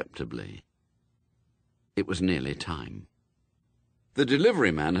imperceptibly. It was nearly time. The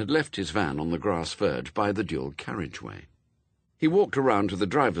delivery man had left his van on the grass verge by the dual carriageway. He walked around to the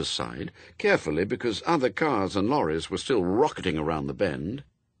driver's side, carefully because other cars and lorries were still rocketing around the bend,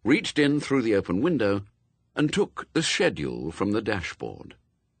 reached in through the open window, and took the schedule from the dashboard.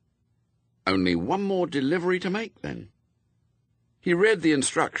 Only one more delivery to make, then. He read the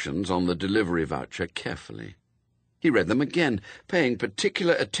instructions on the delivery voucher carefully. He read them again, paying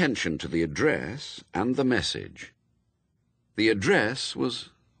particular attention to the address and the message. The address was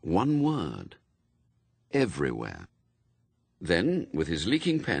one word: everywhere. Then, with his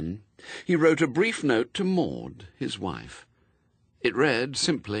leaking pen, he wrote a brief note to Maud, his wife. It read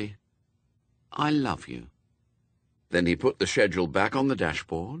simply, "I love you." Then he put the schedule back on the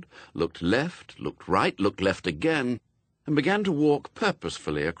dashboard, looked left, looked right, looked left again, and began to walk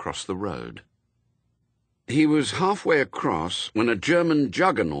purposefully across the road. He was halfway across when a German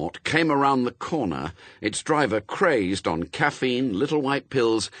juggernaut came around the corner, its driver crazed on caffeine, little white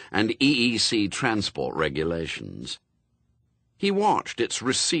pills, and EEC transport regulations. He watched its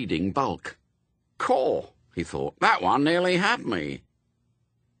receding bulk. "Caw," he thought, "that one nearly had me."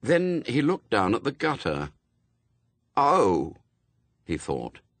 Then he looked down at the gutter. "Oh," he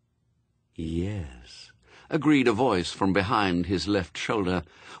thought. "Yes," agreed a voice from behind his left shoulder,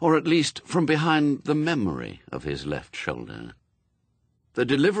 or at least from behind the memory of his left shoulder. The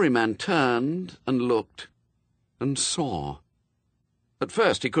delivery man turned and looked and saw. At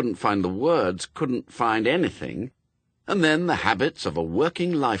first he couldn't find the words, couldn't find anything, and then the habits of a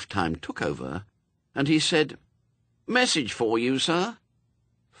working lifetime took over, and he said, "Message for you, sir."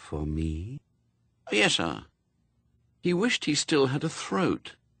 "For me?" "Yes, sir." He wished he still had a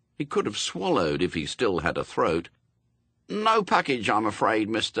throat. He could have swallowed if he still had a throat. "No package, I'm afraid,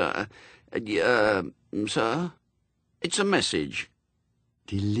 Mr. Sir. It's a message."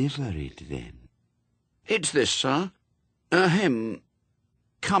 "Deliver it, then." "It's this, sir.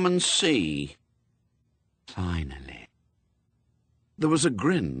 Come and see." Finally. There was a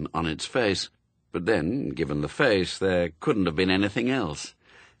grin on its face, but then, given the face, there couldn't have been anything else.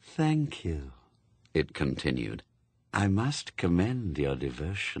 "Thank you," it continued. "I must commend your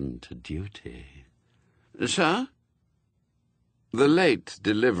devotion to duty." "Sir?" The late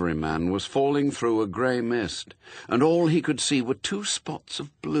delivery man was falling through a grey mist, and all he could see were two spots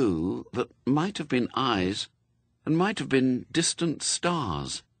of blue that might have been eyes and might have been distant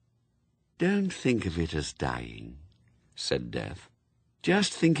stars. "Don't think of it as dying," said Death.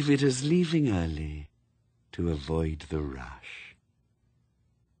 "Just think of it as leaving early to avoid the rush."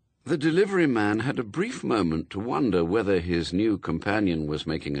 The delivery man had a brief moment to wonder whether his new companion was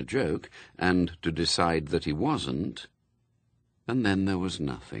making a joke, and to decide that he wasn't, and then there was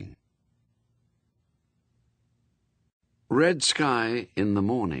nothing. Red sky in the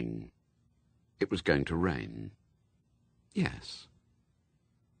morning. It was going to rain. Yes.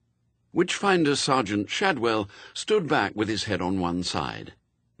 Witchfinder Sergeant Shadwell stood back with his head on one side.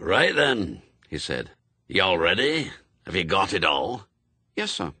 "Right then," he said. "You all ready? Have you got it all?"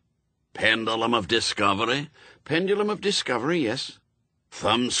 "Yes, sir." "Pendulum of Discovery?" "Pendulum of Discovery, yes."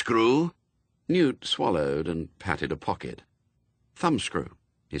 "Thumbscrew?" Newt swallowed and patted a pocket. "Thumbscrew,"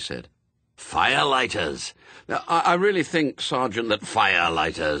 he said. "Firelighters?" I really think, Sergeant, that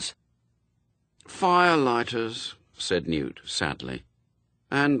Firelighters." "Firelighters," said Newt sadly.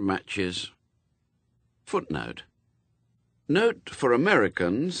 "And matches." Footnote. Note for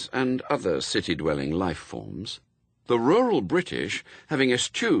Americans and other city-dwelling life forms. The rural British, having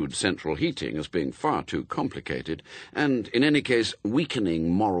eschewed central heating as being far too complicated, and, in any case, weakening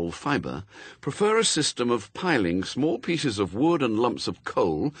moral fibre, prefer a system of piling small pieces of wood and lumps of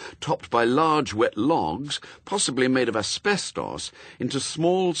coal, topped by large wet logs, possibly made of asbestos, into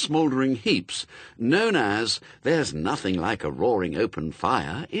small smouldering heaps, known as, "There's nothing like a roaring open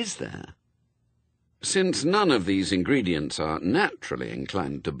fire, is there?" Since none of these ingredients are naturally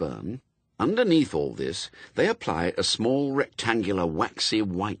inclined to burn, underneath all this, they apply a small rectangular waxy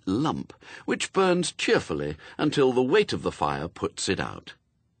white lump, which burns cheerfully until the weight of the fire puts it out.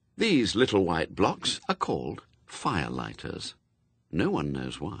 These little white blocks are called firelighters. No one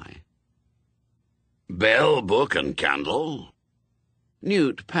knows why. bell, book, and candle.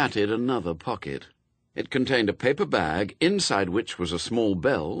 Newt patted another pocket. It contained a paper bag, inside which was a small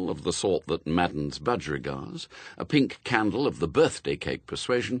bell of the sort that maddens budgerigars, a pink candle of the birthday cake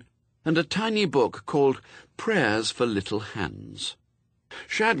persuasion, and a tiny book called Prayers for Little Hands.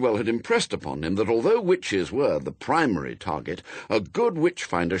 Shadwell had impressed upon him that although witches were the primary target, a good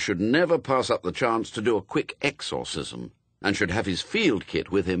witch-finder should never pass up the chance to do a quick exorcism, and should have his field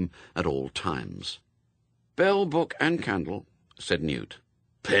kit with him at all times. "Bell, book, and candle," said Newt.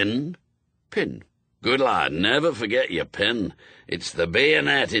 Pin? "Pin." Good lad, never forget your pin. It's the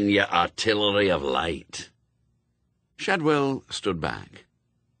bayonet in your artillery of light. Shadwell stood back.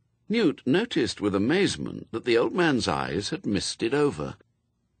 Newt noticed with amazement that the old man's eyes had misted over.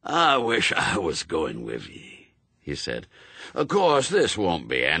 "I wish I was going with ye," he said. "Of course, this won't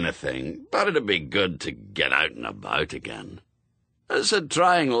be anything, but it'd be good to get out and about again. It's a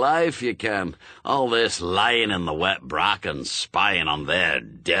trying life you can, all this lying in the wet bracken spying on their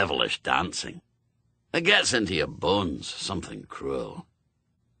devilish dancing. It gets into your bones, something cruel."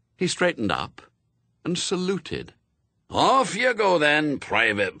 He straightened up and saluted. "Off you go then,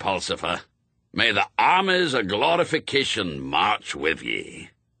 Private Pulsifer. May the armies of glorification march with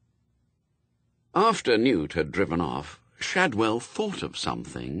ye." After Newt had driven off, Shadwell thought of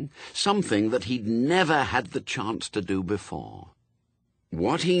something that he'd never had the chance to do before.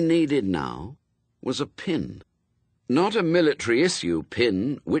 What he needed now was a pin. Not a military-issue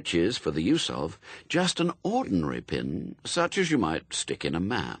pin, which is for the use of, just an ordinary pin, such as you might stick in a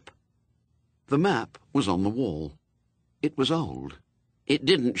map. The map was on the wall. It was old. It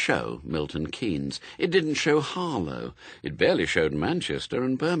didn't show Milton Keynes. It didn't show Harlow. It barely showed Manchester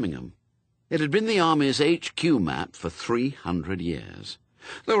and Birmingham. It had been the Army's HQ map for 300 years.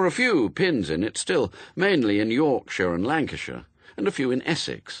 There were a few pins in it still, mainly in Yorkshire and Lancashire, and a few in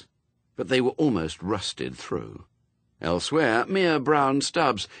Essex, but they were almost rusted through. Elsewhere, mere brown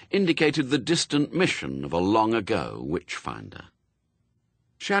stubs indicated the distant mission of a long-ago witch-finder.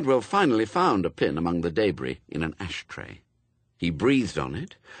 Shadwell finally found a pin among the debris in an ashtray. He breathed on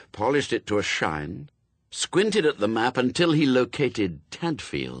it, polished it to a shine, squinted at the map until he located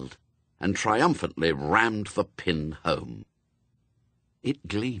Tadfield, and triumphantly rammed the pin home. It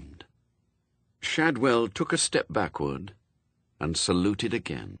gleamed. Shadwell took a step backward and saluted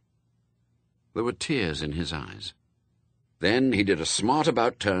again. There were tears in his eyes. Then he did a smart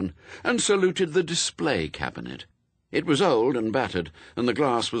about-turn and saluted the display cabinet. It was old and battered, and the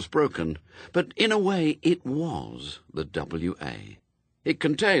glass was broken, but in a way it was the W.A. It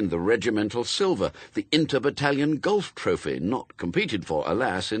contained the regimental silver, the inter-battalion golf trophy, not competed for,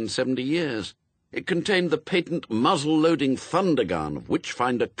 alas, in 70 years. It contained the patent muzzle-loading thunder gun of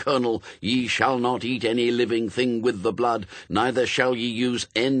Witchfinder Colonel, "Ye shall not eat any living thing with the blood, neither shall ye use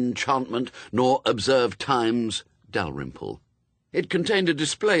enchantment, nor observe times," Dalrymple. It contained a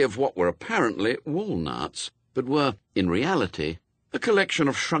display of what were apparently walnuts, but were, in reality, a collection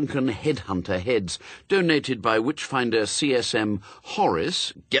of shrunken headhunter heads donated by Witchfinder CSM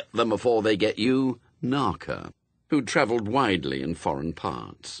Horace, get them afore they get you, Narker, who'd travelled widely in foreign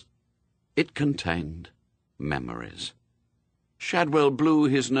parts. It contained memories. Shadwell blew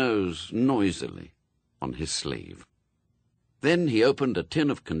his nose noisily on his sleeve. Then he opened a tin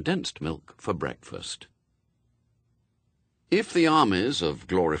of condensed milk for breakfast. If the armies of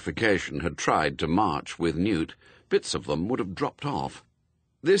glorification had tried to march with Newt, bits of them would have dropped off.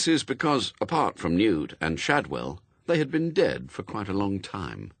 This is because, apart from Newt and Shadwell, they had been dead for quite a long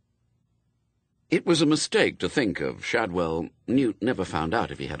time. It was a mistake to think of Shadwell, Newt never found out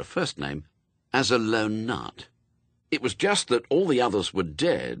if he had a first name, as a lone nut. It was just that all the others were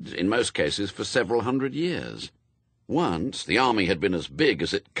dead, in most cases for several hundred years. Once the army had been as big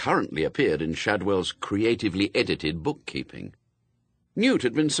as it currently appeared in Shadwell's creatively edited bookkeeping. Newt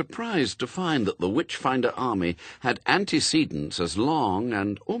had been surprised to find that the Witchfinder army had antecedents as long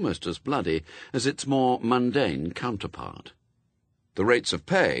and almost as bloody as its more mundane counterpart. The rates of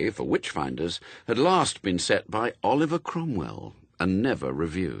pay for witchfinders had last been set by Oliver Cromwell and never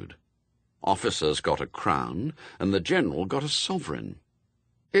reviewed. Officers got a crown, and the general got a sovereign.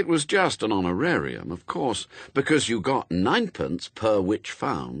 It was just an honorarium, of course, because you got 9p per witch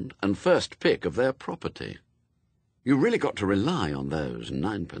found and first pick of their property. You really got to rely on those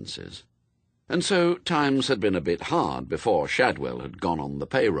 9p. And so times had been a bit hard before Shadwell had gone on the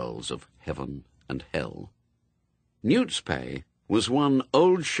payrolls of heaven and hell. Newt's pay was 1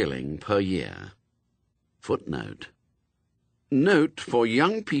 old shilling per year. Footnote. Note for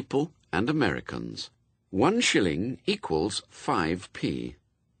young people and Americans. 1 shilling equals 5p.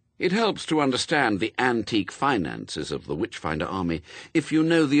 It helps to understand the antique finances of the Witchfinder army if you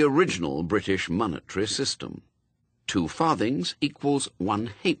know the original British monetary system. 2 farthings equals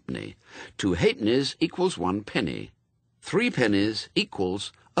 1 halfpenny. 2 halfpennies equals 1 penny. 3 pennies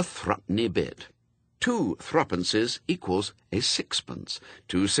equals a threepenny bit. 2 threepences equals a sixpence.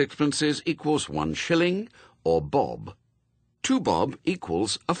 2 sixpences equals 1 shilling, or bob. 2 bob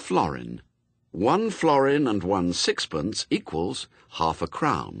equals a florin. 1 florin and 1 sixpence equals half a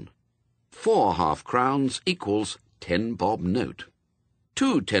crown. 4 half-crowns equals 10 bob note.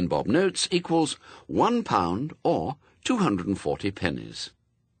 2 10-bob notes equals £1 or 240 pennies.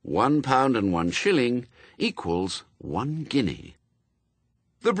 1 pound and 1 shilling equals 1 guinea.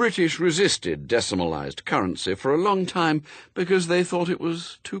 The British resisted decimalised currency for a long time because they thought it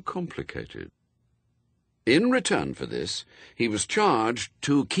was too complicated. In return for this, he was charged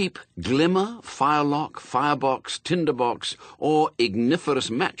to keep glimmer, firelock, firebox, tinderbox, or igniferous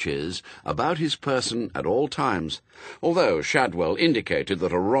matches about his person at all times, although Shadwell indicated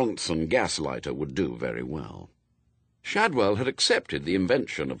that a Ronson gas lighter would do very well. Shadwell had accepted the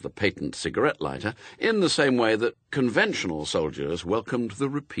invention of the patent cigarette lighter in the same way that conventional soldiers welcomed the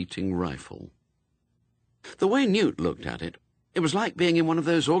repeating rifle. The way Newt looked at it, it was like being in one of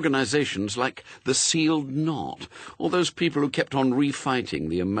those organisations like the Sealed Knot, or those people who kept on refighting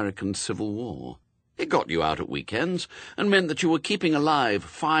the American Civil War. It got you out at weekends, and meant that you were keeping alive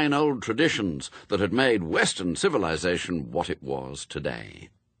fine old traditions that had made Western civilization what it was today.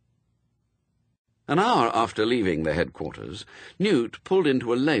 An hour after leaving the headquarters, Newt pulled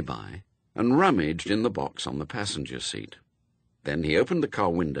into a lay-by and rummaged in the box on the passenger seat. Then he opened the car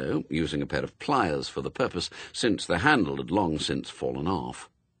window, using a pair of pliers for the purpose, since the handle had long since fallen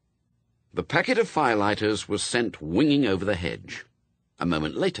off. The packet of firelighters was sent winging over the hedge. A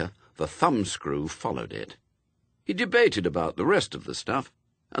moment later, the thumbscrew followed it. He debated about the rest of the stuff,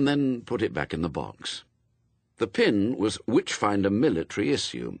 and then put it back in the box. The pin was Witchfinder military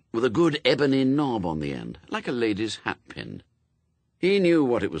issue, with a good ebony knob on the end, like a lady's hat pin. He knew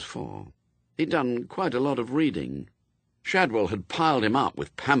what it was for. He'd done quite a lot of reading. Shadwell had piled him up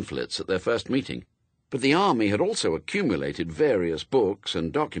with pamphlets at their first meeting, but the army had also accumulated various books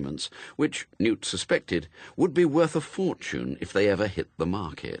and documents which, Newt suspected, would be worth a fortune if they ever hit the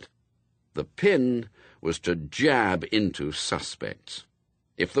market. The pin was to jab into suspects.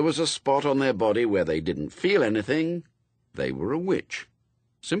 If there was a spot on their body where they didn't feel anything, they were a witch.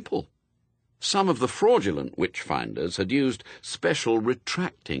 Simple. Some of the fraudulent witch-finders had used special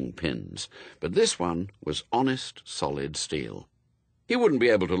retracting pins, but this one was honest, solid steel. He wouldn't be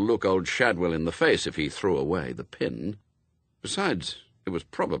able to look old Shadwell in the face if he threw away the pin. Besides, it was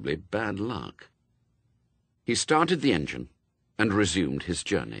probably bad luck. He started the engine and resumed his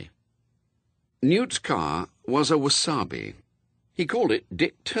journey. Newt's car was a Wasabi. He called it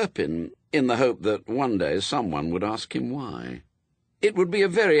Dick Turpin in the hope that one day someone would ask him why. It would be a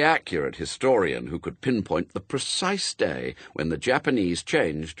very accurate historian who could pinpoint the precise day when the Japanese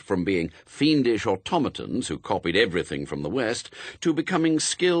changed from being fiendish automatons who copied everything from the West to becoming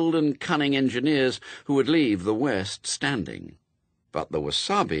skilled and cunning engineers who would leave the West standing. But the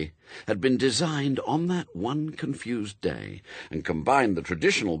Wasabi had been designed on that one confused day and combined the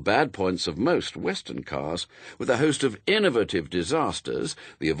traditional bad points of most Western cars with a host of innovative disasters,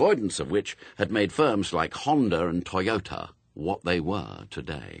 the avoidance of which had made firms like Honda and Toyota what they were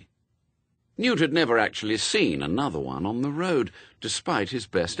today. Newt had never actually seen another one on the road, despite his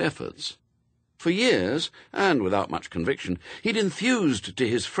best efforts. For years, and without much conviction, he'd enthused to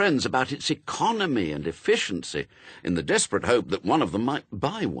his friends about its economy and efficiency, in the desperate hope that one of them might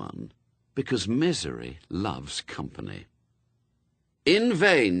buy one, because misery loves company. In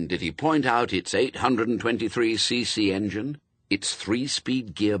vain did he point out its 823cc engine, its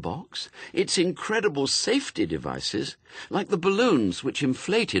 3-speed gearbox, its incredible safety devices, like the balloons which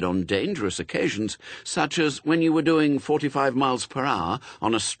inflated on dangerous occasions, such as when you were doing 45 miles per hour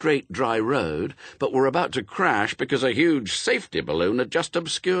on a straight, dry road, but were about to crash because a huge safety balloon had just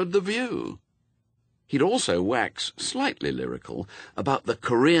obscured the view. He'd also wax slightly lyrical about the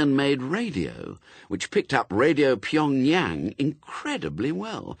Korean-made radio, which picked up Radio Pyongyang incredibly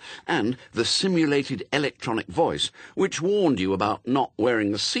well, and the simulated electronic voice, which warned you about not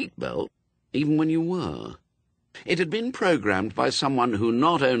wearing a seatbelt, even when you were. It had been programmed by someone who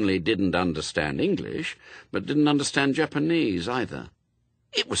not only didn't understand English, but didn't understand Japanese either.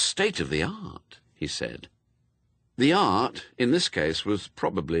 It was state-of-the-art, he said. The art, in this case, was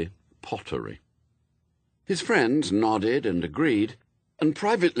probably pottery. His friends nodded and agreed, and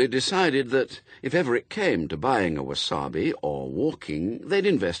privately decided that if ever it came to buying a Wasabi or walking, they'd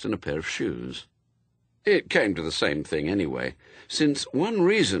invest in a pair of shoes. It came to the same thing anyway, since one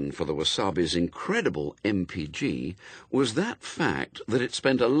reason for the Wasabi's incredible MPG was that fact that it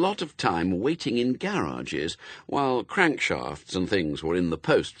spent a lot of time waiting in garages while crankshafts and things were in the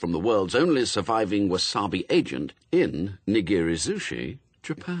post from the world's only surviving wasabi agent in Nigirizushi,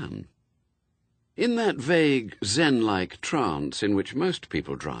 Japan. In that vague Zen-like trance in which most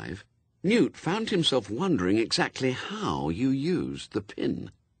people drive, Newt found himself wondering exactly how you used the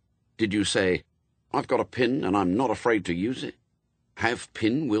pin. Did you say, "I've got a pin and I'm not afraid to use it"? Have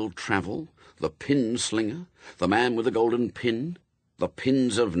pin will travel, the pin slinger, the man with the golden pin, the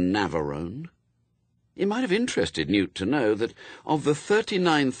pins of Navarone? It might have interested Newt to know that of the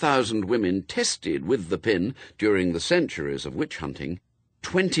 39,000 women tested with the pin during the centuries of witch hunting,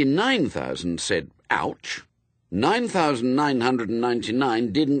 29,000 said, ouch.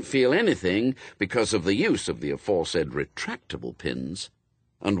 9,999 didn't feel anything because of the use of the aforesaid retractable pins,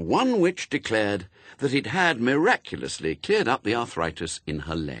 and one witch declared that it had miraculously cleared up the arthritis in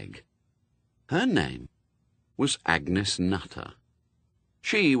her leg. Her name was Agnes Nutter.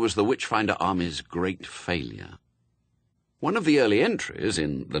 She was the Witchfinder Army's great failure. One of the early entries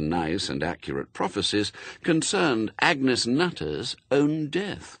in the Nice and Accurate Prophecies concerned Agnes Nutter's own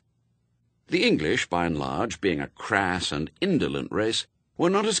death. The English, by and large, being a crass and indolent race, were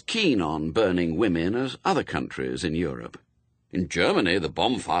not as keen on burning women as other countries in Europe. In Germany, the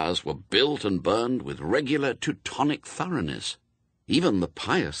bonfires were built and burned with regular Teutonic thoroughness. Even the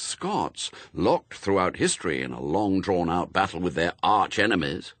pious Scots, locked throughout history in a long-drawn-out battle with their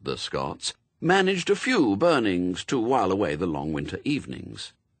arch-enemies, the Scots, managed a few burnings to while away the long winter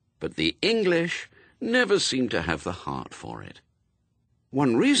evenings. But the English never seemed to have the heart for it.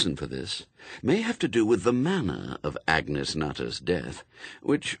 One reason for this may have to do with the manner of Agnes Nutter's death,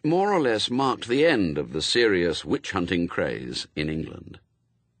 which more or less marked the end of the serious witch-hunting craze in England.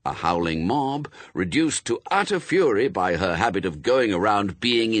 A howling mob, reduced to utter fury by her habit of going around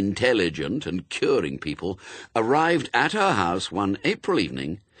being intelligent and curing people, arrived at her house one April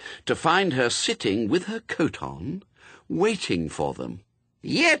evening to find her sitting with her coat on, waiting for them.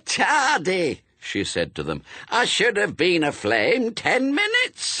 "Ye tardy," she said to them. "I should have been aflame 10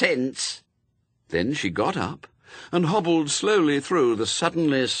 minutes since." Then she got up and hobbled slowly through the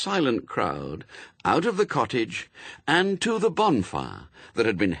suddenly silent crowd, out of the cottage, and to the bonfire that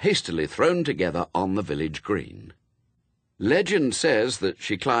had been hastily thrown together on the village green. Legend says that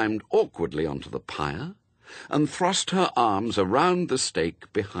she climbed awkwardly onto the pyre and thrust her arms around the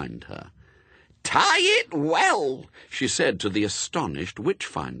stake behind her. "Tie it well," she said to the astonished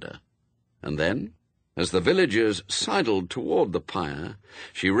witchfinder. And then, as the villagers sidled toward the pyre,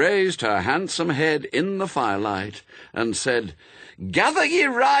 she raised her handsome head in the firelight and said, "Gather ye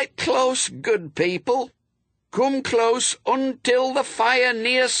right close, good people. Come close until the fire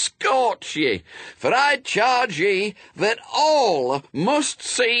near scorch ye, for I charge ye that all must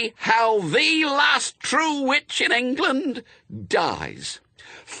see how the last true witch in England dies.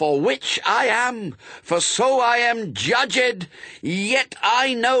 For which I am, for so I am judged, yet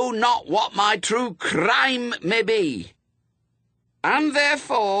I know not what my true crime may be. And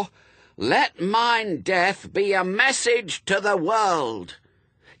therefore let mine death be a message to the world.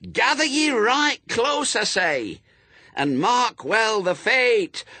 Gather ye right close, I say, and mark well the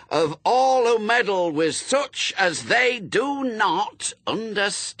fate of all who meddle with such as they do not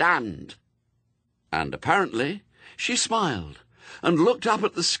understand." And apparently she smiled and looked up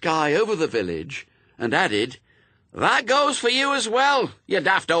at the sky over the village and added, "That goes for you as well, you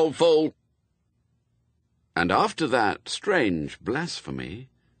daft old fool." And after that strange blasphemy,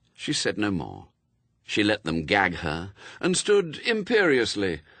 she said no more. She let them gag her, and stood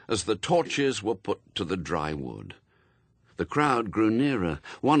imperiously as the torches were put to the dry wood. The crowd grew nearer,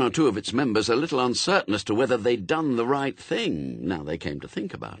 one or two of its members a little uncertain as to whether they'd done the right thing, now they came to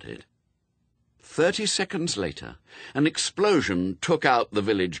think about it. 30 seconds later, an explosion took out the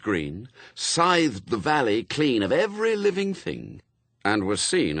village green, scythed the valley clean of every living thing, and was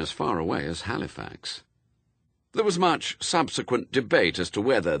seen as far away as Halifax. There was much subsequent debate as to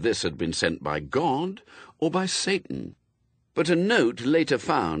whether this had been sent by God or by Satan, but a note later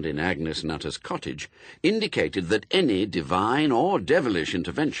found in Agnes Nutter's cottage indicated that any divine or devilish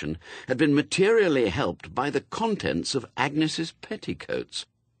intervention had been materially helped by the contents of Agnes's petticoats,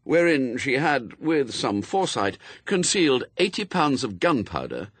 wherein she had, with some foresight, concealed 80 pounds of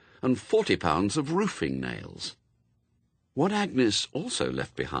gunpowder and 40 pounds of roofing nails. What Agnes also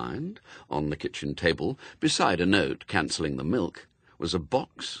left behind, on the kitchen table, beside a note cancelling the milk, was a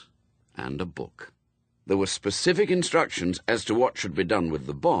box and a book. There were specific instructions as to what should be done with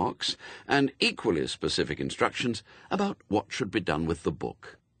the box, and equally specific instructions about what should be done with the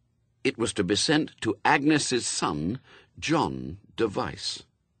book. It was to be sent to Agnes's son, John Device.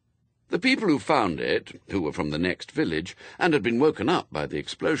 The people who found it, who were from the next village and had been woken up by the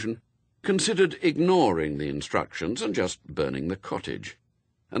explosion, considered ignoring the instructions and just burning the cottage,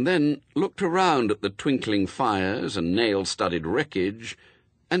 and then looked around at the twinkling fires and nail-studded wreckage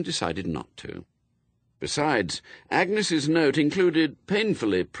and decided not to. Besides, Agnes's note included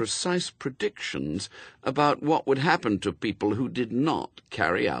painfully precise predictions about what would happen to people who did not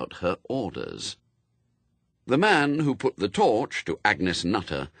carry out her orders. The man who put the torch to Agnes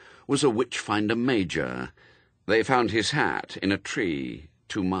Nutter was a witchfinder major. They found his hat in a tree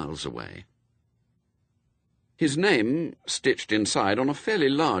 2 miles away. His name, stitched inside on a fairly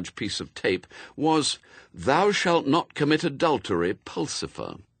large piece of tape, was "Thou shalt not commit adultery,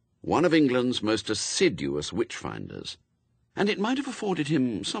 Pulsifer," one of England's most assiduous witchfinders, and it might have afforded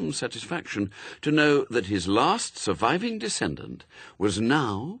him some satisfaction to know that his last surviving descendant was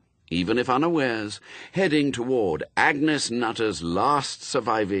now, even if unawares, heading toward Agnes Nutter's last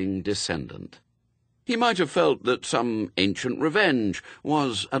surviving descendant. He might have felt that some ancient revenge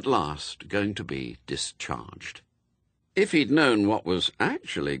was at last going to be discharged. If he'd known what was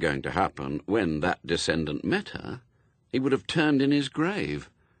actually going to happen when that descendant met her, he would have turned in his grave,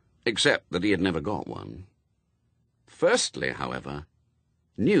 except that he had never got one. Firstly, however,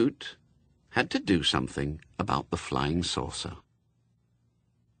 Newt had to do something about the flying saucer.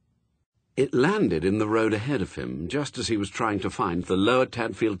 It landed in the road ahead of him just as he was trying to find the lower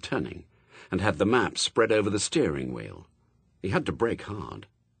Tadfield turning, and had the map spread over the steering wheel. He had to brake hard.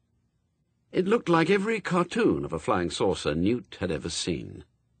 It looked like every cartoon of a flying saucer Newt had ever seen.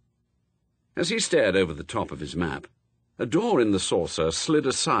 As he stared over the top of his map, a door in the saucer slid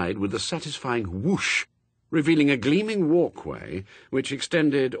aside with a satisfying whoosh, revealing a gleaming walkway which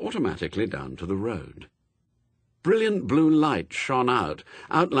extended automatically down to the road. Brilliant blue light shone out,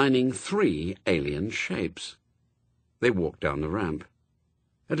 outlining 3 alien shapes. They walked down the ramp.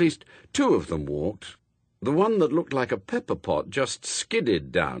 At least 2 of them walked. The one that looked like a pepper pot just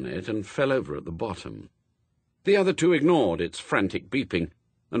skidded down it and fell over at the bottom. The other 2 ignored its frantic beeping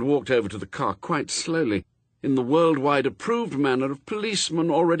and walked over to the car quite slowly, in the worldwide approved manner of policemen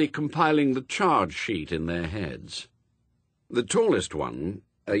already compiling the charge sheet in their heads. The tallest one,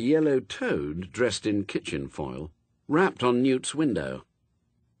 a yellow toad dressed in kitchen foil, rapped on Newt's window.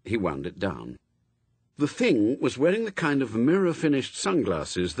 He wound it down. The thing was wearing the kind of mirror-finished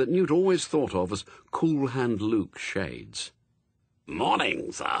sunglasses that Newt always thought of as Cool Hand Luke shades.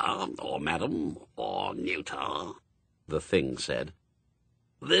 "Morning, sir, or madam, or Newter," the thing said.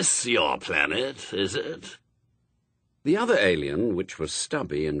 "This your planet, is it?" The other alien, which was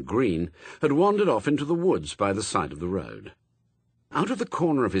stubby and green, had wandered off into the woods by the side of the road. Out of the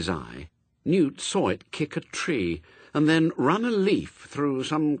corner of his eye, Newt saw it kick a tree and then run a leaf through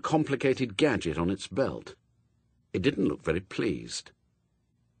some complicated gadget on its belt. It didn't look very pleased.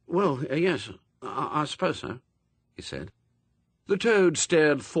 "Well, yes, I suppose so," he said. The toad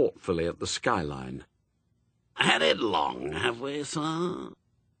stared thoughtfully at the skyline. "Had it long, have we, sir?"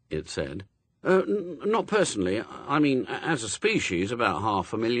 it said. Not personally. I mean, as a species, about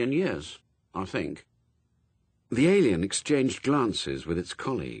 500,000 years, I think." The alien exchanged glances with its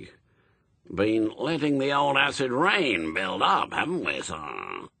colleague. "Been letting the old acid rain build up, haven't we,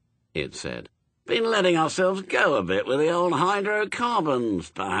 sir?" it said. "Been letting ourselves go a bit with the old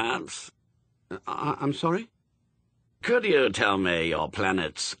hydrocarbons, perhaps?" I'm sorry? "Could you tell me your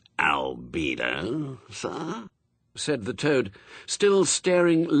planet's albedo, sir?" said the toad, still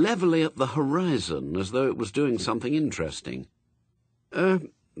staring levelly at the horizon as though it was doing something interesting.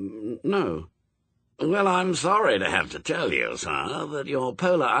 No." "Well, I'm sorry to have to tell you, sir, that your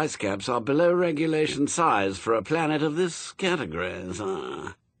polar ice caps are below regulation size for a planet of this category,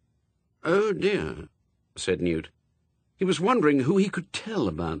 sir." "Oh, dear," said Newt. He was wondering who he could tell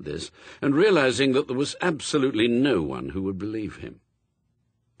about this, and realizing that there was absolutely no one who would believe him.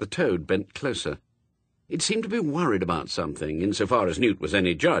 The toad bent closer. It seemed to be worried about something, insofar as Newt was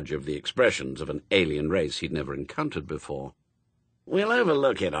any judge of the expressions of an alien race he'd never encountered before. "We'll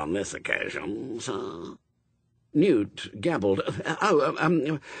overlook it on this occasion, sir." Newt gabbled.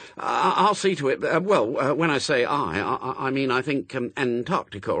 I'll see to it. When I say I mean I think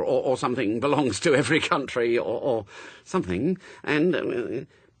Antarctica or something belongs to every country or something. And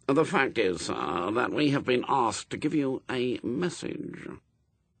the fact is that we have been asked to give you a message."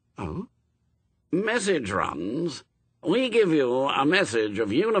 "Oh?" "Message runs, we give you a message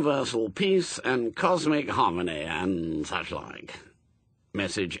of universal peace and cosmic harmony and such like.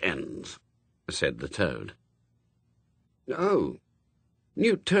 Message ends," said the toad. "Oh."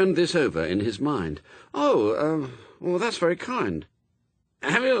 Newt turned this over in his mind. Well, that's very kind."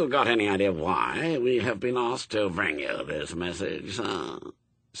 Have you got any idea why we have been asked to bring you this message, sir?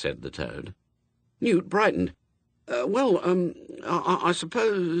 Said the Toad. Newt brightened. I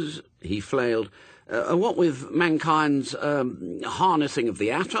suppose, he flailed, what with mankind's harnessing of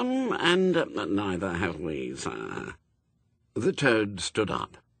the atom, and neither have we, sir. The Toad stood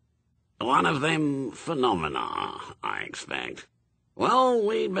up. One of them phenomena, I expect. Well,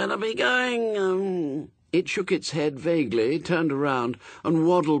 we'd better be going. It shook its head vaguely, turned around, and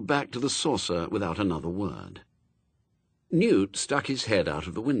waddled back to the saucer without another word. Newt stuck his head out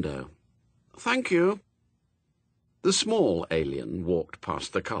of the window. "Thank you." The small alien walked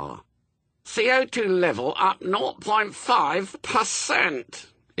past the car. CO2 level up 0.5%,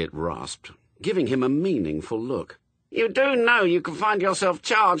 it rasped, giving him a meaningful look. You do know you can find yourself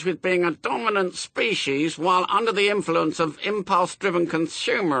charged with being a dominant species while under the influence of impulse-driven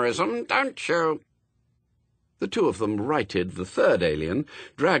consumerism, don't you? The two of them righted the third alien,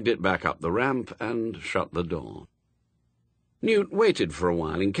 dragged it back up the ramp, and shut the door. Newt waited for a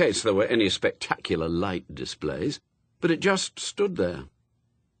while in case there were any spectacular light displays, but it just stood there.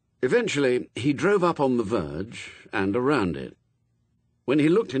 Eventually, he drove up on the verge and around it. When he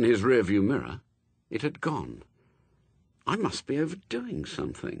looked in his rearview mirror, it had gone. I must be overdoing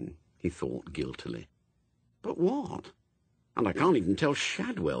something, he thought guiltily. But what? And I can't even tell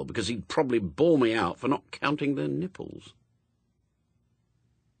Shadwell, because he'd probably bawl me out for not counting their nipples.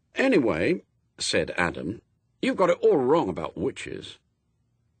 "Anyway," said Adam, "you've got it all wrong about witches."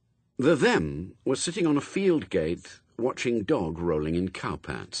 The them were sitting on a field gate watching dog rolling in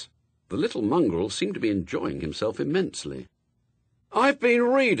cowpats. The little mongrel seemed to be enjoying himself immensely. "I've been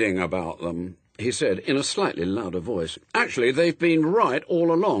reading about them," he said in a slightly louder voice. "Actually, they've been right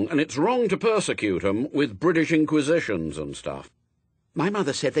all along, and it's wrong to persecute 'em with British Inquisitions and stuff." My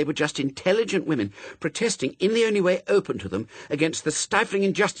mother said they were just intelligent women protesting in the only way open to them against the stifling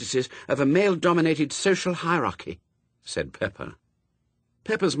injustices of a male-dominated social hierarchy, said Pepper.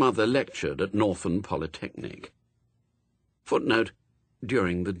 Pepper's mother lectured at Northern Polytechnic. Footnote,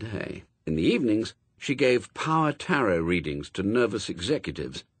 during the day. In the evenings, she gave power tarot readings to nervous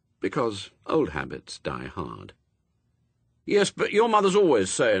executives, because old habits die hard. "Yes, but your mother's always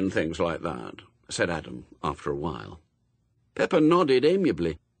saying things like that," said Adam after a while. Pepper nodded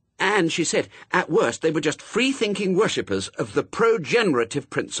amiably, and she said, at worst, they were just free-thinking worshippers of the progenerative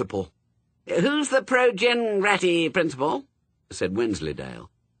principle. "Who's the progenerative principle?" said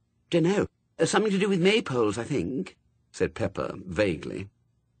Wensleydale. "Dunno. Something to do with maypoles, I think," said Pepper vaguely.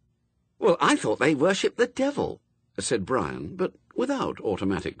 "Well, I thought they worshipped the devil," said Brian, but without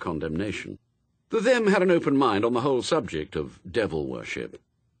automatic condemnation. The them had an open mind on the whole subject of devil worship.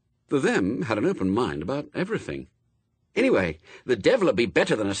 The them had an open mind about everything. "Anyway, the devil'd be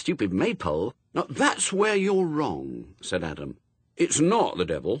better than a stupid maypole." "Now, that's where you're wrong," said Adam. "It's not the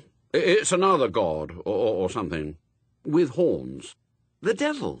devil. It's another god, or something, with horns." "The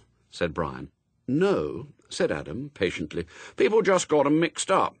devil," said Brian. "No," said Adam patiently. "People just got 'em mixed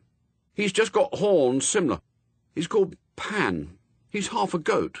up. He's just got horns similar. He's called Pan. He's half a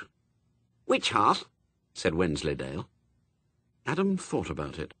goat." "Which half?" said Wensleydale. Adam thought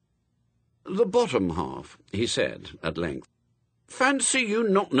about it. "The bottom half," he said at length. "Fancy you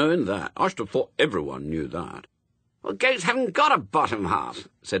not knowing that. I should have thought everyone knew that." "Well, goats haven't got a bottom half,"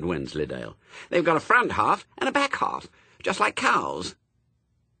 said Wensleydale. "They've got a front half and a back half, just like cows."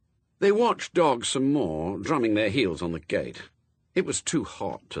 They watched dogs some more, drumming their heels on the gate. It was too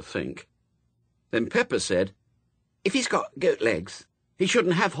hot to think. Then Pepper said, "If he's got goat legs, he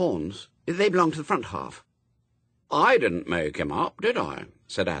shouldn't have horns. They belong to the front half." "I didn't make him up, did I?"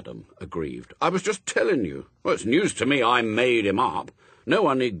 said Adam, aggrieved. "I was just telling you. Well, it's news to me I made him up. No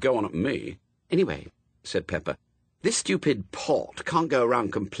one need go on at me." "Anyway," said Pepper, "this stupid pot can't go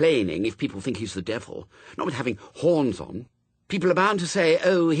around complaining if people think he's the devil, not with having horns on. People are bound to say,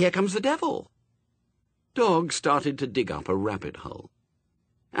 'Oh, here comes the devil.'" Dog started to dig up a rabbit hole.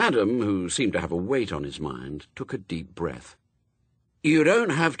 Adam, who seemed to have a weight on his mind, took a deep breath. "You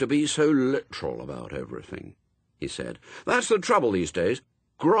don't have to be so literal about everything," he said. "That's the trouble these days.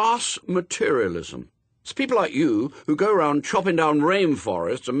 Grass materialism. It's people like you who go around chopping down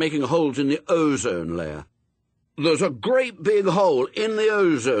rainforests and making holes in the ozone layer. There's a great big hole in the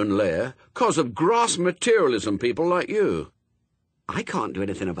ozone layer 'cause of grass materialism people like you." "I can't do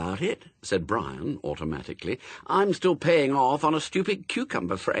anything about it," said Brian automatically. "I'm still paying off on a stupid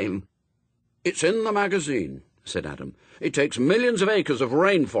cucumber frame." "It's in the magazine," said Adam. "It takes millions of acres of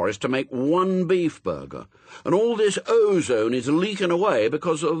rainforest to make one beef burger, and all this ozone is leaking away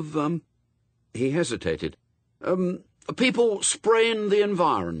because of, He hesitated. People spraying the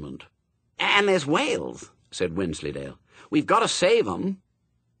environment." "And there's whales," said Wensleydale. "We've got to save 'em."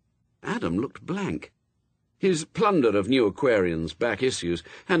 Adam looked blank. His plunder of New Aquarian's back issues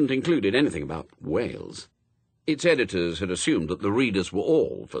hadn't included anything about whales. Its editors had assumed that the readers were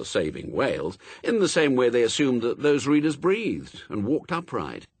all for saving whales, in the same way they assumed that those readers breathed and walked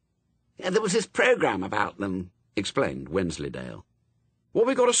upright. There was this programme about them, explained Wensleydale. What have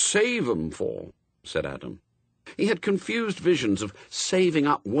we got to save 'em for? Said Adam. He had confused visions of saving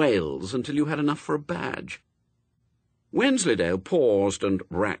up whales until you had enough for a badge. Wensleydale paused and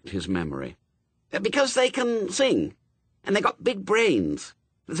racked his memory. Because they can sing, and they got big brains.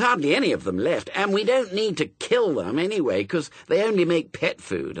 There's hardly any of them left, and we don't need to kill them anyway, 'cause they only make pet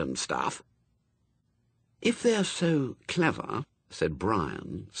food and stuff. If they're so clever, said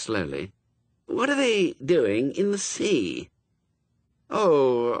Brian slowly, what are they doing in the sea?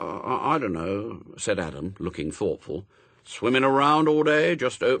 Oh, I don't know, said Adam, looking thoughtful. Swimming around all day,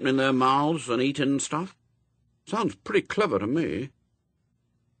 just opening their mouths and eating stuff. Sounds pretty clever to me.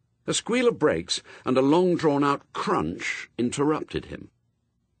 A squeal of brakes and a long-drawn-out crunch interrupted him.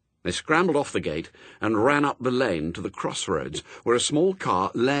 They scrambled off the gate and ran up the lane to the crossroads, where a small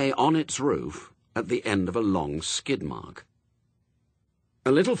car lay on its roof at the end of a long skid mark.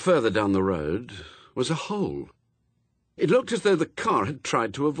 A little further down the road was a hole. It looked as though the car had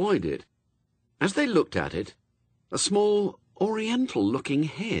tried to avoid it. As they looked at it, a small, oriental-looking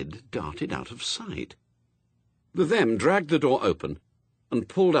head darted out of sight. The them dragged the door open and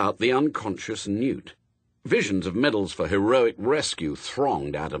pulled out the unconscious Newt. Visions of medals for heroic rescue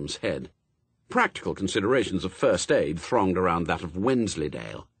thronged Adam's head. Practical considerations of first aid thronged around that of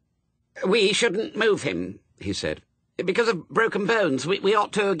Wensleydale. We shouldn't move him, he said. Because of broken bones, we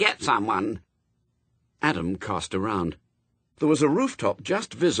ought to get someone. Adam cast around. There was a rooftop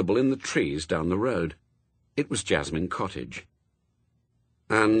just visible in the trees down the road. It was Jasmine Cottage.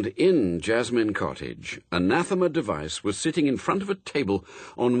 And in Jasmine Cottage, Anathema Device was sitting in front of a table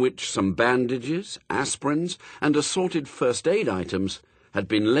on which some bandages, aspirins, and assorted first aid items had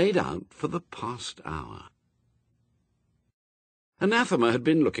been laid out for the past hour. Anathema had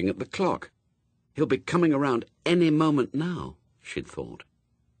been looking at the clock. He'll be coming around any moment now, she'd thought.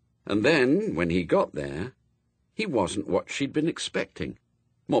 And then, when he got there, he wasn't what she'd been expecting.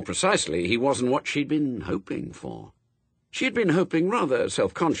 More precisely, he wasn't what she'd been hoping for. She had been hoping, rather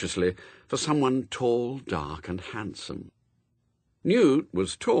self-consciously, for someone tall, dark, and handsome. Newt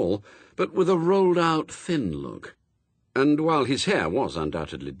was tall, but with a rolled-out, thin look. And while his hair was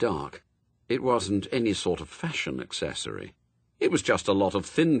undoubtedly dark, it wasn't any sort of fashion accessory. It was just a lot of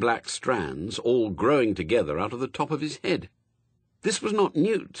thin black strands all growing together out of the top of his head. This was not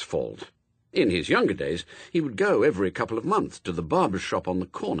Newt's fault. In his younger days, he would go every couple of months to the barber's shop on the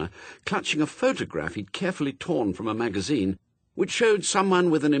corner, clutching a photograph he'd carefully torn from a magazine, which showed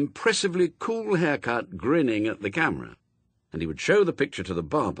someone with an impressively cool haircut grinning at the camera. And he would show the picture to the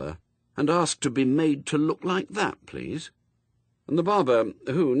barber and ask to be made to look like that, please. And the barber,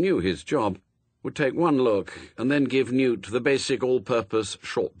 who knew his job, would take one look and then give Newt the basic all-purpose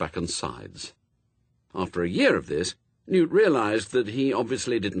short back and sides. After a year of this, Newt realised that he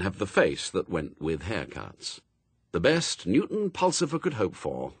obviously didn't have the face that went with haircuts. The best Newton Pulsifer could hope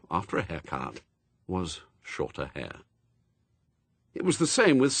for, after a haircut, was shorter hair. It was the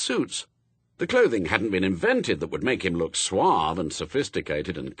same with suits. The clothing hadn't been invented that would make him look suave and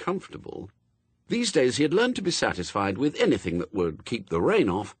sophisticated and comfortable. These days he had learned to be satisfied with anything that would keep the rain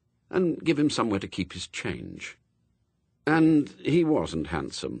off and give him somewhere to keep his change. And he wasn't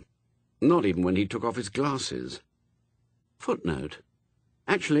handsome, not even when he took off his glasses. Footnote.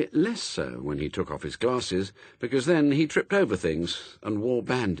 Actually, less so when he took off his glasses, because then he tripped over things and wore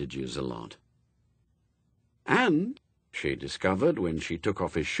bandages a lot. And, she discovered when she took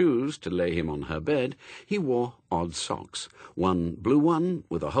off his shoes to lay him on her bed, he wore odd socks, one blue one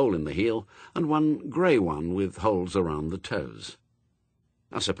with a hole in the heel, and one grey one with holes around the toes.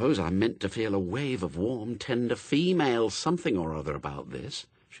 I suppose I meant to feel a wave of warm, tender female something or other about this,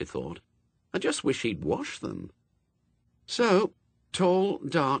 she thought. I just wish he'd wash them. So, tall,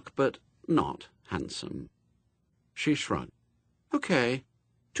 dark, but not handsome. She shrugged. Okay,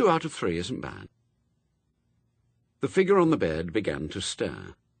 2 out of 3 isn't bad. The figure on the bed began to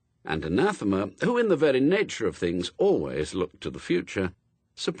stir, and Anathema, who in the very nature of things always looked to the future,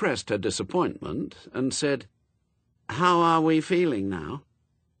 suppressed her disappointment and said, How are we feeling now?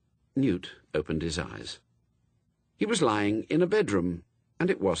 Newt opened his eyes. He was lying in a bedroom, and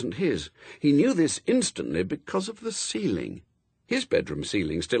it wasn't his. He knew this instantly because of the ceiling. His bedroom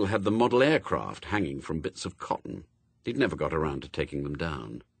ceiling still had the model aircraft hanging from bits of cotton. He'd never got around to taking them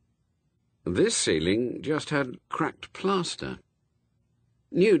down. This ceiling just had cracked plaster.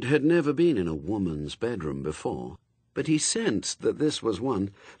 Newt had never been in a woman's bedroom before. But he sensed that this was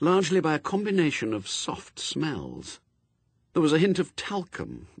won largely by a combination of soft smells. There was a hint of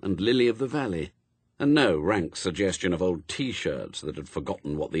talcum and lily of the valley, and no rank suggestion of old T-shirts that had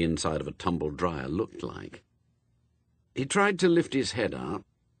forgotten what the inside of a tumble dryer looked like. He tried to lift his head up,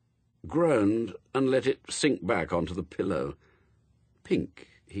 groaned, and let it sink back onto the pillow. Pink,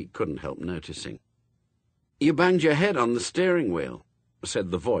 he couldn't help noticing. "You banged your head on the steering wheel,"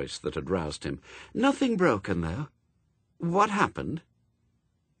 said the voice that had roused him. "Nothing broken, though. What happened?"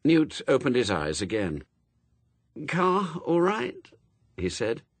 Newt opened his eyes again. "Car all right?" he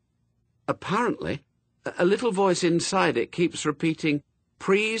said. "Apparently, a little voice inside it keeps repeating,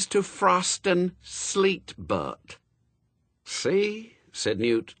 'Prees to Frosten Sleetburt.'" "See?" said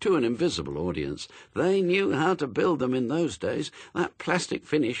Newt to an invisible audience. "They knew how to build them in those days. That plastic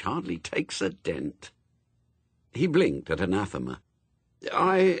finish hardly takes a dent." He blinked at Anathema.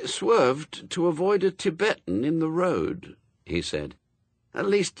 "I swerved to avoid a Tibetan in the road," he said. "At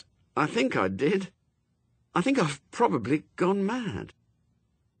least, I think I did. I think I've probably gone mad."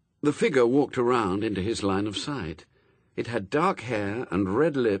 The figure walked around into his line of sight. It had dark hair and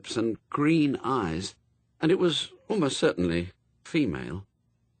red lips and green eyes, and it was almost certainly female.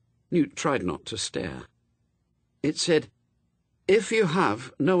 Newt tried not to stare. It said, "If you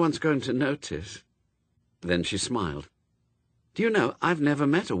have, no one's going to notice." Then she smiled. "Do you know, I've never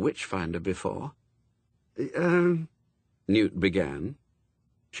met a witch-finder before." Newt began.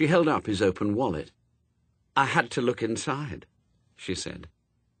 She held up his open wallet. "I had to look inside," she said.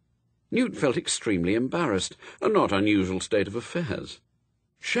 Newt felt extremely embarrassed, a not unusual state of affairs.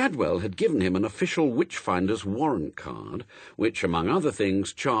 Shadwell had given him an official witch-finder's warrant card, which, among other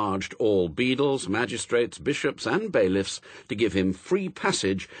things, charged all beadles, magistrates, bishops, and bailiffs to give him free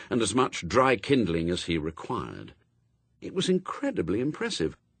passage and as much dry kindling as he required. It was incredibly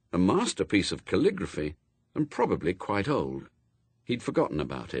impressive, a masterpiece of calligraphy, and probably quite old. He'd forgotten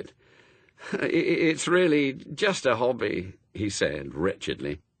about it. "It's really just a hobby," he said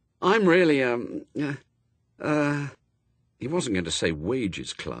wretchedly. "I'm really, He wasn't going to say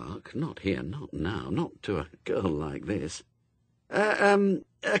wages clerk. Not here, not now, not to a girl like this.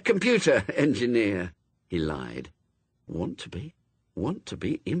 A computer engineer," he lied. Want to be? Want to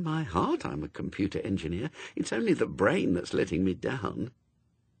be? In my heart I'm a computer engineer. It's only the brain that's letting me down.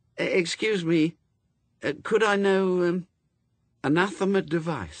 "Excuse me, could I know, Anathema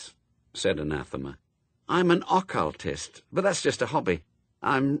device?" said Anathema. "I'm an occultist, but that's just a hobby.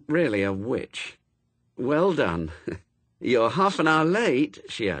 I'm really a witch." "Well done. You're half an hour late,"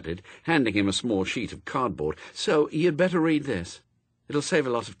 she added, handing him a small sheet of cardboard, "so you'd better read this. It'll save a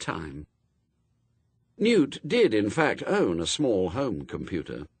lot of time." Newt did, in fact, own a small home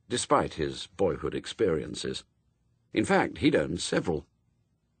computer, despite his boyhood experiences. In fact, he'd owned several.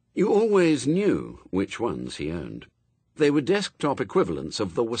 You always knew which ones he owned. They were desktop equivalents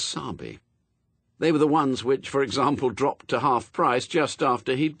of the Wasabi. They were the ones which, for example, dropped to half price just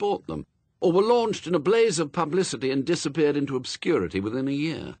after he'd bought them, or were launched in a blaze of publicity and disappeared into obscurity within a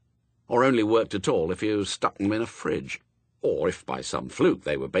year, or only worked at all if you stuck them in a fridge, or if by some fluke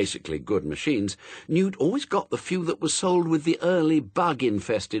they were basically good machines. Newt always got the few that were sold with the early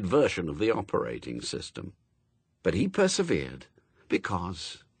bug-infested version of the operating system. But he persevered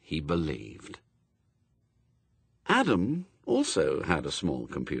because he believed. Adam also had a small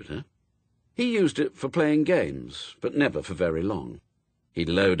computer. He used it for playing games, but never for very long. He'd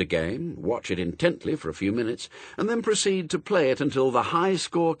load a game, watch it intently for a few minutes, and then proceed to play it until the high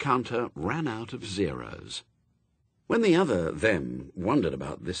score counter ran out of zeros. When the other them wondered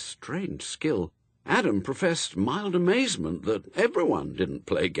about this strange skill, Adam professed mild amazement that everyone didn't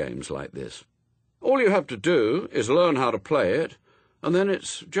play games like this. "All you have to do is learn how to play it, and then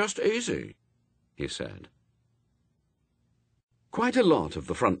it's just easy," he said. Quite a lot of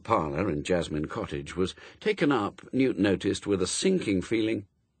the front parlour in Jasmine Cottage was taken up, Newt noticed with a sinking feeling,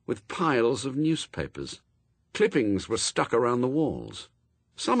 with piles of newspapers. Clippings were stuck around the walls.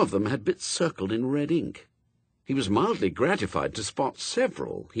 Some of them had bits circled in red ink. He was mildly gratified to spot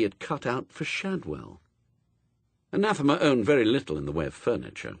several he had cut out for Shadwell. Anathema owned very little in the way of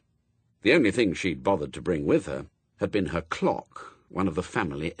furniture. The only thing she'd bothered to bring with her had been her clock, one of the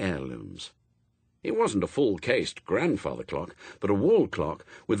family heirlooms. It wasn't a full-cased grandfather clock, but a wall clock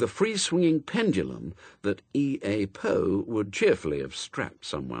with a free-swinging pendulum that E.A. Poe would cheerfully have strapped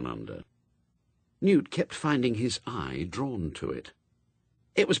someone under. Newt kept finding his eye drawn to it.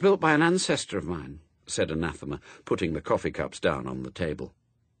 "It was built by an ancestor of mine," said Anathema, putting the coffee cups down on the table.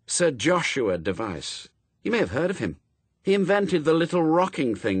 "Sir Joshua Device. You may have heard of him. He invented the little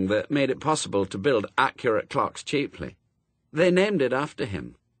rocking thing that made it possible to build accurate clocks cheaply. They named it after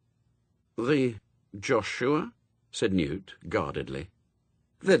him." "The Joshua?" said Newt, guardedly.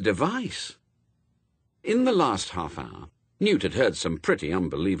 "The device." In the last half hour, Newt had heard some pretty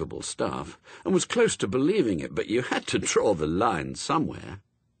unbelievable stuff, and was close to believing it, but you had to draw the line somewhere.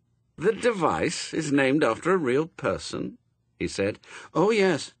 "The device is named after a real person?" he said. "Oh,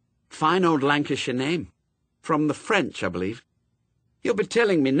 yes. Fine old Lancashire name. From the French, I believe. You'll be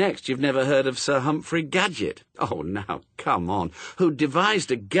telling me next you've never heard of Sir Humphrey Gadget. Oh, now, come on. Who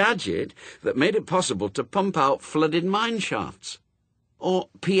devised a gadget that made it possible to pump out flooded mine shafts? Or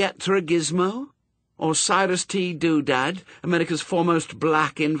Pietra Gizmo? Or Cyrus T. Doodad, America's foremost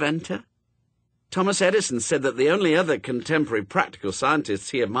black inventor? Thomas Edison said that the only other contemporary practical scientists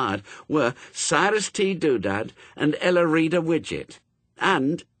he admired were Cyrus T. Doodad and Ella Reader Widget.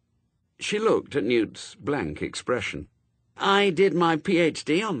 And—" She looked at Newt's blank expression. "I did my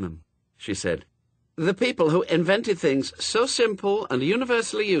PhD on them," she said. "The people who invented things so simple and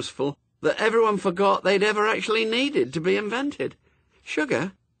universally useful that everyone forgot they'd ever actually needed to be invented.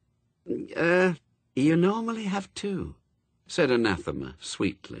 Sugar? You normally have two," said Anathema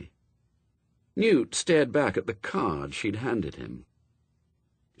sweetly. Newt stared back at the card she'd handed him.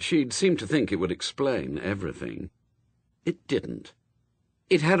 She'd seemed to think it would explain everything. It didn't.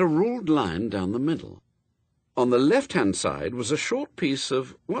 It had a ruled line down the middle. On the left-hand side was a short piece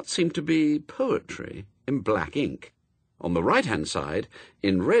of what seemed to be poetry in black ink. On the right-hand side,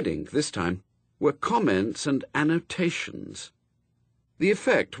 in red ink this time, were comments and annotations. The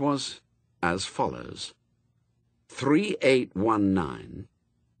effect was as follows. 3819.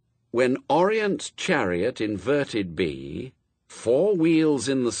 When Orient's chariot inverted be, 4 wheels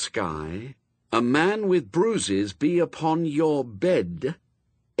in the sky, a man with bruises be upon your bed,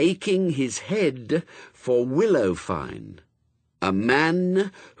 aching his head for willow fine. A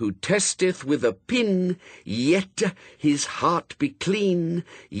man who testeth with a pin, yet his heart be clean,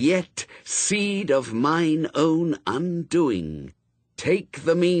 yet seed of mine own undoing. Take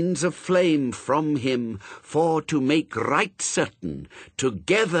the means of flame from him, for to make right certain,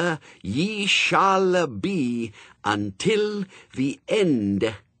 together ye shall be until the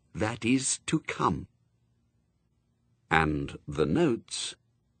end that is to come. And the notes: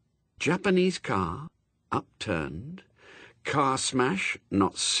 Japanese car, upturned, car smash,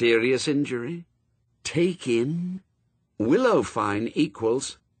 not serious injury, take in, willow fine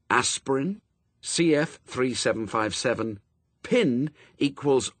equals aspirin, CF 3757, pin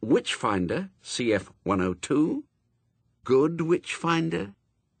equals witchfinder, CF 102, good witchfinder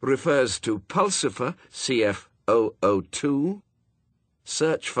refers to Pulsifer, CF 002,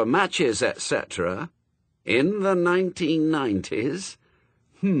 search for matches, etc. in the 1990s,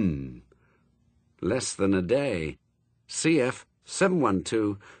 less than a day, CF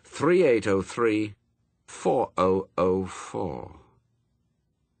 712-3803-4004.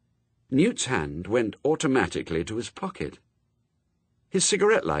 Newt's hand went automatically to his pocket. His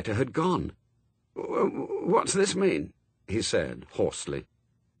cigarette lighter had gone. "What's this mean?" he said, hoarsely.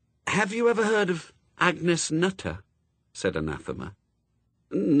 "Have you ever heard of Agnes Nutter?" said Anathema.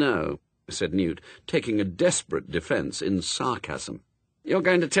 "No," said Newt, taking a desperate defence in sarcasm. "You're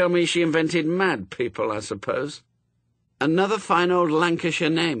going to tell me she invented mad people, I suppose?" "Another fine old Lancashire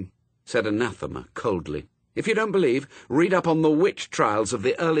name," said Anathema coldly. "If you don't believe, read up on the witch trials of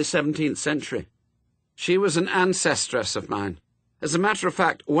the early 17th century. She was an ancestress of mine. As a matter of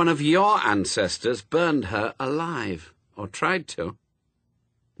fact, one of your ancestors burned her alive, or tried to."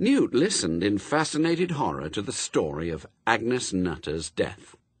 Newt listened in fascinated horror to the story of Agnes Nutter's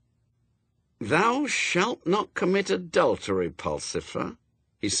death. "Thou shalt not commit adultery, Pulsifer,"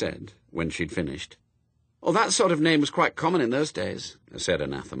 he said, when she'd finished. "Oh, that sort of name was quite common in those days," said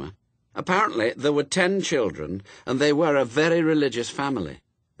Anathema. "Apparently there were 10 children, and they were a very religious family.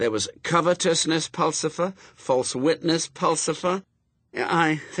 There was covetousness, Pulsifer, false witness, Pulsifer."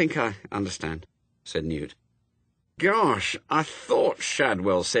 "I think I understand," said Newt. "Gosh, I thought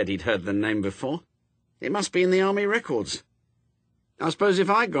Shadwell said he'd heard the name before. It must be in the army records. I suppose if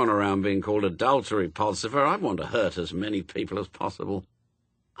I'd gone around being called adultery, Pulsifer, I'd want to hurt as many people as possible.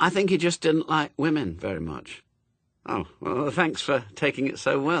 I think he just didn't like women very much." "Oh, well, thanks for taking it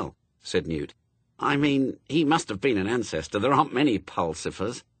so well," said Newt. "I mean, he must have been an ancestor. There aren't many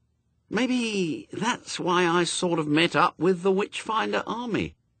Pulsifers. Maybe that's why I sort of met up with the Witchfinder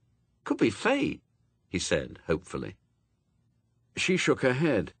army. Could be fate," he said hopefully. She shook her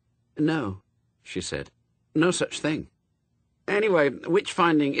head. "No," she said. "No such thing. Anyway,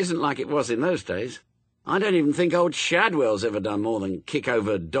 witch-finding isn't like it was in those days. I don't even think old Shadwell's ever done more than kick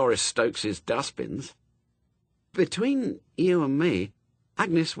over Doris Stokes's dustbins. Between you and me,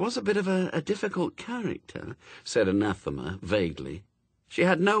 Agnes was a bit of a difficult character," said Anathema vaguely. "She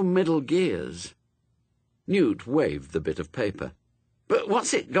had no middle gears." Newt waved the bit of paper. "But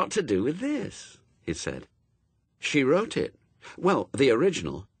what's it got to do with this?" he said. "She wrote it. Well, the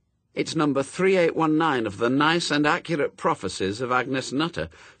original. It's number 3819 of the Nice and Accurate Prophecies of Agnes Nutter,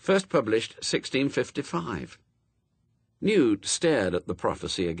 first published 1655. Newt stared at the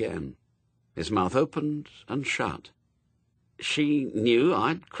prophecy again. His mouth opened and shut. "She knew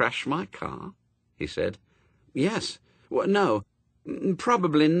I'd crash my car?" he said. "Yes. Well, no,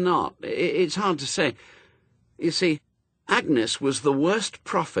 probably not. It's hard to say. You see, Agnes was the worst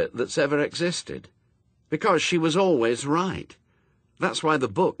prophet that's ever existed, because she was always right. That's why the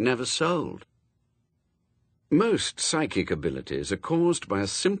book never sold." Most psychic abilities are caused by a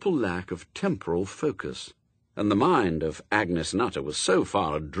simple lack of temporal focus, and the mind of Agnes Nutter was so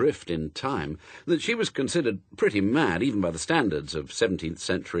far adrift in time that she was considered pretty mad even by the standards of 17th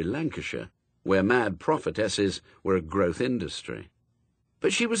century Lancashire, where mad prophetesses were a growth industry.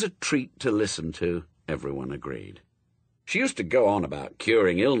 But she was a treat to listen to, everyone agreed. She used to go on about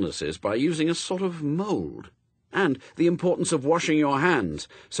curing illnesses by using a sort of mould, and the importance of washing your hands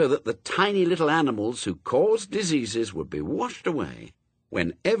so that the tiny little animals who cause diseases would be washed away,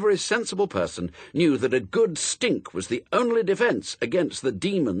 when every sensible person knew that a good stink was the only defence against the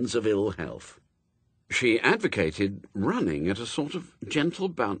demons of ill health. She advocated running at a sort of gentle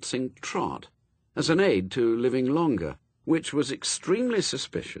bouncing trot as an aid to living longer, which was extremely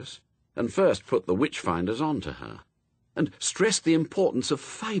suspicious, and first put the witch-finders on to her, and stressed the importance of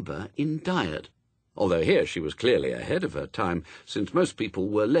fibre in diet, although here she was clearly ahead of her time, since most people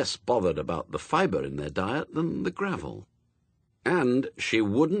were less bothered about the fibre in their diet than the gravel. And she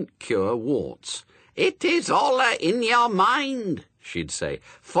wouldn't cure warts. "It is all in your mind," she'd say.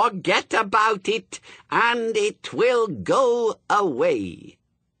 "Forget about it, and it will go away."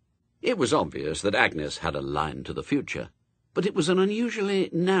 It was obvious that Agnes had a line to the future, but it was an unusually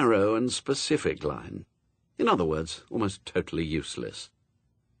narrow and specific line. In other words, almost totally useless.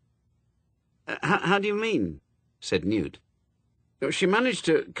 How do you mean?" said Newt. "She managed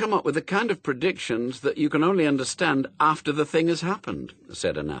to come up with the kind of predictions that you can only understand after the thing has happened,"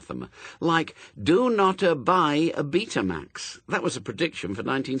 said Anathema. "Like, do not buy a Betamax. That was a prediction for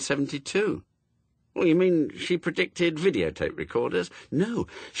 1972. "Well, you mean she predicted videotape recorders?" "No,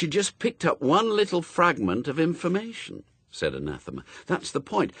 she just picked up one little fragment of information," said Anathema. "That's the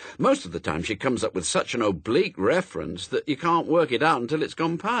point. Most of the time she comes up with such an oblique reference that you can't work it out until it's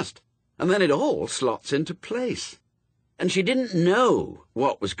gone past, and then it all slots into place. And she didn't know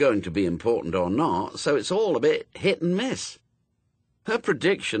what was going to be important or not, so it's all a bit hit and miss. Her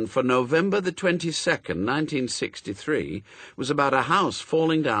prediction for November the 22nd, 1963, was about a house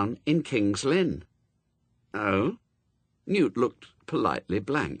falling down in King's Lynn." "Oh?" Newt looked politely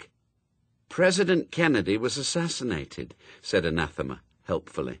blank. "President Kennedy was assassinated," said Anathema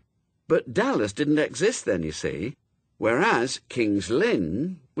helpfully. "But Dallas didn't exist then, you see, whereas King's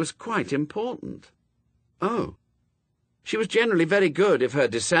Lynn was quite important." "Oh. She was generally very good if her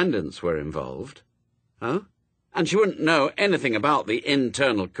descendants were involved." "Oh? And she wouldn't know anything about the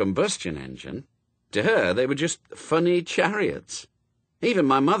internal combustion engine. To her they were just funny chariots. Even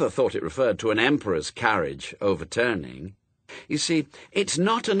my mother thought it referred to an emperor's carriage overturning. You see, it's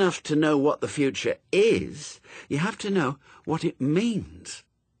not enough to know what the future is. You have to know what it means.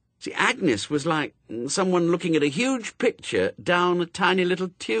 See, Agnes was like someone looking at a huge picture down a tiny little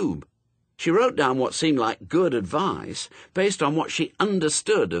tube. She wrote down what seemed like good advice based on what she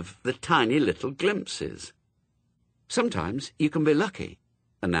understood of the tiny little glimpses. Sometimes you can be lucky,"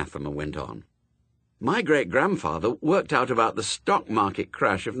 Anathema went on. "My great-grandfather worked out about the stock market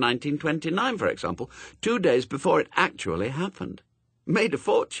crash of 1929, for example, 2 days before it actually happened. Made a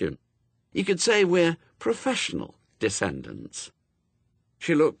fortune. You could say we're professional descendants."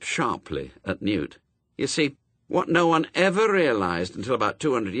 She looked sharply at Newt. "You see, what no one ever realized until about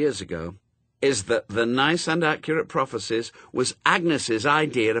 200 years ago is that the Nice and Accurate Prophecies was Agnes's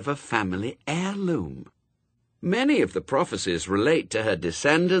idea of a family heirloom. Many of the prophecies relate to her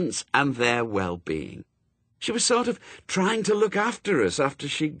descendants and their well-being. She was sort of trying to look after us after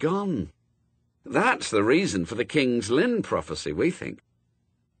she'd gone. That's the reason for the King's Lynn prophecy, we think.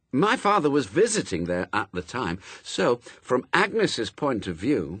 My father was visiting there at the time, so, from Agnes's point of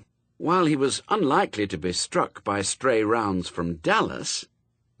view, while he was unlikely to be struck by stray rounds from Dallas,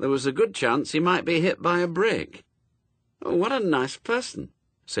 there was a good chance he might be hit by a brick." "Oh, what a nice person,"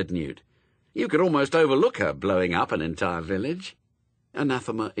 said Newt. "You could almost overlook her blowing up an entire village."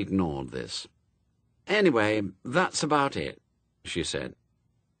 Anathema ignored this. "Anyway, that's about it," she said.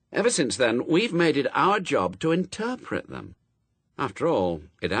 "Ever since then, we've made it our job to interpret them. After all,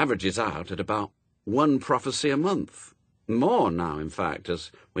 it averages out at about one prophecy a month. More now, in fact,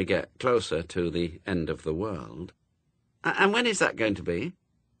 as we get closer to the end of the world. And when is that going to be?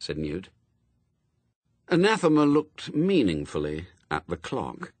 Said Newt. Anathema looked meaningfully at the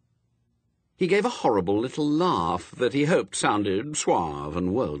clock. He gave a horrible little laugh that he hoped sounded suave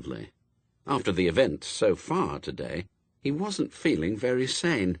and worldly. After the events so far today, he wasn't feeling very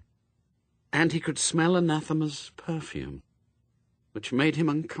sane, and he could smell Anathema's perfume, which made him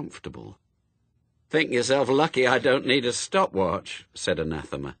uncomfortable. "Think yourself lucky I don't need a stopwatch," said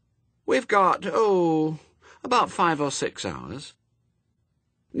Anathema. "We've got, about 5 or 6 hours."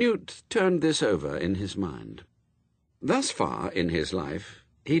 Newt turned this over in his mind. Thus far in his life,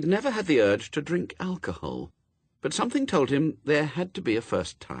 he'd never had the urge to drink alcohol, but something told him there had to be a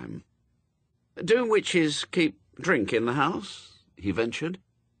first time. "Do witches keep drink in the house?" he ventured.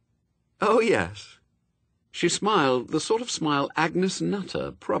 "Oh, yes." She smiled, the sort of smile Agnes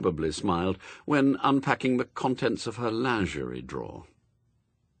Nutter probably smiled when unpacking the contents of her lingerie drawer.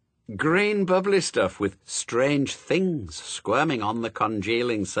 "Green bubbly stuff with strange things squirming on the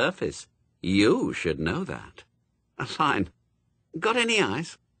congealing surface. You should know that." "Fine. Got any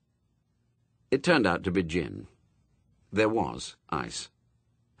ice?" It turned out to be gin. There was ice.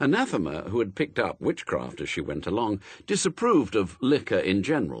 Anathema, who had picked up witchcraft as she went along, disapproved of liquor in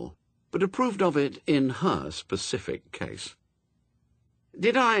general, but approved of it in her specific case.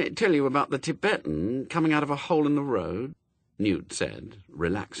 "Did I tell you about the Tibetan coming out of a hole in the road?" Newt said,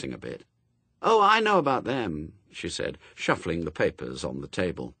 relaxing a bit. "Oh, I know about them," she said, shuffling the papers on the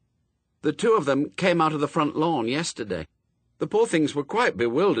table. "The 2 of them came out of the front lawn yesterday. The poor things were quite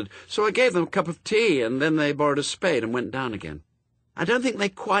bewildered, so I gave them a cup of tea, and then they borrowed a spade and went down again. I don't think they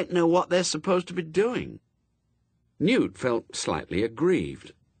quite know what they're supposed to be doing." Newt felt slightly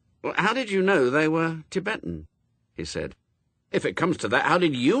aggrieved. "Well, how did you know they were Tibetan?" he said. "If it comes to that, how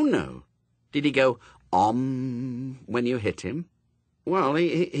did you know? Did he go when you hit him?" "Well,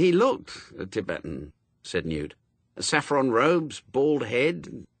 he looked Tibetan," said Newt. "Saffron robes, bald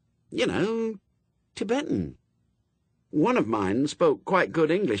head, Tibetan. One of mine spoke quite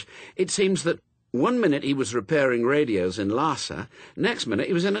good English. It seems that one minute he was repairing radios in Lhasa, next minute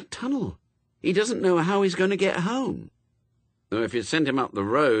he was in a tunnel. He doesn't know how he's going to get home." "If you sent him up the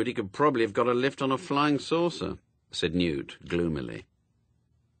road, he could probably have got a lift on a flying saucer," said Newt gloomily.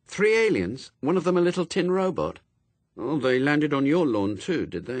 "3 aliens, one of them a little tin robot." "Oh, they landed on your lawn too,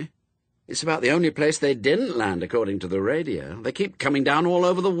 did they?" "It's about the only place they didn't land, according to the radio. They keep coming down all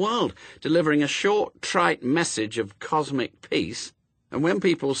over the world, delivering a short, trite message of cosmic peace, and when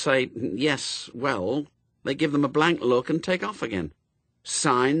people say, yes, well, they give them a blank look and take off again.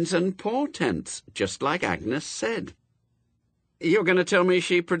 Signs and portents, just like Agnes said." "You're going to tell me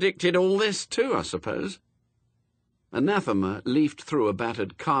she predicted all this too, I suppose?" Anathema leafed through a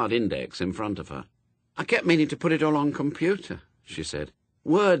battered card index in front of her. "I kept meaning to put it all on computer," she said.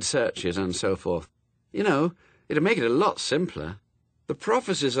 "Word searches and so forth. It'd make it a lot simpler. The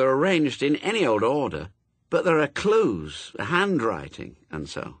prophecies are arranged in any old order, but there are clues, handwriting, and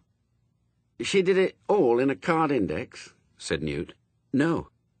so." "She did it all in a card index?" said Newt. "No,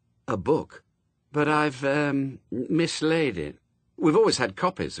 a book. But I've, mislaid it. We've always had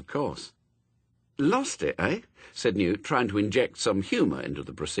copies, of course." "Lost it, eh?" said Newt, trying to inject some humour into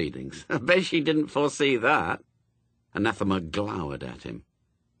the proceedings. "I bet she didn't foresee that." Anathema glowered at him.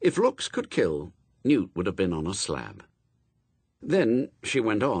 If looks could kill, Newt would have been on a slab. Then she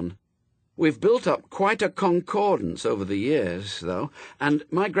went on. "We've built up quite a concordance over the years, though, and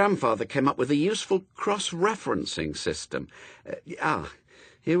my grandfather came up with a useful cross-referencing system.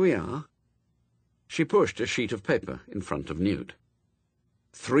 Here we are." She pushed a sheet of paper in front of Newt.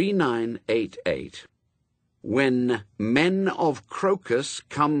 3988. When men of Crocus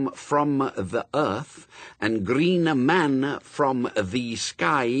come from the earth, and green man from the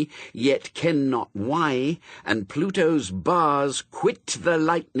sky, yet ken not why, and Pluto's bars quit the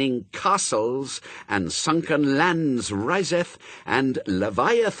lightning castles, and sunken lands riseth, and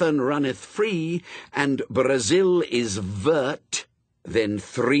Leviathan runneth free, and Brazil is vert, then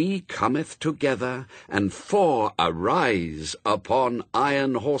 3 cometh together, and 4 arise upon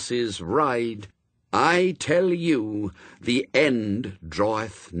iron horses ride. I tell you, the end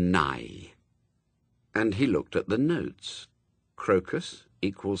draweth nigh." And he looked at the notes. Crocus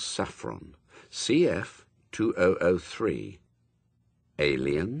equals saffron. CF 2003.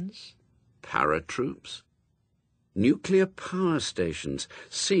 Aliens. Paratroops. Nuclear power stations.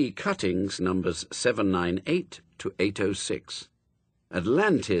 C cuttings numbers 798 to 806.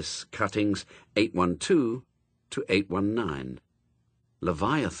 Atlantis cuttings 812 to 819.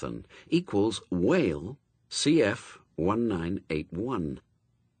 Leviathan equals whale, CF 1981.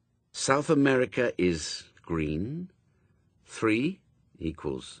 South America is green, 3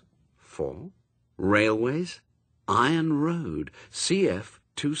 equals 4. Railways, Iron Road, CF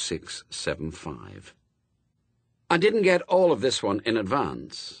 2675. I didn't get all of this one in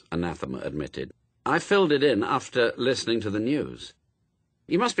advance, Anathema admitted. I filled it in after listening to the news.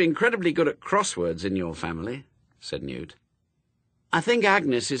 You must be incredibly good at crosswords in your family, said Newt. I think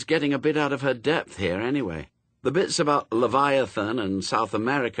Agnes is getting a bit out of her depth here anyway. The bits about Leviathan and South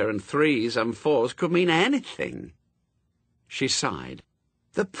America and 3s and 4s could mean anything. She sighed.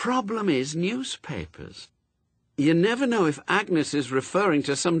 The problem is newspapers. You never know if Agnes is referring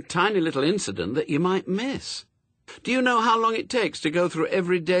to some tiny little incident that you might miss. Do you know how long it takes to go through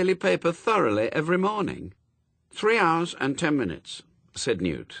every daily paper thoroughly every morning? 3 hours and 10 minutes, said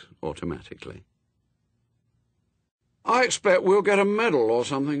Newt automatically. I expect we'll get a medal or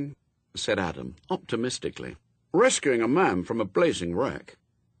something, said Adam optimistically. Rescuing a man from a blazing wreck.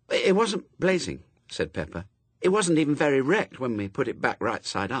 It wasn't blazing, said Pepper. It wasn't even very wrecked when we put it back right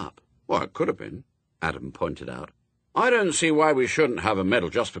side up. Well, it could have been, Adam pointed out. I don't see why we shouldn't have a medal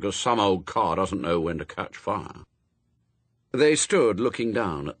just because some old car doesn't know when to catch fire. They stood looking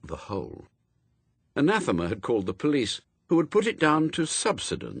down at the hole. Anathema had called the police, who had put it down to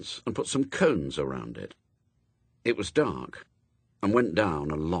subsidence and put some cones around it. It was dark and went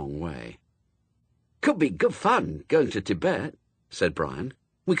down a long way. Could be good fun going to Tibet, said Brian.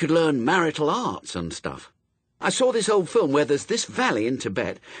 We could learn marital arts and stuff. I saw this old film where there's this valley in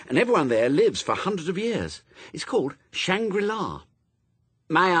Tibet and everyone there lives for hundreds of years. It's called Shangri-La.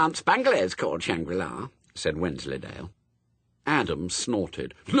 My aunt's bungalow's called Shangri-La, said Wensleydale. Adam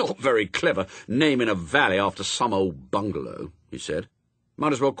snorted. Not very clever, naming a valley after some old bungalow, he said.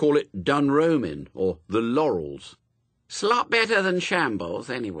 Might as well call it Dunromin or the Laurels. It's a lot better than Shambles,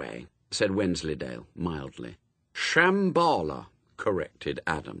 anyway, said Wensleydale mildly. Shambhala, corrected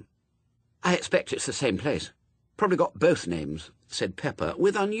Adam. I expect it's the same place. Probably got both names, said Pepper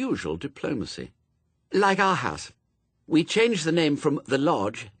with unusual diplomacy. Like our house. We changed the name from The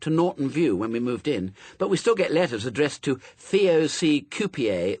Lodge to Norton View when we moved in, but we still get letters addressed to Theo C.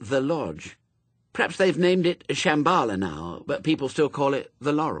 Coupier, The Lodge. Perhaps they've named it Shambhala now, but people still call it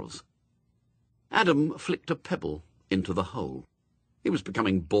The Laurels. Adam flicked a pebble into the hole. He was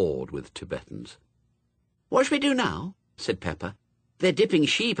becoming bored with Tibetans. What should we do now? Said Pepper. They're dipping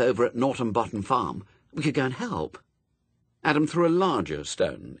sheep over at Norton Bottom Farm. We could go and help. Adam threw a larger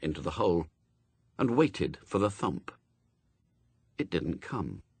stone into the hole and waited for the thump. It didn't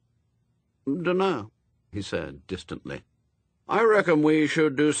come. Dunno, he said distantly. I reckon we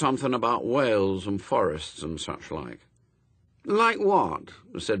should do something about whales and forests and such like. Like what?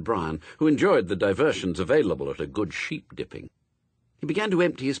 Said Brian, who enjoyed the diversions available at a good sheep dipping. He began to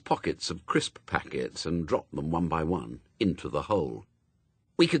empty his pockets of crisp packets and drop them one by one into the hole.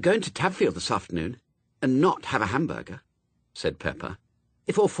 We could go into Tabfield this afternoon and not have a hamburger, said Pepper.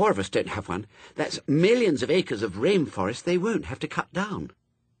 If all 4 of us don't have one, that's millions of acres of rainforest they won't have to cut down.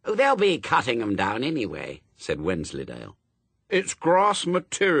 Oh, they'll be cutting them down anyway, said Wensleydale. It's grass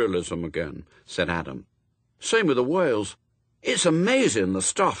materialism again, said Adam. Same with the whales. It's amazing the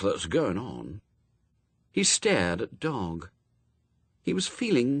stuff that's going on. He stared at Dog. He was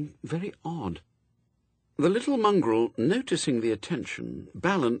feeling very odd. The little mongrel, noticing the attention,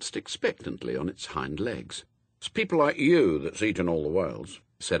 balanced expectantly on its hind legs. It's people like you that's eaten all the whales,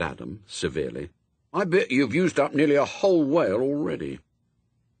 said Adam severely. I bet you've used up nearly a whole whale already.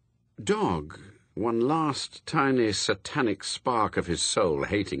 Dog, one last tiny satanic spark of his soul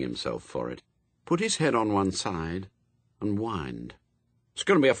hating himself for it, put his head on one side and whined. It's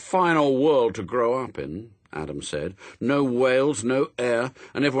going to be a fine old world to grow up in, Adam said. No whales, no air,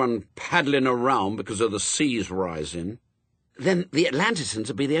 and everyone paddling around because of the seas rising. Then the Atlanteans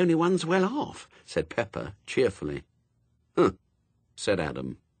will be the only ones well off, said Pepper cheerfully. Huh, said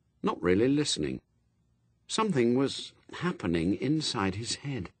Adam, not really listening. Something was happening inside his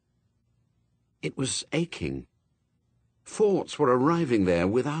head. It was aching. Thoughts were arriving there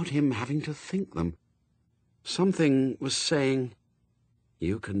without him having to think them. Something was saying,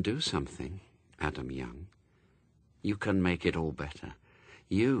 "You can do something, Adam Young. You can make it all better.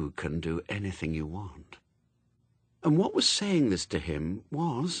 You can do anything you want." And what was saying this to him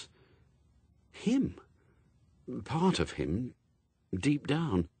was him. Part of him, deep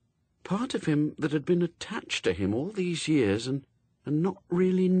down. Part of him that had been attached to him all these years and not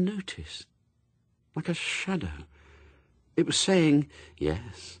really noticed. Like a shadow. It was saying,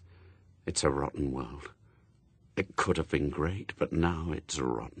 yes, it's a rotten world. It could have been great, but now it's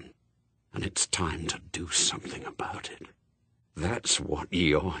rotten. And it's time to do something about it. That's what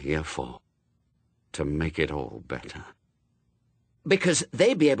you're here for. To make it all better. Because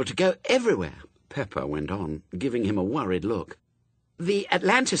they'd be able to go everywhere, Pepper went on, giving him a worried look. "The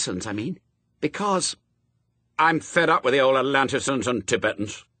Atlantisans, I mean, because—" "I'm fed up with the old Atlantisans and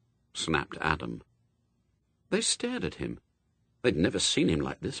Tibetans," snapped Adam. They stared at him. They'd never seen him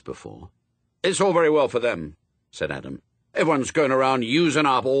like this before. "It's all very well for them," said Adam. "Everyone's going around using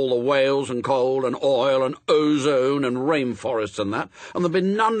up all the whales and coal and oil and ozone and rainforests and that, and there'll be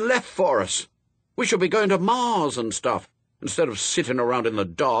none left for us. We shall be going to Mars and stuff, instead of sitting around in the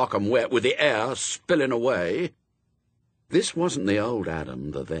dark and wet with the air spilling away." This wasn't the old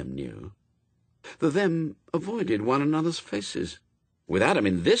Adam the them knew. The them avoided one another's faces. With Adam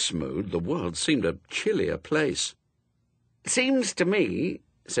in this mood, the world seemed a chillier place. "Seems to me,"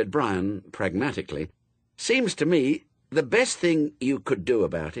 said Brian pragmatically, "seems to me the best thing you could do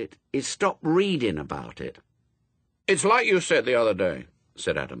about it is stop reading about it." "It's like you said the other day,"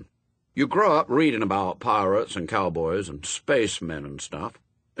 said Adam. "You grow up reading about pirates and cowboys and spacemen and stuff,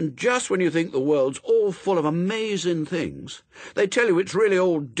 and just when you think the world's all full of amazing things, they tell you it's really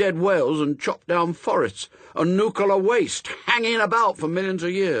all dead whales and chopped-down forests and nuclear waste hanging about for millions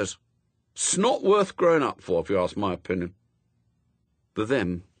of years. It's not worth growing up for, if you ask my opinion." The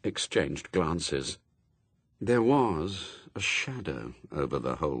them exchanged glances. There was a shadow over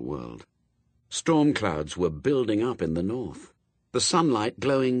the whole world. Storm clouds were building up in the north, the sunlight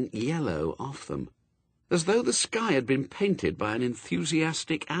glowing yellow off them, as though the sky had been painted by an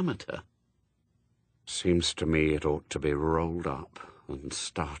enthusiastic amateur. "Seems to me it ought to be rolled up and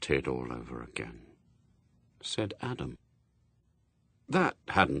started all over again," said Adam. That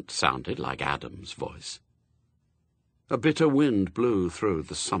hadn't sounded like Adam's voice. A bitter wind blew through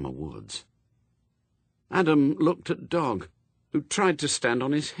the summer woods. Adam looked at Dog, who tried to stand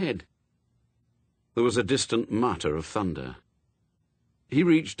on his head. There was a distant mutter of thunder. He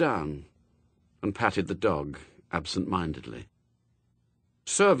reached down and patted the dog absent-mindedly.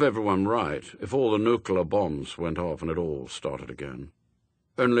 "Serve everyone right if all the nuclear bombs went off and it all started again.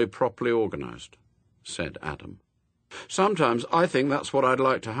 Only properly organised," said Adam. "Sometimes I think that's what I'd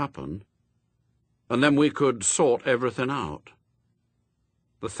like to happen. And then we could sort everything out."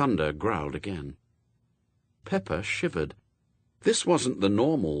 The thunder growled again. Pepper shivered. This wasn't the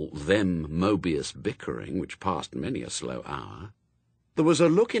normal them-Mobius bickering which passed many a slow hour. There was a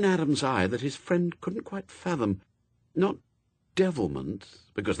look in Adam's eye that his friend couldn't quite fathom. Not devilment,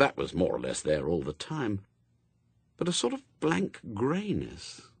 because that was more or less there all the time, but a sort of blank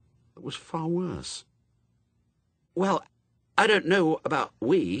greyness that was far worse. "Well, I don't know about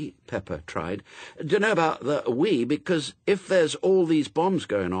we," Pepper tried. "Don't know about the we, because if there's all these bombs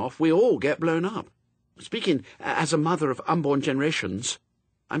going off, we all get blown up. Speaking as a mother of unborn generations,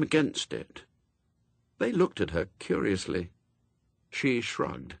 I'm against it." They looked at her curiously. She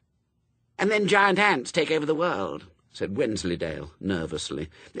shrugged. "And then giant ants take over the world," said Wensleydale nervously.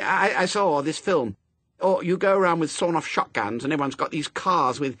 I saw this film. Or you go around with sawn-off shotguns and everyone's got these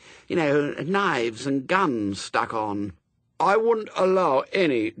cars with, knives and guns stuck on." "I wouldn't allow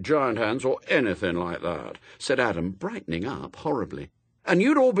any giant ants or anything like that," said Adam, brightening up horribly. "And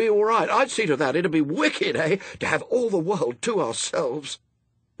you'd all be all right. I'd see to that. It'd be wicked, to have all the world to ourselves.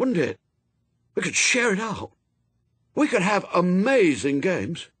 Wouldn't it? We could share it out. We could have amazing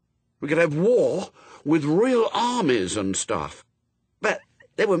games. We could have war with real armies and stuff." "But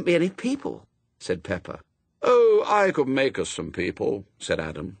there wouldn't be any people," said Pepper. "Oh, I could make us some people," said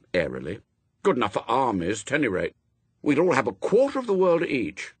Adam, airily. "Good enough for armies, at any rate. We'd all have a quarter of the world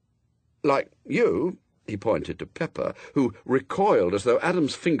each. Like you," he pointed to Pepper, who recoiled as though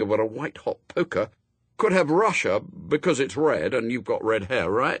Adam's finger were a white-hot poker, "could have Russia because it's red and you've got red hair,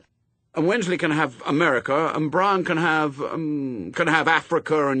 right? And Wensley can have America, and Brian can have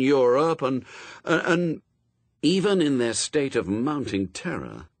Africa and Europe, and even in their state of mounting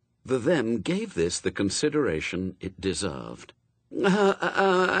terror, the them gave this the consideration it deserved.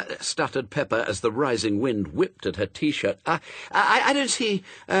 Stuttered Pepper as the rising wind whipped at her T-shirt. I don't see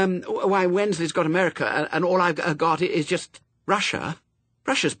why Wensley's got America, and all I've got is just Russia.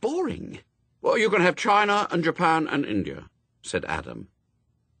 Russia's boring." "Well, you can have China and Japan and India," said Adam.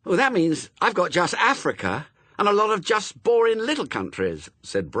 "Well, that means I've got just Africa and a lot of just boring little countries,"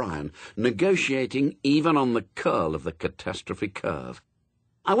 said Brian, negotiating even on the curl of the catastrophe curve.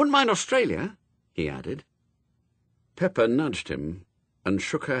 "I wouldn't mind Australia," he added. Pepper nudged him and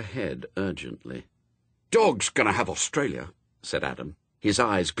shook her head urgently. "Dog's going to have Australia," said Adam, his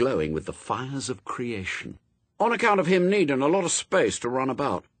eyes glowing with the fires of creation. "On account of him needing a lot of space to run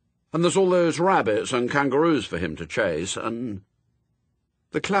about. And there's all those rabbits and kangaroos for him to chase, and—"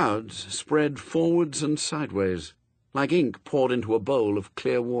 The clouds spread forwards and sideways, like ink poured into a bowl of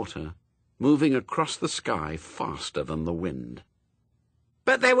clear water, moving across the sky faster than the wind.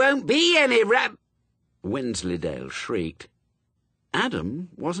 "But there won't be any Wensleydale shrieked. Adam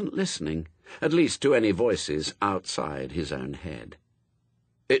wasn't listening, at least to any voices outside his own head.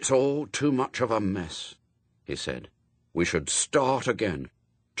 "It's all too much of a mess," he said. "We should start again.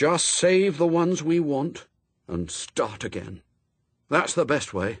 Just save the ones we want and start again. That's the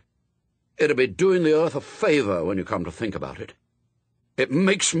best way. It'd be doing the earth a favour when you come to think about it. It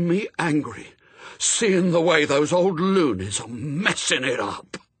makes me angry, seeing the way those old loonies are messing it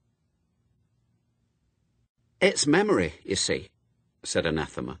up." "It's memory, you see," said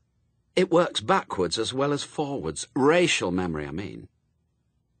Anathema. "It works backwards as well as forwards. Racial memory, I mean."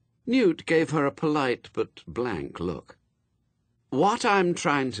 Newt gave her a polite but blank look. "What I'm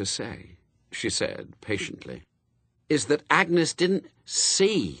trying to say," she said patiently, "is that Agnes didn't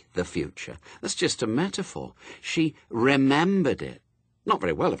see the future. That's just a metaphor. She remembered it. Not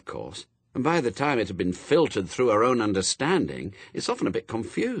very well, of course, and by the time it had been filtered through her own understanding, it's often a bit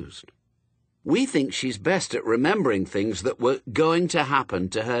confused. We think she's best at remembering things that were going to happen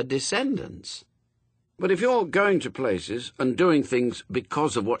to her descendants." But if you're going to places and doing things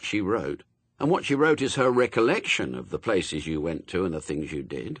because of what she wrote, and what she wrote is her recollection of the places you went to and the things you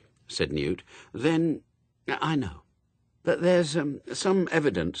did, said Newt, then "I know. but there's some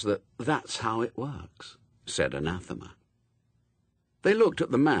evidence that that's how it works," said Anathema. They looked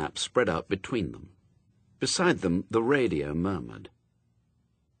at the map spread out between them. Beside them, the radio murmured.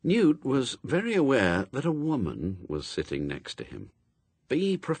 Newt was very aware that a woman was sitting next to him.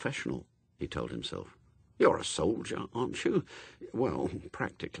 "Be professional," he told himself. "You're a soldier, aren't you? Well,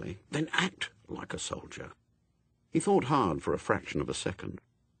 practically. Then act like a soldier." He thought hard for a fraction of a second.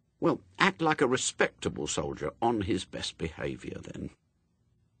 "Well, act like a respectable soldier, on his best behaviour, then."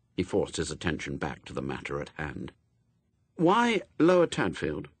 He forced his attention back to the matter at hand. "Why Lower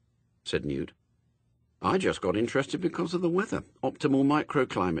Tadfield?" said Newt. "I just got interested because of the weather. Optimal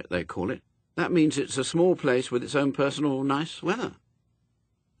microclimate, they call it. That means it's a small place with its own personal nice weather."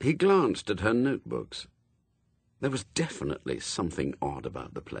 He glanced at her notebooks. There was definitely something odd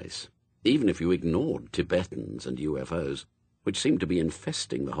about the place, even if you ignored Tibetans and UFOs, which seemed to be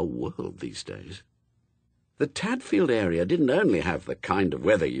infesting the whole world these days. The Tadfield area didn't only have the kind of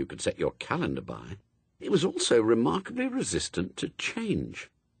weather you could set your calendar by, it was also remarkably resistant to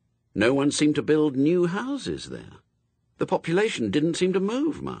change. No one seemed to build new houses there. The population didn't seem to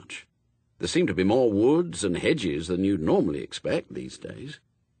move much. There seemed to be more woods and hedges than you'd normally expect these days.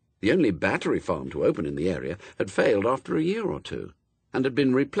 The only battery farm to open in the area had failed after a year or two, and had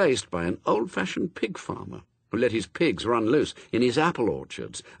been replaced by an old-fashioned pig farmer who let his pigs run loose in his apple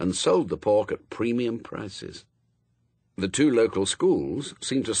orchards and sold the pork at premium prices. The two local schools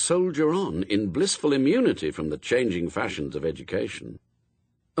seemed to soldier on in blissful immunity from the changing fashions of education.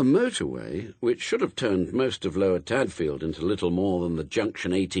 A motorway, which should have turned most of Lower Tadfield into little more than the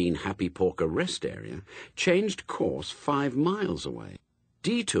Junction 18 Happy Porker rest area, changed course 5 miles away,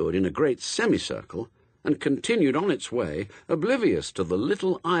 detoured in a great semicircle, and continued on its way, oblivious to the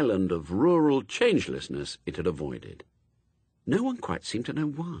little island of rural changelessness it had avoided. No one quite seemed to know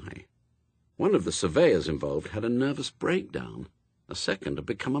why. One of the surveyors involved had a nervous breakdown, a second had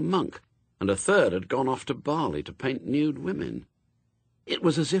become a monk, and a third had gone off to Bali to paint nude women. It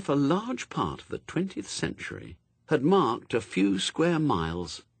was as if a large part of the 20th century had marked a few square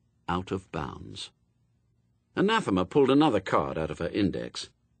miles out of bounds. Anathema pulled another card out of her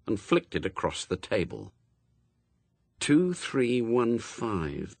index and flicked it across the table.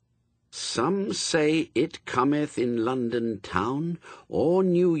 2315. Some say it cometh in London town or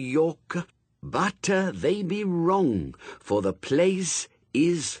New York, but they be wrong, for the place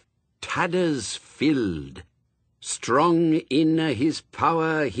is Taddersfield. Strong in his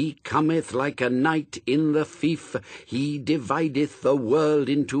power he cometh like a knight in the fief. He divideth the world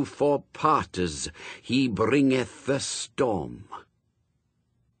into 4 parts. He bringeth the storm.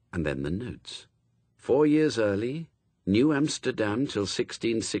 And then the notes. 4 years early, New Amsterdam till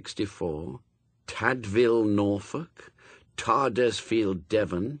 1664, Tadville, Norfolk, Taddersfield,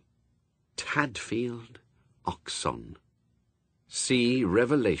 Devon, Tadfield, Oxon. See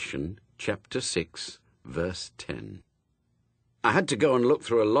Revelation, chapter 6, verse 10. I had to go and look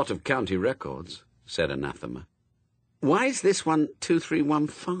through a lot of county records, said Anathema. Why is this one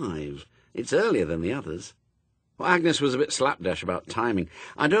 2315? It's earlier than the others. Well, Agnes was a bit slapdash about timing.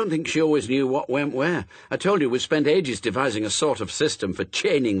 I don't think she always knew what went where. I told you we spent ages devising a sort of system for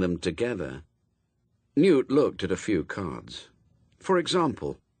chaining them together. Newt looked at a few cards. For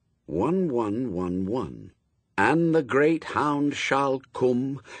example, 1111. And the great hound shall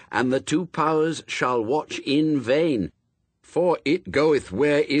come, and the 2 powers shall watch in vain. For it goeth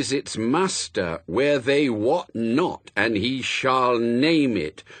where is its master, where they wot not, and he shall name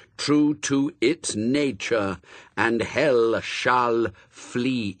it true to its nature, and hell shall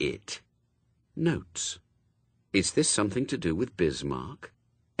flee it. Notes. Is this something to do with Bismarck?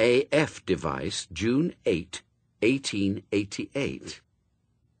 AF device, June 8, 1888.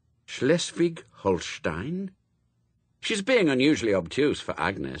 Schleswig-Holstein? She's being unusually obtuse for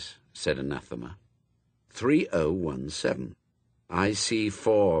Agnes, said Anathema. 3017. I see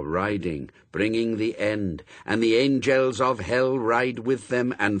four riding, bringing the end, and the angels of hell ride with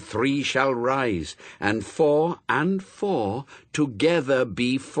them, and three shall rise, and four together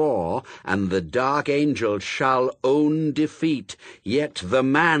be four, and the dark angel shall own defeat, yet the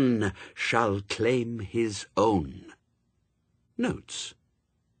man shall claim his own. Notes.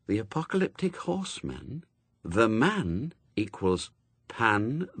 The apocalyptic horseman, the man equals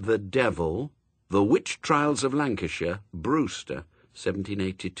Pan the Devil, The Witch Trials of Lancashire, Brewster,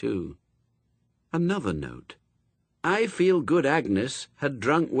 1782. Another note. I feel good Agnes had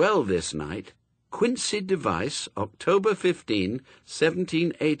drunk well this night. Quincy Device, October 15,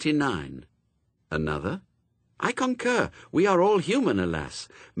 1789. Another. I concur. We are all human, alas.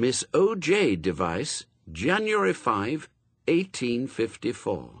 Miss O.J. Device, January 5,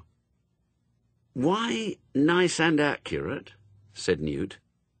 1854. Why nice and accurate? Said Newt.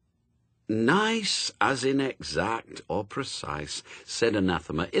 Nice as in exact or precise, said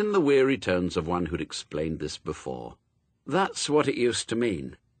Anathema, in the weary tones of one who'd explained this before. That's what it used to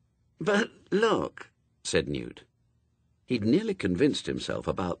mean. But look, said Newt. He'd nearly convinced himself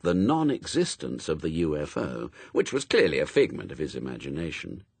about the non-existence of the UFO, which was clearly a figment of his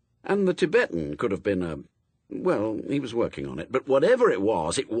imagination. And the Tibetan could have been well, he was working on it, but whatever it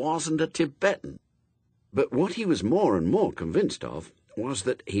wasn't a Tibetan. But what he was more and more convinced of was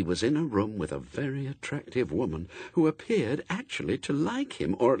that he was in a room with a very attractive woman who appeared actually to like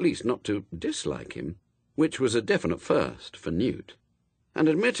him, or at least not to dislike him, which was a definite first for Newt. And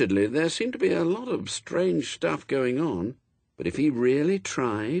admittedly there seemed to be a lot of strange stuff going on, but if he really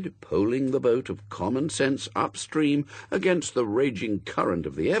tried poling the boat of common sense upstream against the raging current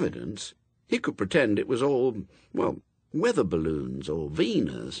of the evidence, he could pretend it was all, well, weather balloons or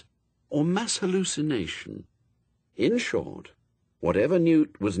Venus, or mass hallucination. In short, whatever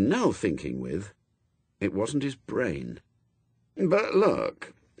Newt was now thinking with, it wasn't his brain. But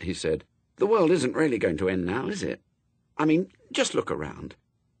look, he said, the world isn't really going to end now, is it? I mean, just look around.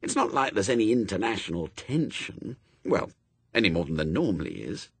 It's not like there's any international tension. Well, any more than there normally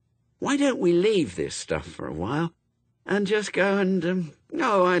is. Why don't we leave this stuff for a while and just go and,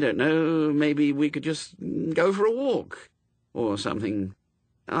 I don't know, maybe we could just go for a walk or something.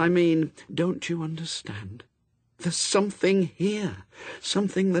 I mean, don't you understand? There's something here,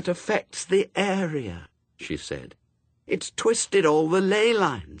 something that affects the area, she said. It's twisted all the ley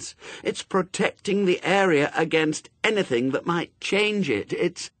lines. It's protecting the area against anything that might change it.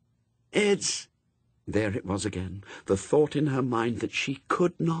 It's... There it was again, the thought in her mind that she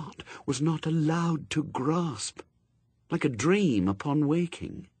could not, was not allowed to grasp, like a dream upon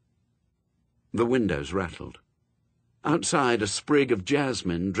waking. The windows rattled. Outside, a sprig of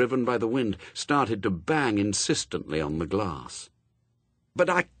jasmine, driven by the wind, started to bang insistently on the glass.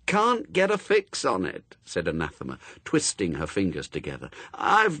 "But I can't get a fix on it," said Anathema, twisting her fingers together.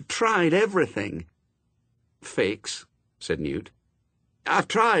 "I've tried everything." "Fix?" said Newt. "I've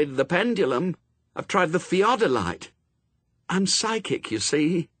tried the pendulum. I've tried the theodolite. I'm psychic, you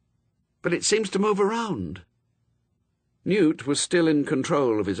see, but it seems to move around." Newt was still in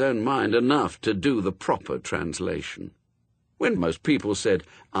control of his own mind enough to do the proper translation. When most people said,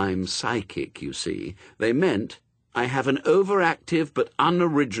 "I'm psychic, you see," they meant, "I have an overactive but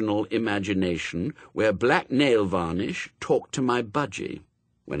unoriginal imagination where black nail varnish talked to my budgie."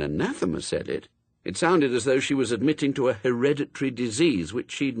 When Anathema said it, it sounded as though she was admitting to a hereditary disease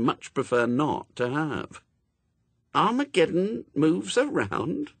which she'd much prefer not to have. "Armageddon moves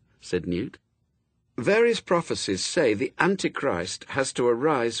around," said Newt. "Various prophecies say the Antichrist has to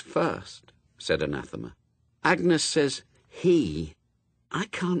arise first," said Anathema. "Agnes says he. I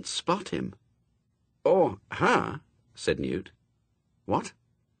can't spot him." "Or her," said Newt. "What?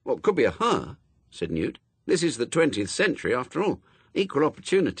 Well, it could be a her," said Newt. "This is the 20th century, after all. Equal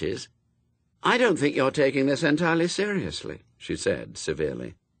opportunities." "I don't think you're taking this entirely seriously," she said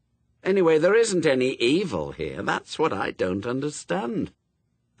severely. "Anyway, there isn't any evil here. That's what I don't understand.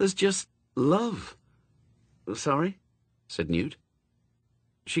 There's just love." "Sorry?" said Newt.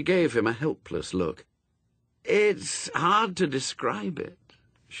 She gave him a helpless look. "It's hard to describe it,"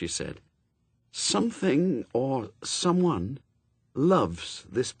 she said. "Something or someone loves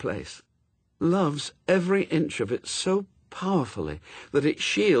this place, loves every inch of it so powerfully that it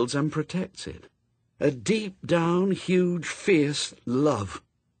shields and protects it. A deep-down, huge, fierce love.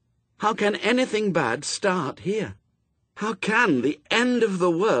 How can anything bad start here? How can the end of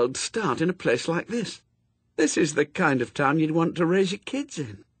the world start in a place like this? This is the kind of town you'd want to raise your kids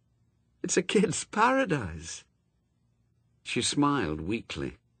in. It's a kid's paradise." She smiled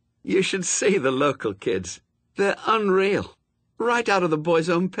weakly. "You should see the local kids. They're unreal. Right out of the boys'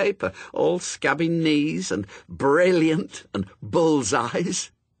 own paper, all scabby knees and brilliant and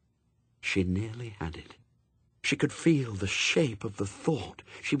bull's-eyes." She nearly had it. She could feel the shape of the thought.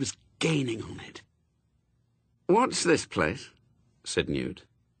 She was gaining on it. "What's this place?" said Newt.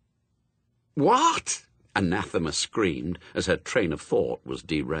 "What?" Anathema screamed as her train of thought was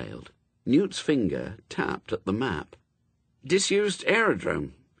derailed. Newt's finger tapped at the map. "Disused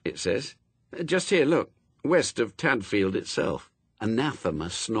aerodrome," it says. "Just here, look, west of Tadfield itself." Anathema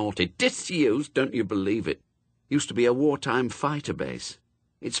snorted. "Disused? Don't you believe it? Used to be a wartime fighter base.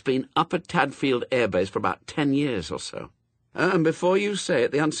 It's been up at Tadfield Air Base for about 10 years or so. And before you say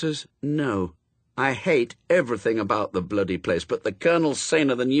it, the answer's no. I hate everything about the bloody place, but the Colonel's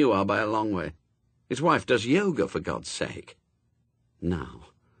saner than you are by a long way. His wife does yoga, for God's sake." Now,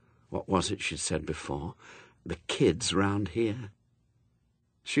 what was it she'd said before? The kids round here.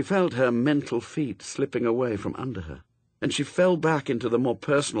 She felt her mental feet slipping away from under her, and she fell back into the more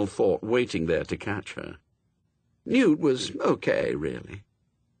personal thought waiting there to catch her. Newt was okay, really.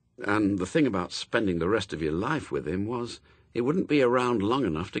 And the thing about spending the rest of your life with him was he wouldn't be around long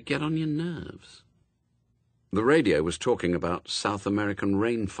enough to get on your nerves. The radio was talking about South American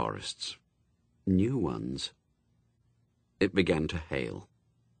rainforests. New ones. It began to hail.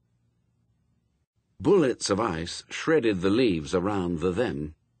 Bullets of ice shredded the leaves around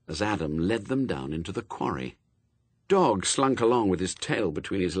them as Adam led them down into the quarry. Dog slunk along with his tail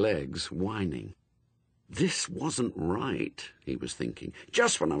between his legs, whining. This wasn't right, he was thinking.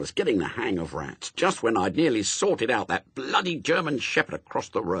 Just when I was getting the hang of rats, just when I'd nearly sorted out that bloody German shepherd across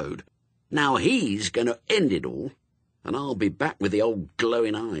the road. Now he's going to end it all, and I'll be back with the old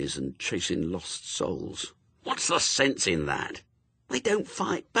glowing eyes and chasing lost souls. What's the sense in that? They don't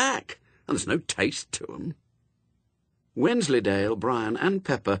fight back, and there's no taste to 'em. Wensleydale, Brian, and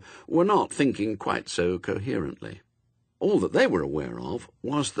Pepper were not thinking quite so coherently. All that they were aware of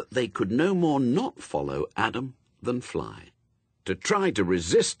was that they could no more not follow Adam than fly. To try to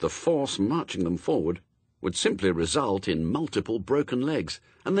resist the force marching them forward would simply result in multiple broken legs,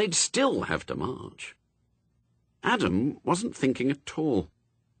 and they'd still have to march. Adam wasn't thinking at all.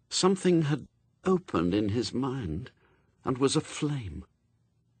 Something had opened in his mind and was aflame.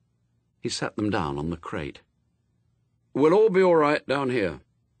 He sat them down on the crate. "We'll all be all right down here,"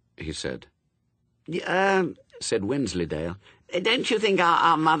 he said. "Yeah," said Wensleydale. "Don't you think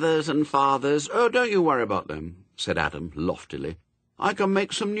our mothers and fathers—" "Oh, don't you worry about them," said Adam loftily. "I can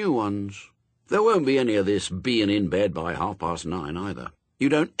make some new ones. There won't be any of this being in bed by 9:30 either. You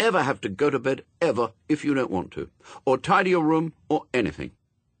don't ever have to go to bed, ever, if you don't want to, or tidy your room, or anything.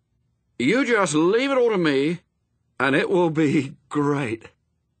 You just leave it all to me, and it will be great."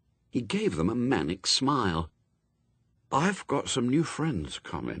 He gave them a manic smile. "I've got some new friends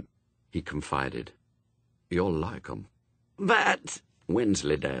coming," he confided. "You'll like 'em." "But—"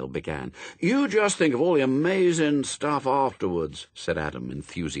 Wensleydale began. "You just think of all the amazing stuff afterwards," said Adam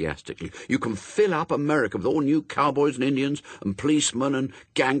enthusiastically. "You can fill up America with all new cowboys and Indians and policemen and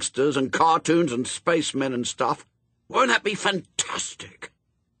gangsters and cartoons and spacemen and stuff. Won't that be fantastic?"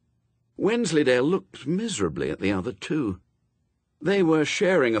 Wensleydale looked miserably at the other two. They were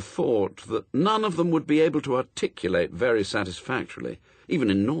sharing a thought that none of them would be able to articulate very satisfactorily, even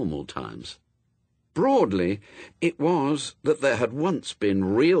in normal times. Broadly, it was that there had once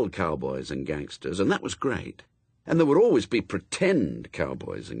been real cowboys and gangsters, and that was great. And there would always be pretend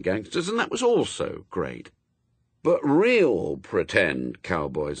cowboys and gangsters, and that was also great. But real pretend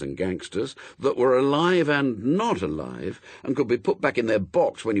cowboys and gangsters that were alive and not alive, and could be put back in their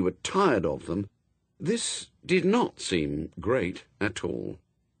box when you were tired of them, this did not seem great at all.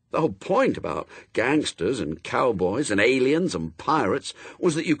 The whole point about gangsters and cowboys and aliens and pirates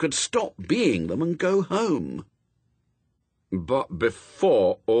was that you could stop being them and go home. "But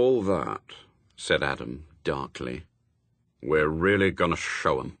before all that," said Adam darkly, "we're really going to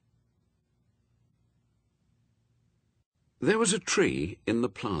show 'em." There was a tree in the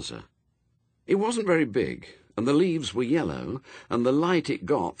plaza. It wasn't very big, and the leaves were yellow, and the light it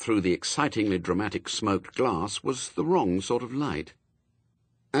got through the excitingly dramatic smoked glass was the wrong sort of light.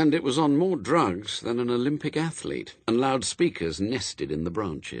 And it was on more drugs than an Olympic athlete, and loudspeakers nested in the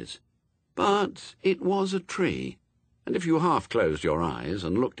branches. But it was a tree, and if you half closed your eyes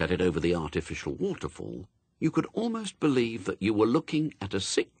and looked at it over the artificial waterfall, you could almost believe that you were looking at a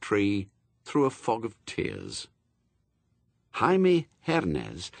sick tree through a fog of tears. Jaime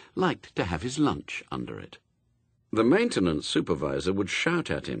Hernez liked to have his lunch under it. The maintenance supervisor would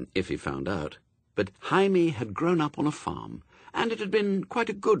shout at him if he found out, but Jaime had grown up on a farm, and it had been quite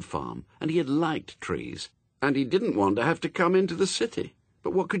a good farm, and he had liked trees, and he didn't want to have to come into the city.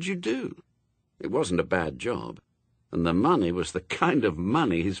 But what could you do? It wasn't a bad job, and the money was the kind of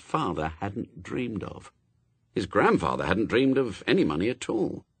money his father hadn't dreamed of. His grandfather hadn't dreamed of any money at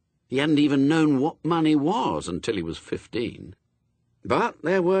all. He hadn't even known what money was until he was 15. But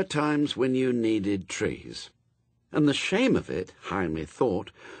there were times when you needed trees. And the shame of it, Jaime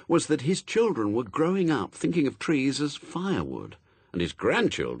thought, was that his children were growing up thinking of trees as firewood, and his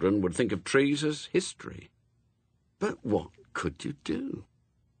grandchildren would think of trees as history. But what could you do?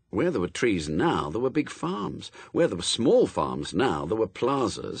 Where there were trees now, there were big farms. Where there were small farms now, there were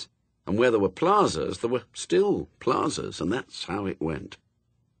plazas. And where there were plazas, there were still plazas, and that's how it went.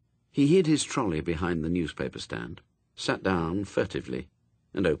 He hid his trolley behind the newspaper stand, sat down furtively,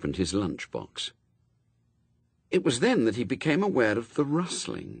 and opened his lunchbox. It was then that he became aware of the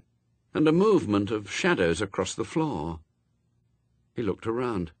rustling and a movement of shadows across the floor. He looked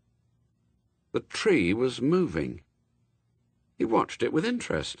around. The tree was moving. He watched it with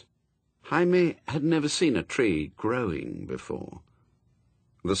interest. Jaime had never seen a tree growing before.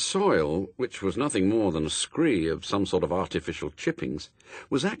 The soil, which was nothing more than a scree of some sort of artificial chippings,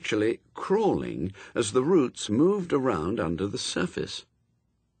 was actually crawling as the roots moved around under the surface.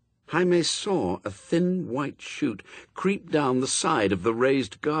 Jaime saw a thin white shoot creep down the side of the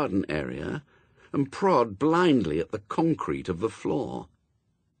raised garden area and prod blindly at the concrete of the floor.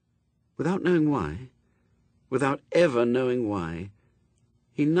 Without knowing why, without ever knowing why,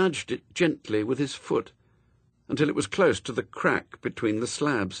 he nudged it gently with his foot until it was close to the crack between the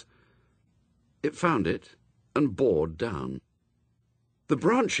slabs. It found it and bored down. The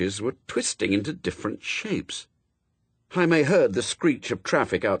branches were twisting into different shapes. Jaime heard the screech of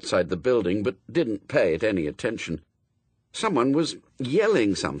traffic outside the building, but didn't pay it any attention. Someone was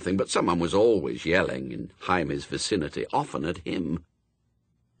yelling something, but someone was always yelling in Jaime's vicinity, often at him.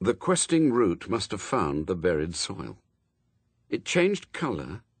 The questing root must have found the buried soil. It changed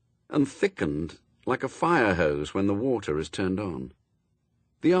colour and thickened like a fire hose when the water is turned on.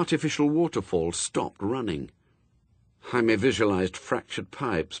 The artificial waterfall stopped running. Jaime visualized fractured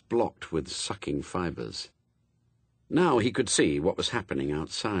pipes blocked with sucking fibres. Now he could see what was happening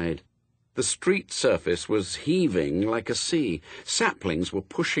outside. The street surface was heaving like a sea. Saplings were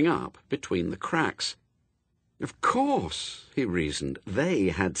pushing up between the cracks. Of course, he reasoned, they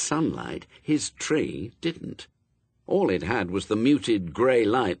had sunlight. His tree didn't. All it had was the muted grey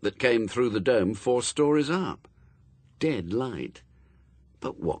light that came through the dome 4 stories up. Dead light.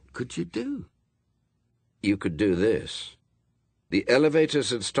 But what could you do? You could do this. The elevators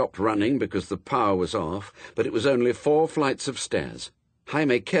had stopped running because the power was off, but it was only 4 flights of stairs.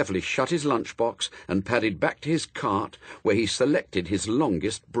 Jaime carefully shut his lunchbox and padded back to his cart, where he selected his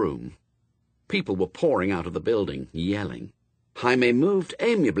longest broom. People were pouring out of the building, yelling. Jaime moved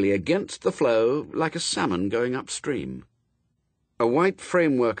amiably against the flow like a salmon going upstream. A white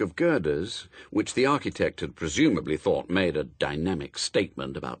framework of girders, which the architect had presumably thought made a dynamic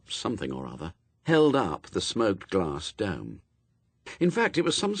statement about something or other, held up the smoked glass dome. In fact, it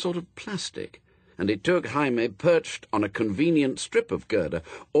was some sort of plastic, and it took Jaime, perched on a convenient strip of girder,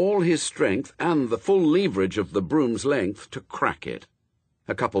 all his strength and the full leverage of the broom's length to crack it.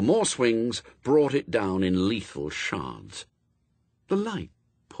 A couple more swings brought it down in lethal shards. The light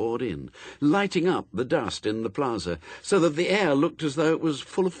poured in, lighting up the dust in the plaza, so that the air looked as though it was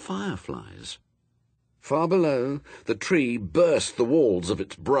full of fireflies. Far below, the tree burst the walls of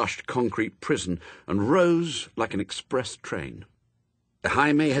its brushed concrete prison and rose like an express train.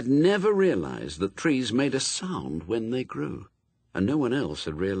 Jaime had never realized that trees made a sound when they grew, and no one else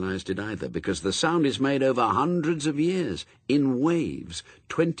had realized it either, because the sound is made over hundreds of years, in waves,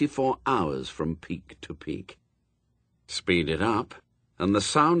 24 hours from peak to peak. Speed it up, and the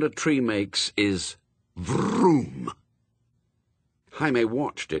sound a tree makes is vroom. Jaime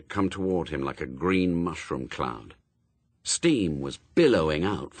watched it come toward him like a green mushroom cloud. Steam was billowing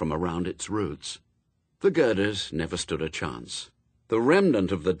out from around its roots. The girders never stood a chance. The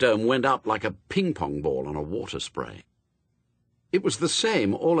remnant of the dome went up like a ping-pong ball on a water spray. It was the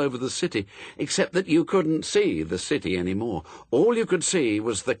same all over the city, except that you couldn't see the city anymore. All you could see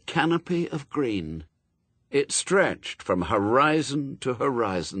was the canopy of green. It stretched from horizon to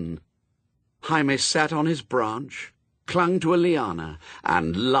horizon. Jaime sat on his branch, clung to a liana,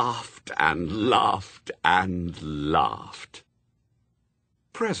 and laughed and laughed and laughed.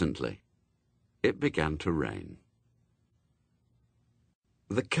 Presently, it began to rain.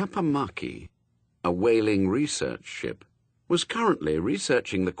 The Kapamaki, a whaling research ship, was currently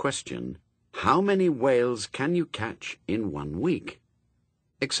researching the question, how many whales can you catch in 1 week?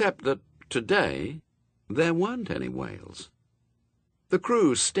 Except that today there weren't any whales. The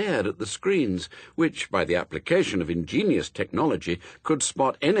crew stared at the screens, which, by the application of ingenious technology, could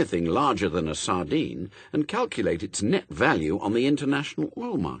spot anything larger than a sardine and calculate its net value on the international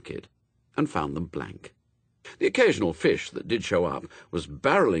oil market, and found them blank. The occasional fish that did show up was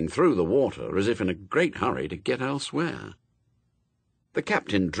barreling through the water as if in a great hurry to get elsewhere. The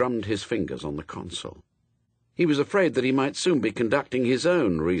captain drummed his fingers on the console. He was afraid that he might soon be conducting his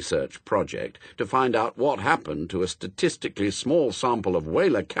own research project to find out what happened to a statistically small sample of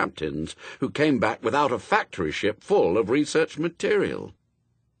whaler captains who came back without a factory ship full of research material.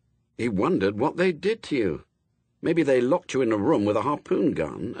 He wondered what they did to you. Maybe they locked you in a room with a harpoon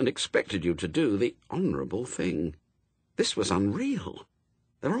gun and expected you to do the honourable thing. This was unreal.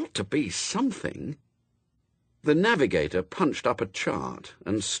 There ought to be something. The navigator punched up a chart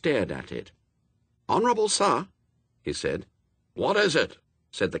and stared at it. "Honourable sir," he said. "What is it?"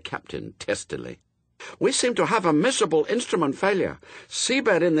 said the captain testily. "We seem to have a miserable instrument failure.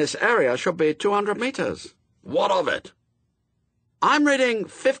 Seabed in this area should be 200 metres. What of it? I'm reading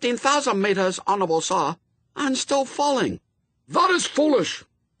 15,000 metres, honourable sir, and still falling." That is foolish.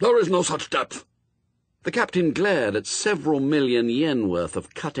 There is no such depth. The captain glared at several million yen worth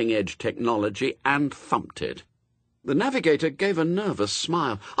of cutting-edge technology and thumped it. The navigator gave a nervous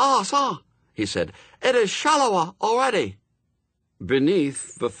smile. "Ah, sir," he said, "it is shallower already."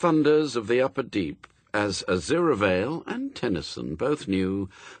 Beneath the thunders of the upper deep, as Aziraphale and Tennyson both knew,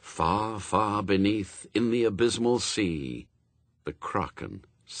 far, far beneath in the abysmal sea, the Kraken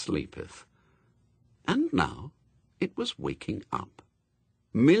sleepeth. And now it was waking up.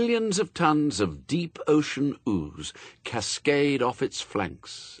 Millions of tons of deep ocean ooze cascade off its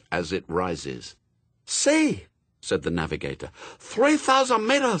flanks as it rises. "See," said the navigator, 3,000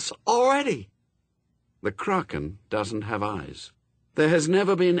 metres already." The Kraken doesn't have eyes. There has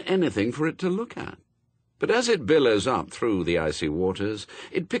never been anything for it to look at. But as it billows up through the icy waters,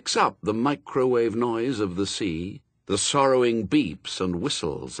 it picks up the microwave noise of the sea, the sorrowing beeps and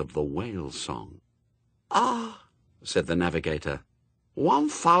whistles of the whale song. "Ah," said the navigator,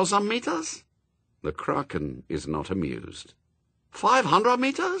 1,000 metres? The Kraken is not amused. 500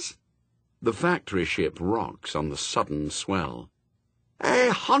 metres? The factory ship rocks on the sudden swell.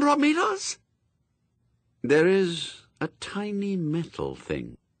 100 metres? There is a tiny metal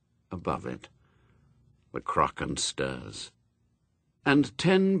thing above it. The Kraken stirs, and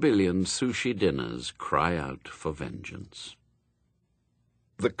 10 billion sushi dinners cry out for vengeance.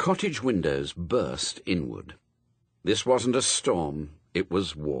 The cottage windows burst inward. This wasn't a storm, it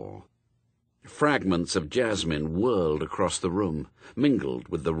was war. Fragments of jasmine whirled across the room, mingled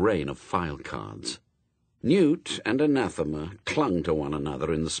with the rain of file cards. Newt and Anathema clung to one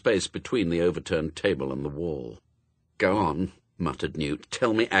another in the space between the overturned table and the wall. "Go on," muttered Newt.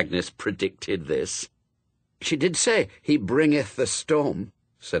 "Tell me Agnes predicted this." "She did say, 'He bringeth the storm,'"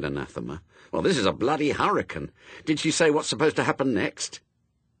 said Anathema. "Well, this is a bloody hurricane. Did she say what's supposed to happen next?"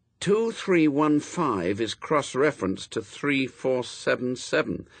 2315 is cross-referenced to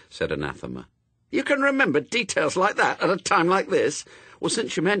 3477, said Anathema. "You can remember details like that at a time like this?" "Well,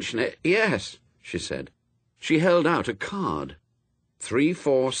 since you mention it, yes," she said. She held out a card.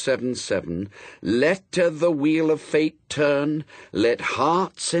 3477, let the wheel of fate turn, let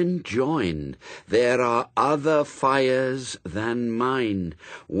hearts enjoin. There are other fires than mine.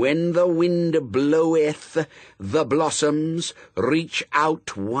 When the wind bloweth, the blossoms reach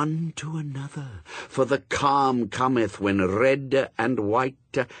out one to another, for the calm cometh when red and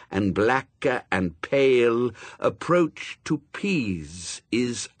white and black and pale approach to peace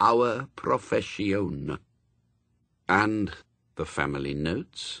is our profession. And the family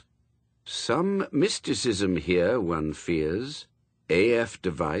notes. Some mysticism here, one fears. A.F.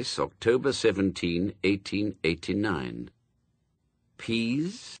 Device, October 17, 1889.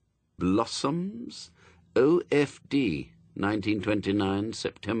 Peas, blossoms, O.F.D., 1929,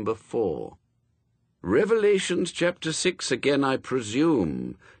 September 4. Revelations chapter 6 again, I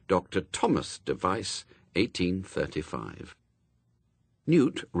presume. Dr. Thomas Device, 1835.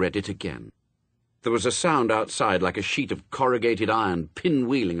 Newt read it again. There was a sound outside like a sheet of corrugated iron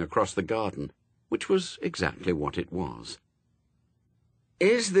pinwheeling across the garden, which was exactly what it was.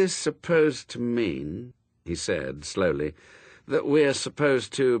 "Is this supposed to mean," he said slowly, "that we're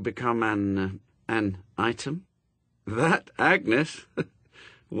supposed to become an item? That Agnes?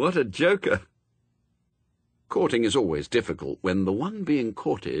 What a joker!" Courting is always difficult when the one being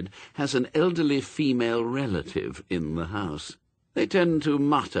courted has an elderly female relative in the house. They tend to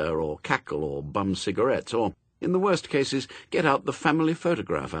mutter or cackle or bum cigarettes or In the worst cases, get out the family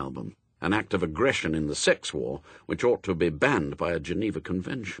photograph album, an act of aggression in the sex war which ought to be banned by a Geneva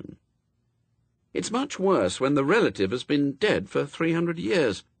Convention. It's much worse when the relative has been dead for 300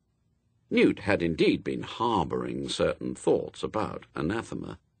 years. Newt had indeed been harbouring certain thoughts about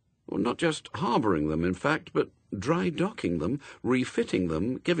anathema. Well, not just harbouring them, in fact, but dry-docking them, refitting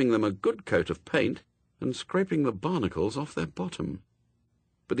them, giving them a good coat of paint, and scraping the barnacles off their bottom.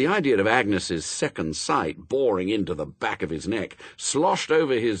 But the idea of Agnes's second sight boring into the back of his neck sloshed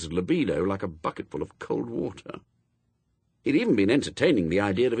over his libido like a bucketful of cold water. He'd even been entertaining the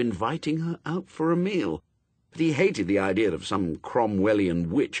idea of inviting her out for a meal, but he hated the idea of some Cromwellian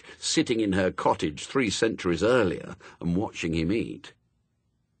witch sitting in her cottage 3 centuries earlier and watching him eat.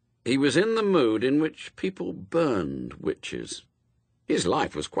 He was in the mood in which people burned witches. His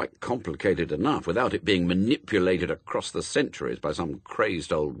life was quite complicated enough without it being manipulated across the centuries by some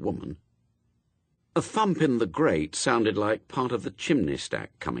crazed old woman. A thump in the grate sounded like part of the chimney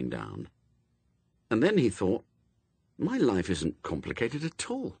stack coming down. And then he thought, my life isn't complicated at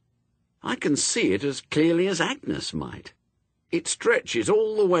all. I can see it as clearly as Agnes might. It stretches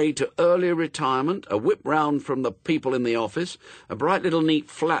all the way to early retirement, a whip round from the people in the office, a bright little neat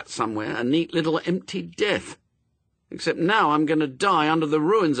flat somewhere, a neat little empty death. Except now I'm going to die under the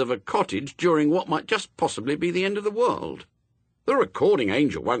ruins of a cottage during what might just possibly be the end of the world. The recording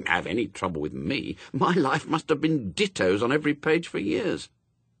angel won't have any trouble with me. My life must have been dittos on every page for years.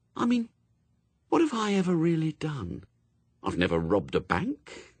 I mean, what have I ever really done? I've never robbed a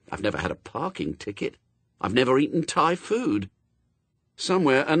bank. I've never had a parking ticket. I've never eaten Thai food.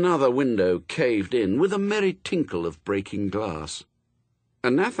 Somewhere another window caved in with a merry tinkle of breaking glass.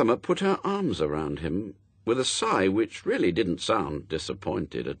 Anathema put her arms around him, with a sigh which really didn't sound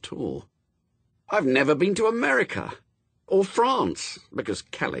disappointed at all. I've never been to America, or France, because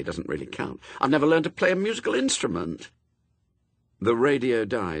Calais doesn't really count. I've never learned to play a musical instrument. The radio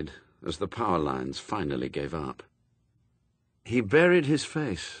died as the power lines finally gave up. He buried his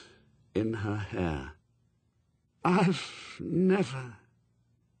face in her hair. I've never...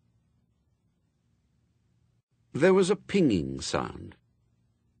 There was a pinging sound.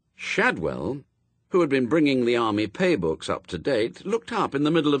 Shadwell, who had been bringing the army paybooks up to date, looked up in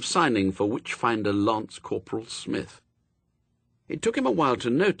the middle of signing for Witchfinder Lance Corporal Smith. It took him a while to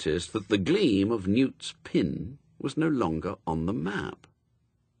notice that the gleam of Newt's pin was no longer on the map.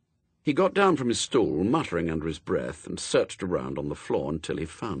 He got down from his stool, muttering under his breath, and searched around on the floor until he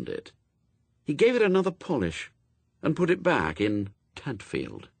found it. He gave it another polish and put it back in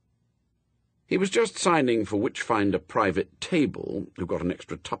Tadfield. He was just signing for Witchfinder Private Table, who got an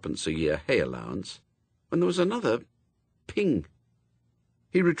extra 2pence a year hay allowance, when there was another ping.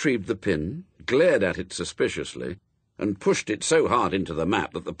 He retrieved the pin, glared at it suspiciously, and pushed it so hard into the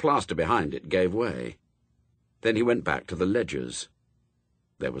map that the plaster behind it gave way. Then he went back to the ledgers.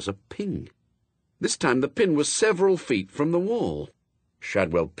 There was a ping. This time the pin was several feet from the wall.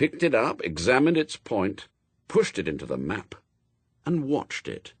 Shadwell picked it up, examined its point, pushed it into the map, and watched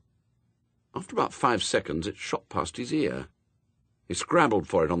it. After about 5 seconds, it shot past his ear. He scrabbled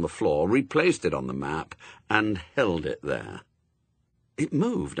for it on the floor, replaced it on the map, and held it there. It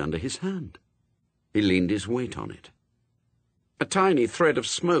moved under his hand. He leaned his weight on it. A tiny thread of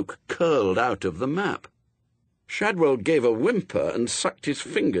smoke curled out of the map. Shadwell gave a whimper and sucked his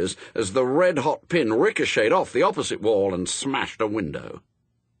fingers as the red-hot pin ricocheted off the opposite wall and smashed a window.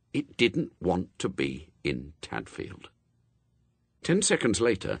 It didn't want to be in Tadfield. 10 seconds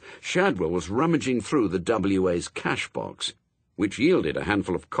later, Shadwell was rummaging through the WA's cash box, which yielded a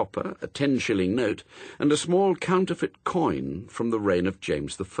handful of copper, a 10-shilling note, and a small counterfeit coin from the reign of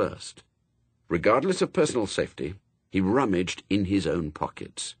James I. Regardless of personal safety, he rummaged in his own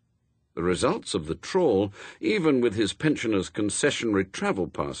pockets. The results of the trawl, even with his pensioner's concessionary travel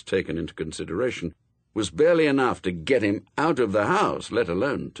pass taken into consideration, was barely enough to get him out of the house, let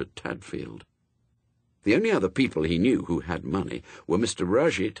alone to Tadfield. The only other people he knew who had money were Mr.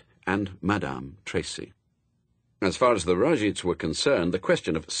 Rajit and Madame Tracy. As far as the Rajits were concerned, the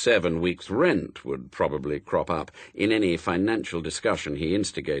question of 7 weeks' rent would probably crop up in any financial discussion he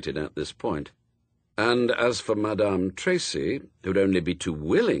instigated at this point. And as for Madame Tracy, who'd only be too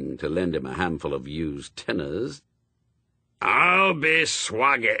willing to lend him a handful of used tenors, "I'll be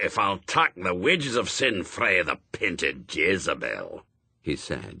swagger if I'll tuck the wedges of sin frae the painted Jezebel," he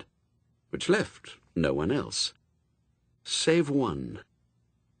said, which left no one else, save one,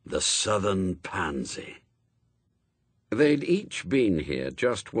 the Southern Pansy. They'd each been here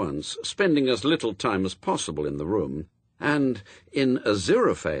just once, spending as little time as possible in the room, and, in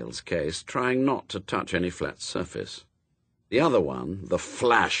Aziraphale's case, trying not to touch any flat surface. The other one, the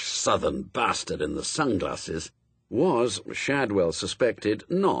flash southern bastard in the sunglasses, was, Shadwell suspected,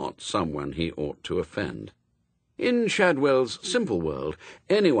 not someone he ought to offend. In Shadwell's simple world,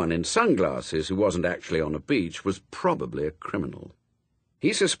 anyone in sunglasses who wasn't actually on a beach was probably a criminal.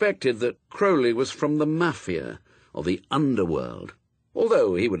 He suspected that Crowley was from the mafia, or the underworld,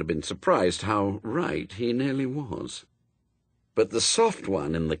 although he would have been surprised how right he nearly was. But the soft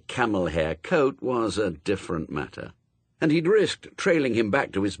one in the camel-hair coat was a different matter, and he'd risked trailing him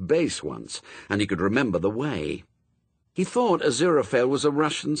back to his base once, and he could remember the way. He thought Aziraphale was a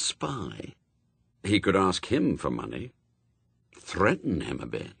Russian spy. He could ask him for money, threaten him a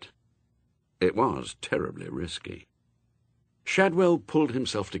bit. It was terribly risky. Shadwell pulled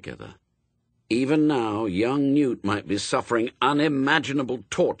himself together. Even now, young Newt might be suffering unimaginable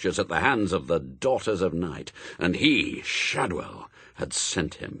tortures at the hands of the Daughters of Night, and he, Shadwell, had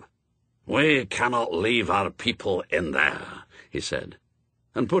sent him. "We cannot leave our people in there," he said,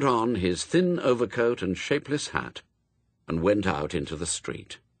 and put on his thin overcoat and shapeless hat, and went out into the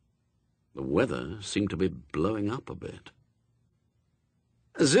street. The weather seemed to be blowing up a bit.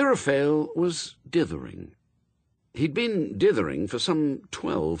 Aziraphale was dithering. He'd been dithering for some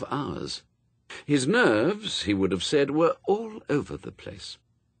 12 hours. His nerves, he would have said, were all over the place.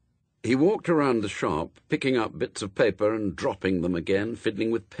 He walked around the shop, picking up bits of paper and dropping them again,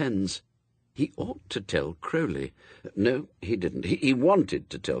 fiddling with pens. He ought to tell Crowley. No, he didn't. He wanted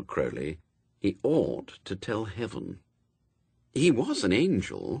to tell Crowley. He ought to tell Heaven. He was an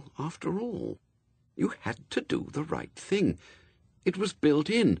angel, after all. You had to do the right thing. It was built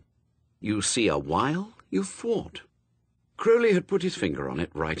in. You see a wile, you thwart. Crowley had put his finger on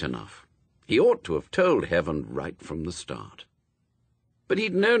it right enough. He ought to have told Heaven right from the start. But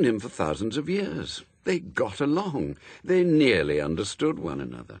he'd known him for thousands of years. They got along. They nearly understood one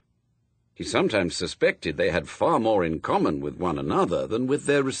another. He sometimes suspected they had far more in common with one another than with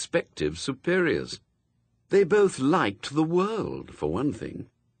their respective superiors. They both liked the world, for one thing,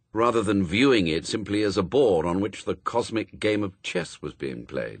 rather than viewing it simply as a board on which the cosmic game of chess was being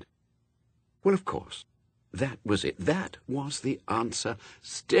played. Well, of course, that was it. That was the answer,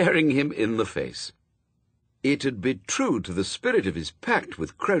 staring him in the face. It'd be true to the spirit of his pact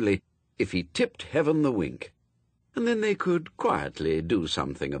with Crowley if he tipped Heaven the wink, and then they could quietly do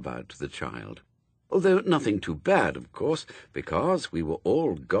something about the child. Although nothing too bad, of course, because we were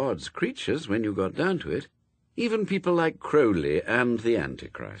all God's creatures when you got down to it, even people like Crowley and the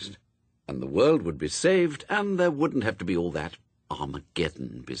Antichrist. And the world would be saved, and there wouldn't have to be all that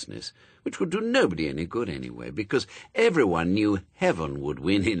Armageddon business, which would do nobody any good anyway, because everyone knew Heaven would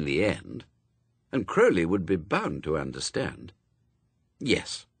win in the end, and Crowley would be bound to understand.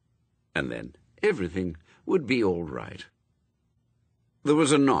 Yes, and then everything would be all right. There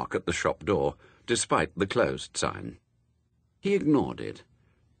was a knock at the shop door, despite the closed sign. He ignored it.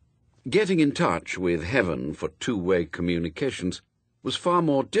 Getting in touch with Heaven for two-way communications was far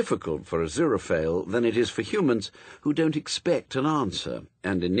more difficult for Aziraphale than it is for humans who don't expect an answer,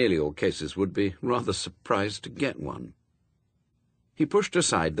 and in nearly all cases would be rather surprised to get one. He pushed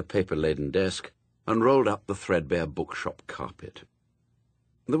aside the paper-laden desk and rolled up the threadbare bookshop carpet.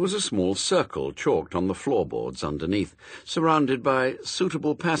 There was a small circle chalked on the floorboards underneath, surrounded by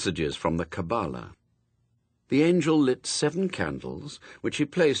suitable passages from the Kabbalah. The angel lit 7 candles, which he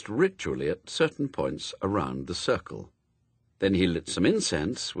placed ritually at certain points around the circle. Then he lit some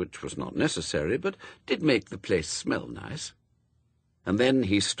incense, which was not necessary, but did make the place smell nice. And then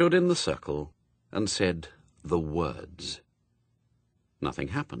he stood in the circle and said the words. Nothing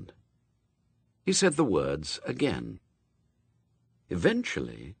happened. He said the words again.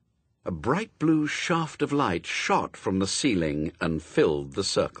 Eventually, a bright blue shaft of light shot from the ceiling and filled the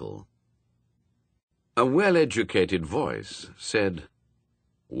circle. A well-educated voice said,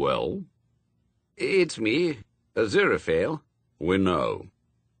 "Well?" "It's me, Aziraphale." "We know,"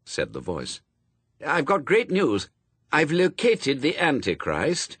 said the voice. "I've got great news. I've located the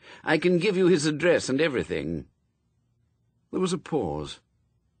Antichrist. I can give you his address and everything." There was a pause.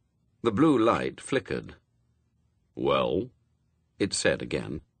 The blue light flickered. "Well?" it said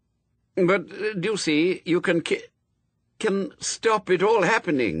again. "But, do you see, you can stop it all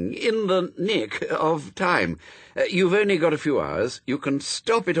happening in the nick of time. You've only got a few hours. You can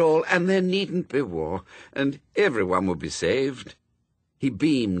stop it all, and there needn't be war, and everyone will be saved." He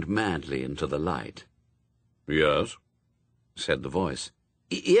beamed madly into the light. "Yes," said the voice.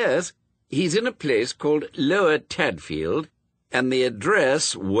 "Yes, he's in a place called Lower Tadfield, and the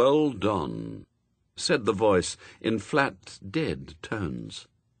address—" "Well done," said the voice in flat, dead tones.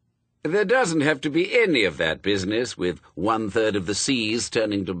 "There doesn't have to be any of that business with 1/3 of the seas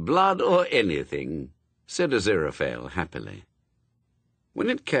turning to blood or anything," said Aziraphale happily. When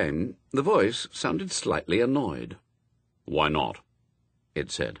it came, the voice sounded slightly annoyed. "Why not?"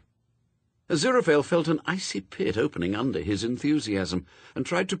 it said. Aziraphale felt an icy pit opening under his enthusiasm and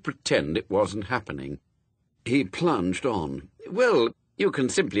tried to pretend it wasn't happening. He plunged on. "Well, you can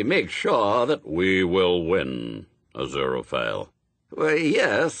simply make sure that—" "We will win, Aziraphale." "Well,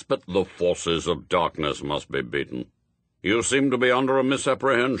 yes, but—" "The forces of darkness must be beaten. You seem to be under a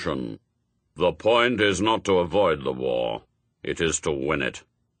misapprehension. The point is not to avoid the war. It is to win it.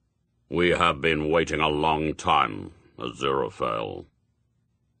 We have been waiting a long time, Aziraphale."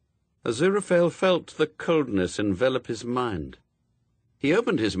 Aziraphale felt the coldness envelop his mind. He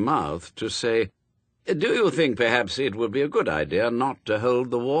opened his mouth to say, "Do you think perhaps it would be a good idea not to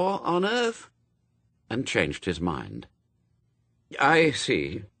hold the war on Earth?" and changed his mind. "I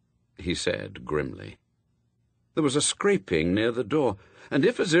see," he said grimly. There was a scraping near the door, and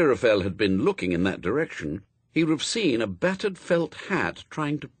if Aziraphale had been looking in that direction, he would have seen a battered felt hat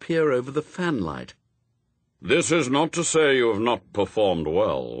trying to peer over the fanlight. "This is not to say you have not performed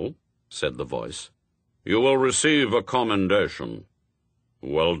well," said the voice. "You will receive a commendation.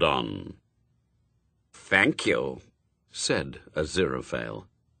 Well done." "Thank you," said Aziraphale.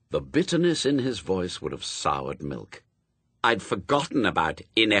 The bitterness in his voice would have soured milk. "I'd forgotten about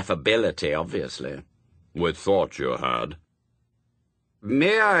ineffability, obviously." "We thought you had."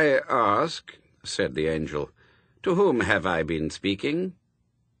 "May I ask," said the angel, "to whom have I been speaking?"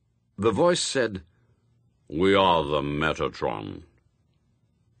 The voice said, "We are the Metatron."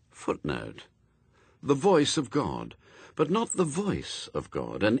 Footnote: the voice of God, but not the voice of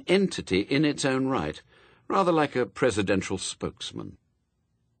God, an entity in its own right, rather like a presidential spokesman.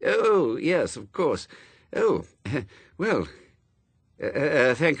 "Oh, yes, of course. Oh, well,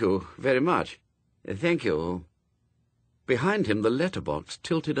 thank you very much. Thank you." Behind him the letterbox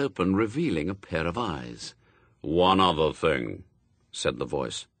tilted open, revealing a pair of eyes. "One other thing," said the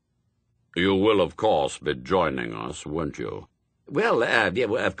voice. "You will, of course, be joining us, won't you?" "Well, yeah,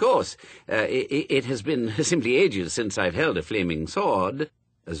 well, of course. It has been simply ages since I've held a flaming sword,"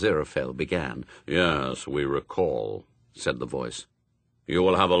 Aziraphale began. "Yes, we recall," said the voice. "You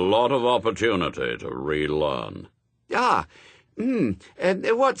will have a lot of opportunity to relearn." And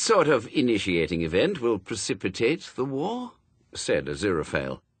what sort of initiating event will precipitate the war?" said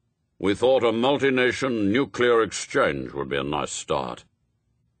Aziraphale. "We thought a multi-nation nuclear exchange would be a nice start."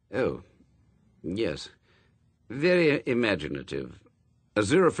 "Oh, yes. Very imaginative."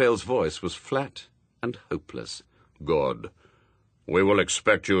 Aziraphale's voice was flat and hopeless. "Good. We will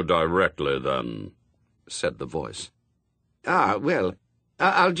expect you directly, then," said the voice. Well,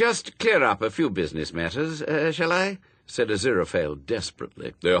 I'll just clear up a few business matters, shall I?" said Aziraphale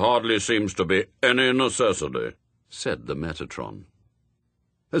desperately. "There hardly seems to be any necessity," said the Metatron.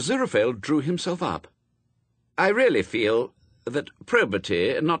 Aziraphale drew himself up. "I really feel that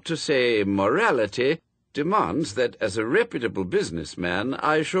probity, not to say morality, demands that as a reputable businessman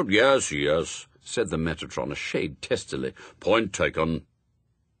I should—" Yes, said the Metatron a shade testily. "Point taken.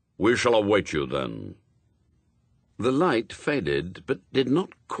 We shall await you, then." The light faded, but did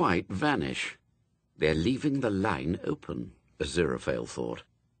not quite vanish. "They're leaving the line open," Aziraphale thought.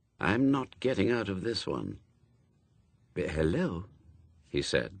 "I'm not getting out of this one." "Hello," he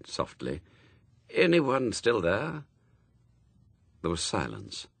said softly. "Anyone still there?" There was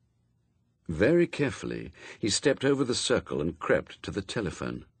silence. Very carefully, he stepped over the circle and crept to the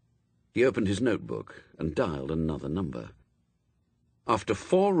telephone. He opened his notebook and dialed another number. After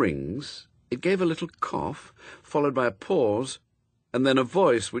 4 rings, it gave a little cough, followed by a pause, and then a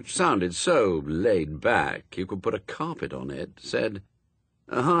voice which sounded so laid back you could put a carpet on it said,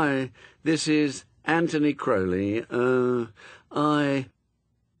 "Hi, this is Anthony Crowley.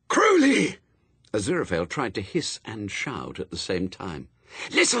 Crowley!" Aziraphale tried to hiss and shout at the same time.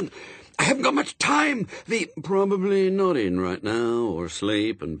 "Listen! I haven't got much time. Probably not in right now, or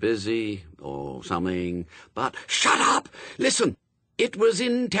asleep and busy, or something. But shut up! Listen! It was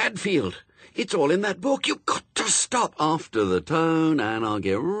in Tadfield. It's all in that book. You've got to stop after the tone, and I'll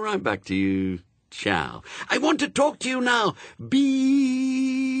get right back to you. Ciao. I want to talk to you now.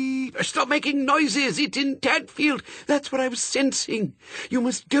 Beep! Stop making noises. It's in Tadfield. That's what I was sensing. You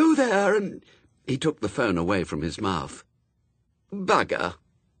must go there and—" He took the phone away from his mouth. "Bugger,"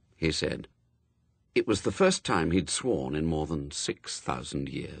 he said. It was the first time he'd sworn in more than 6,000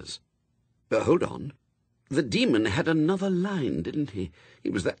 years. But hold on. The demon had another line, didn't he? He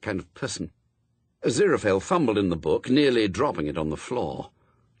was that kind of person. Aziraphale fumbled in the book, nearly dropping it on the floor.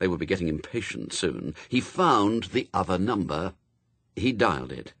 They would be getting impatient soon. He found the other number. He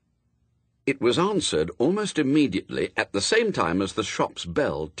dialed it. It was answered almost immediately, at the same time as the shop's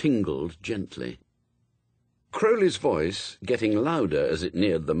bell tingled gently. Crowley's voice, getting louder as it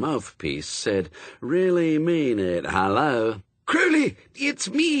neared the mouthpiece, said, "Really mean it, hello?" "Crowley, it's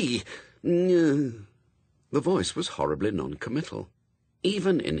me!" The voice was horribly non-committal.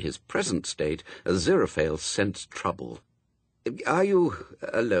 Even in his present state, Aziraphale sensed trouble. "Are you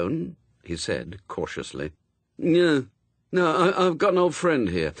alone?" he said, cautiously. No, I've got an old friend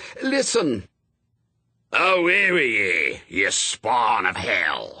here. Listen!" "Oh, here ye, you spawn of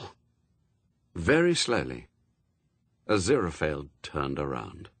hell!" Very slowly, Aziraphale turned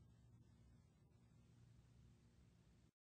around.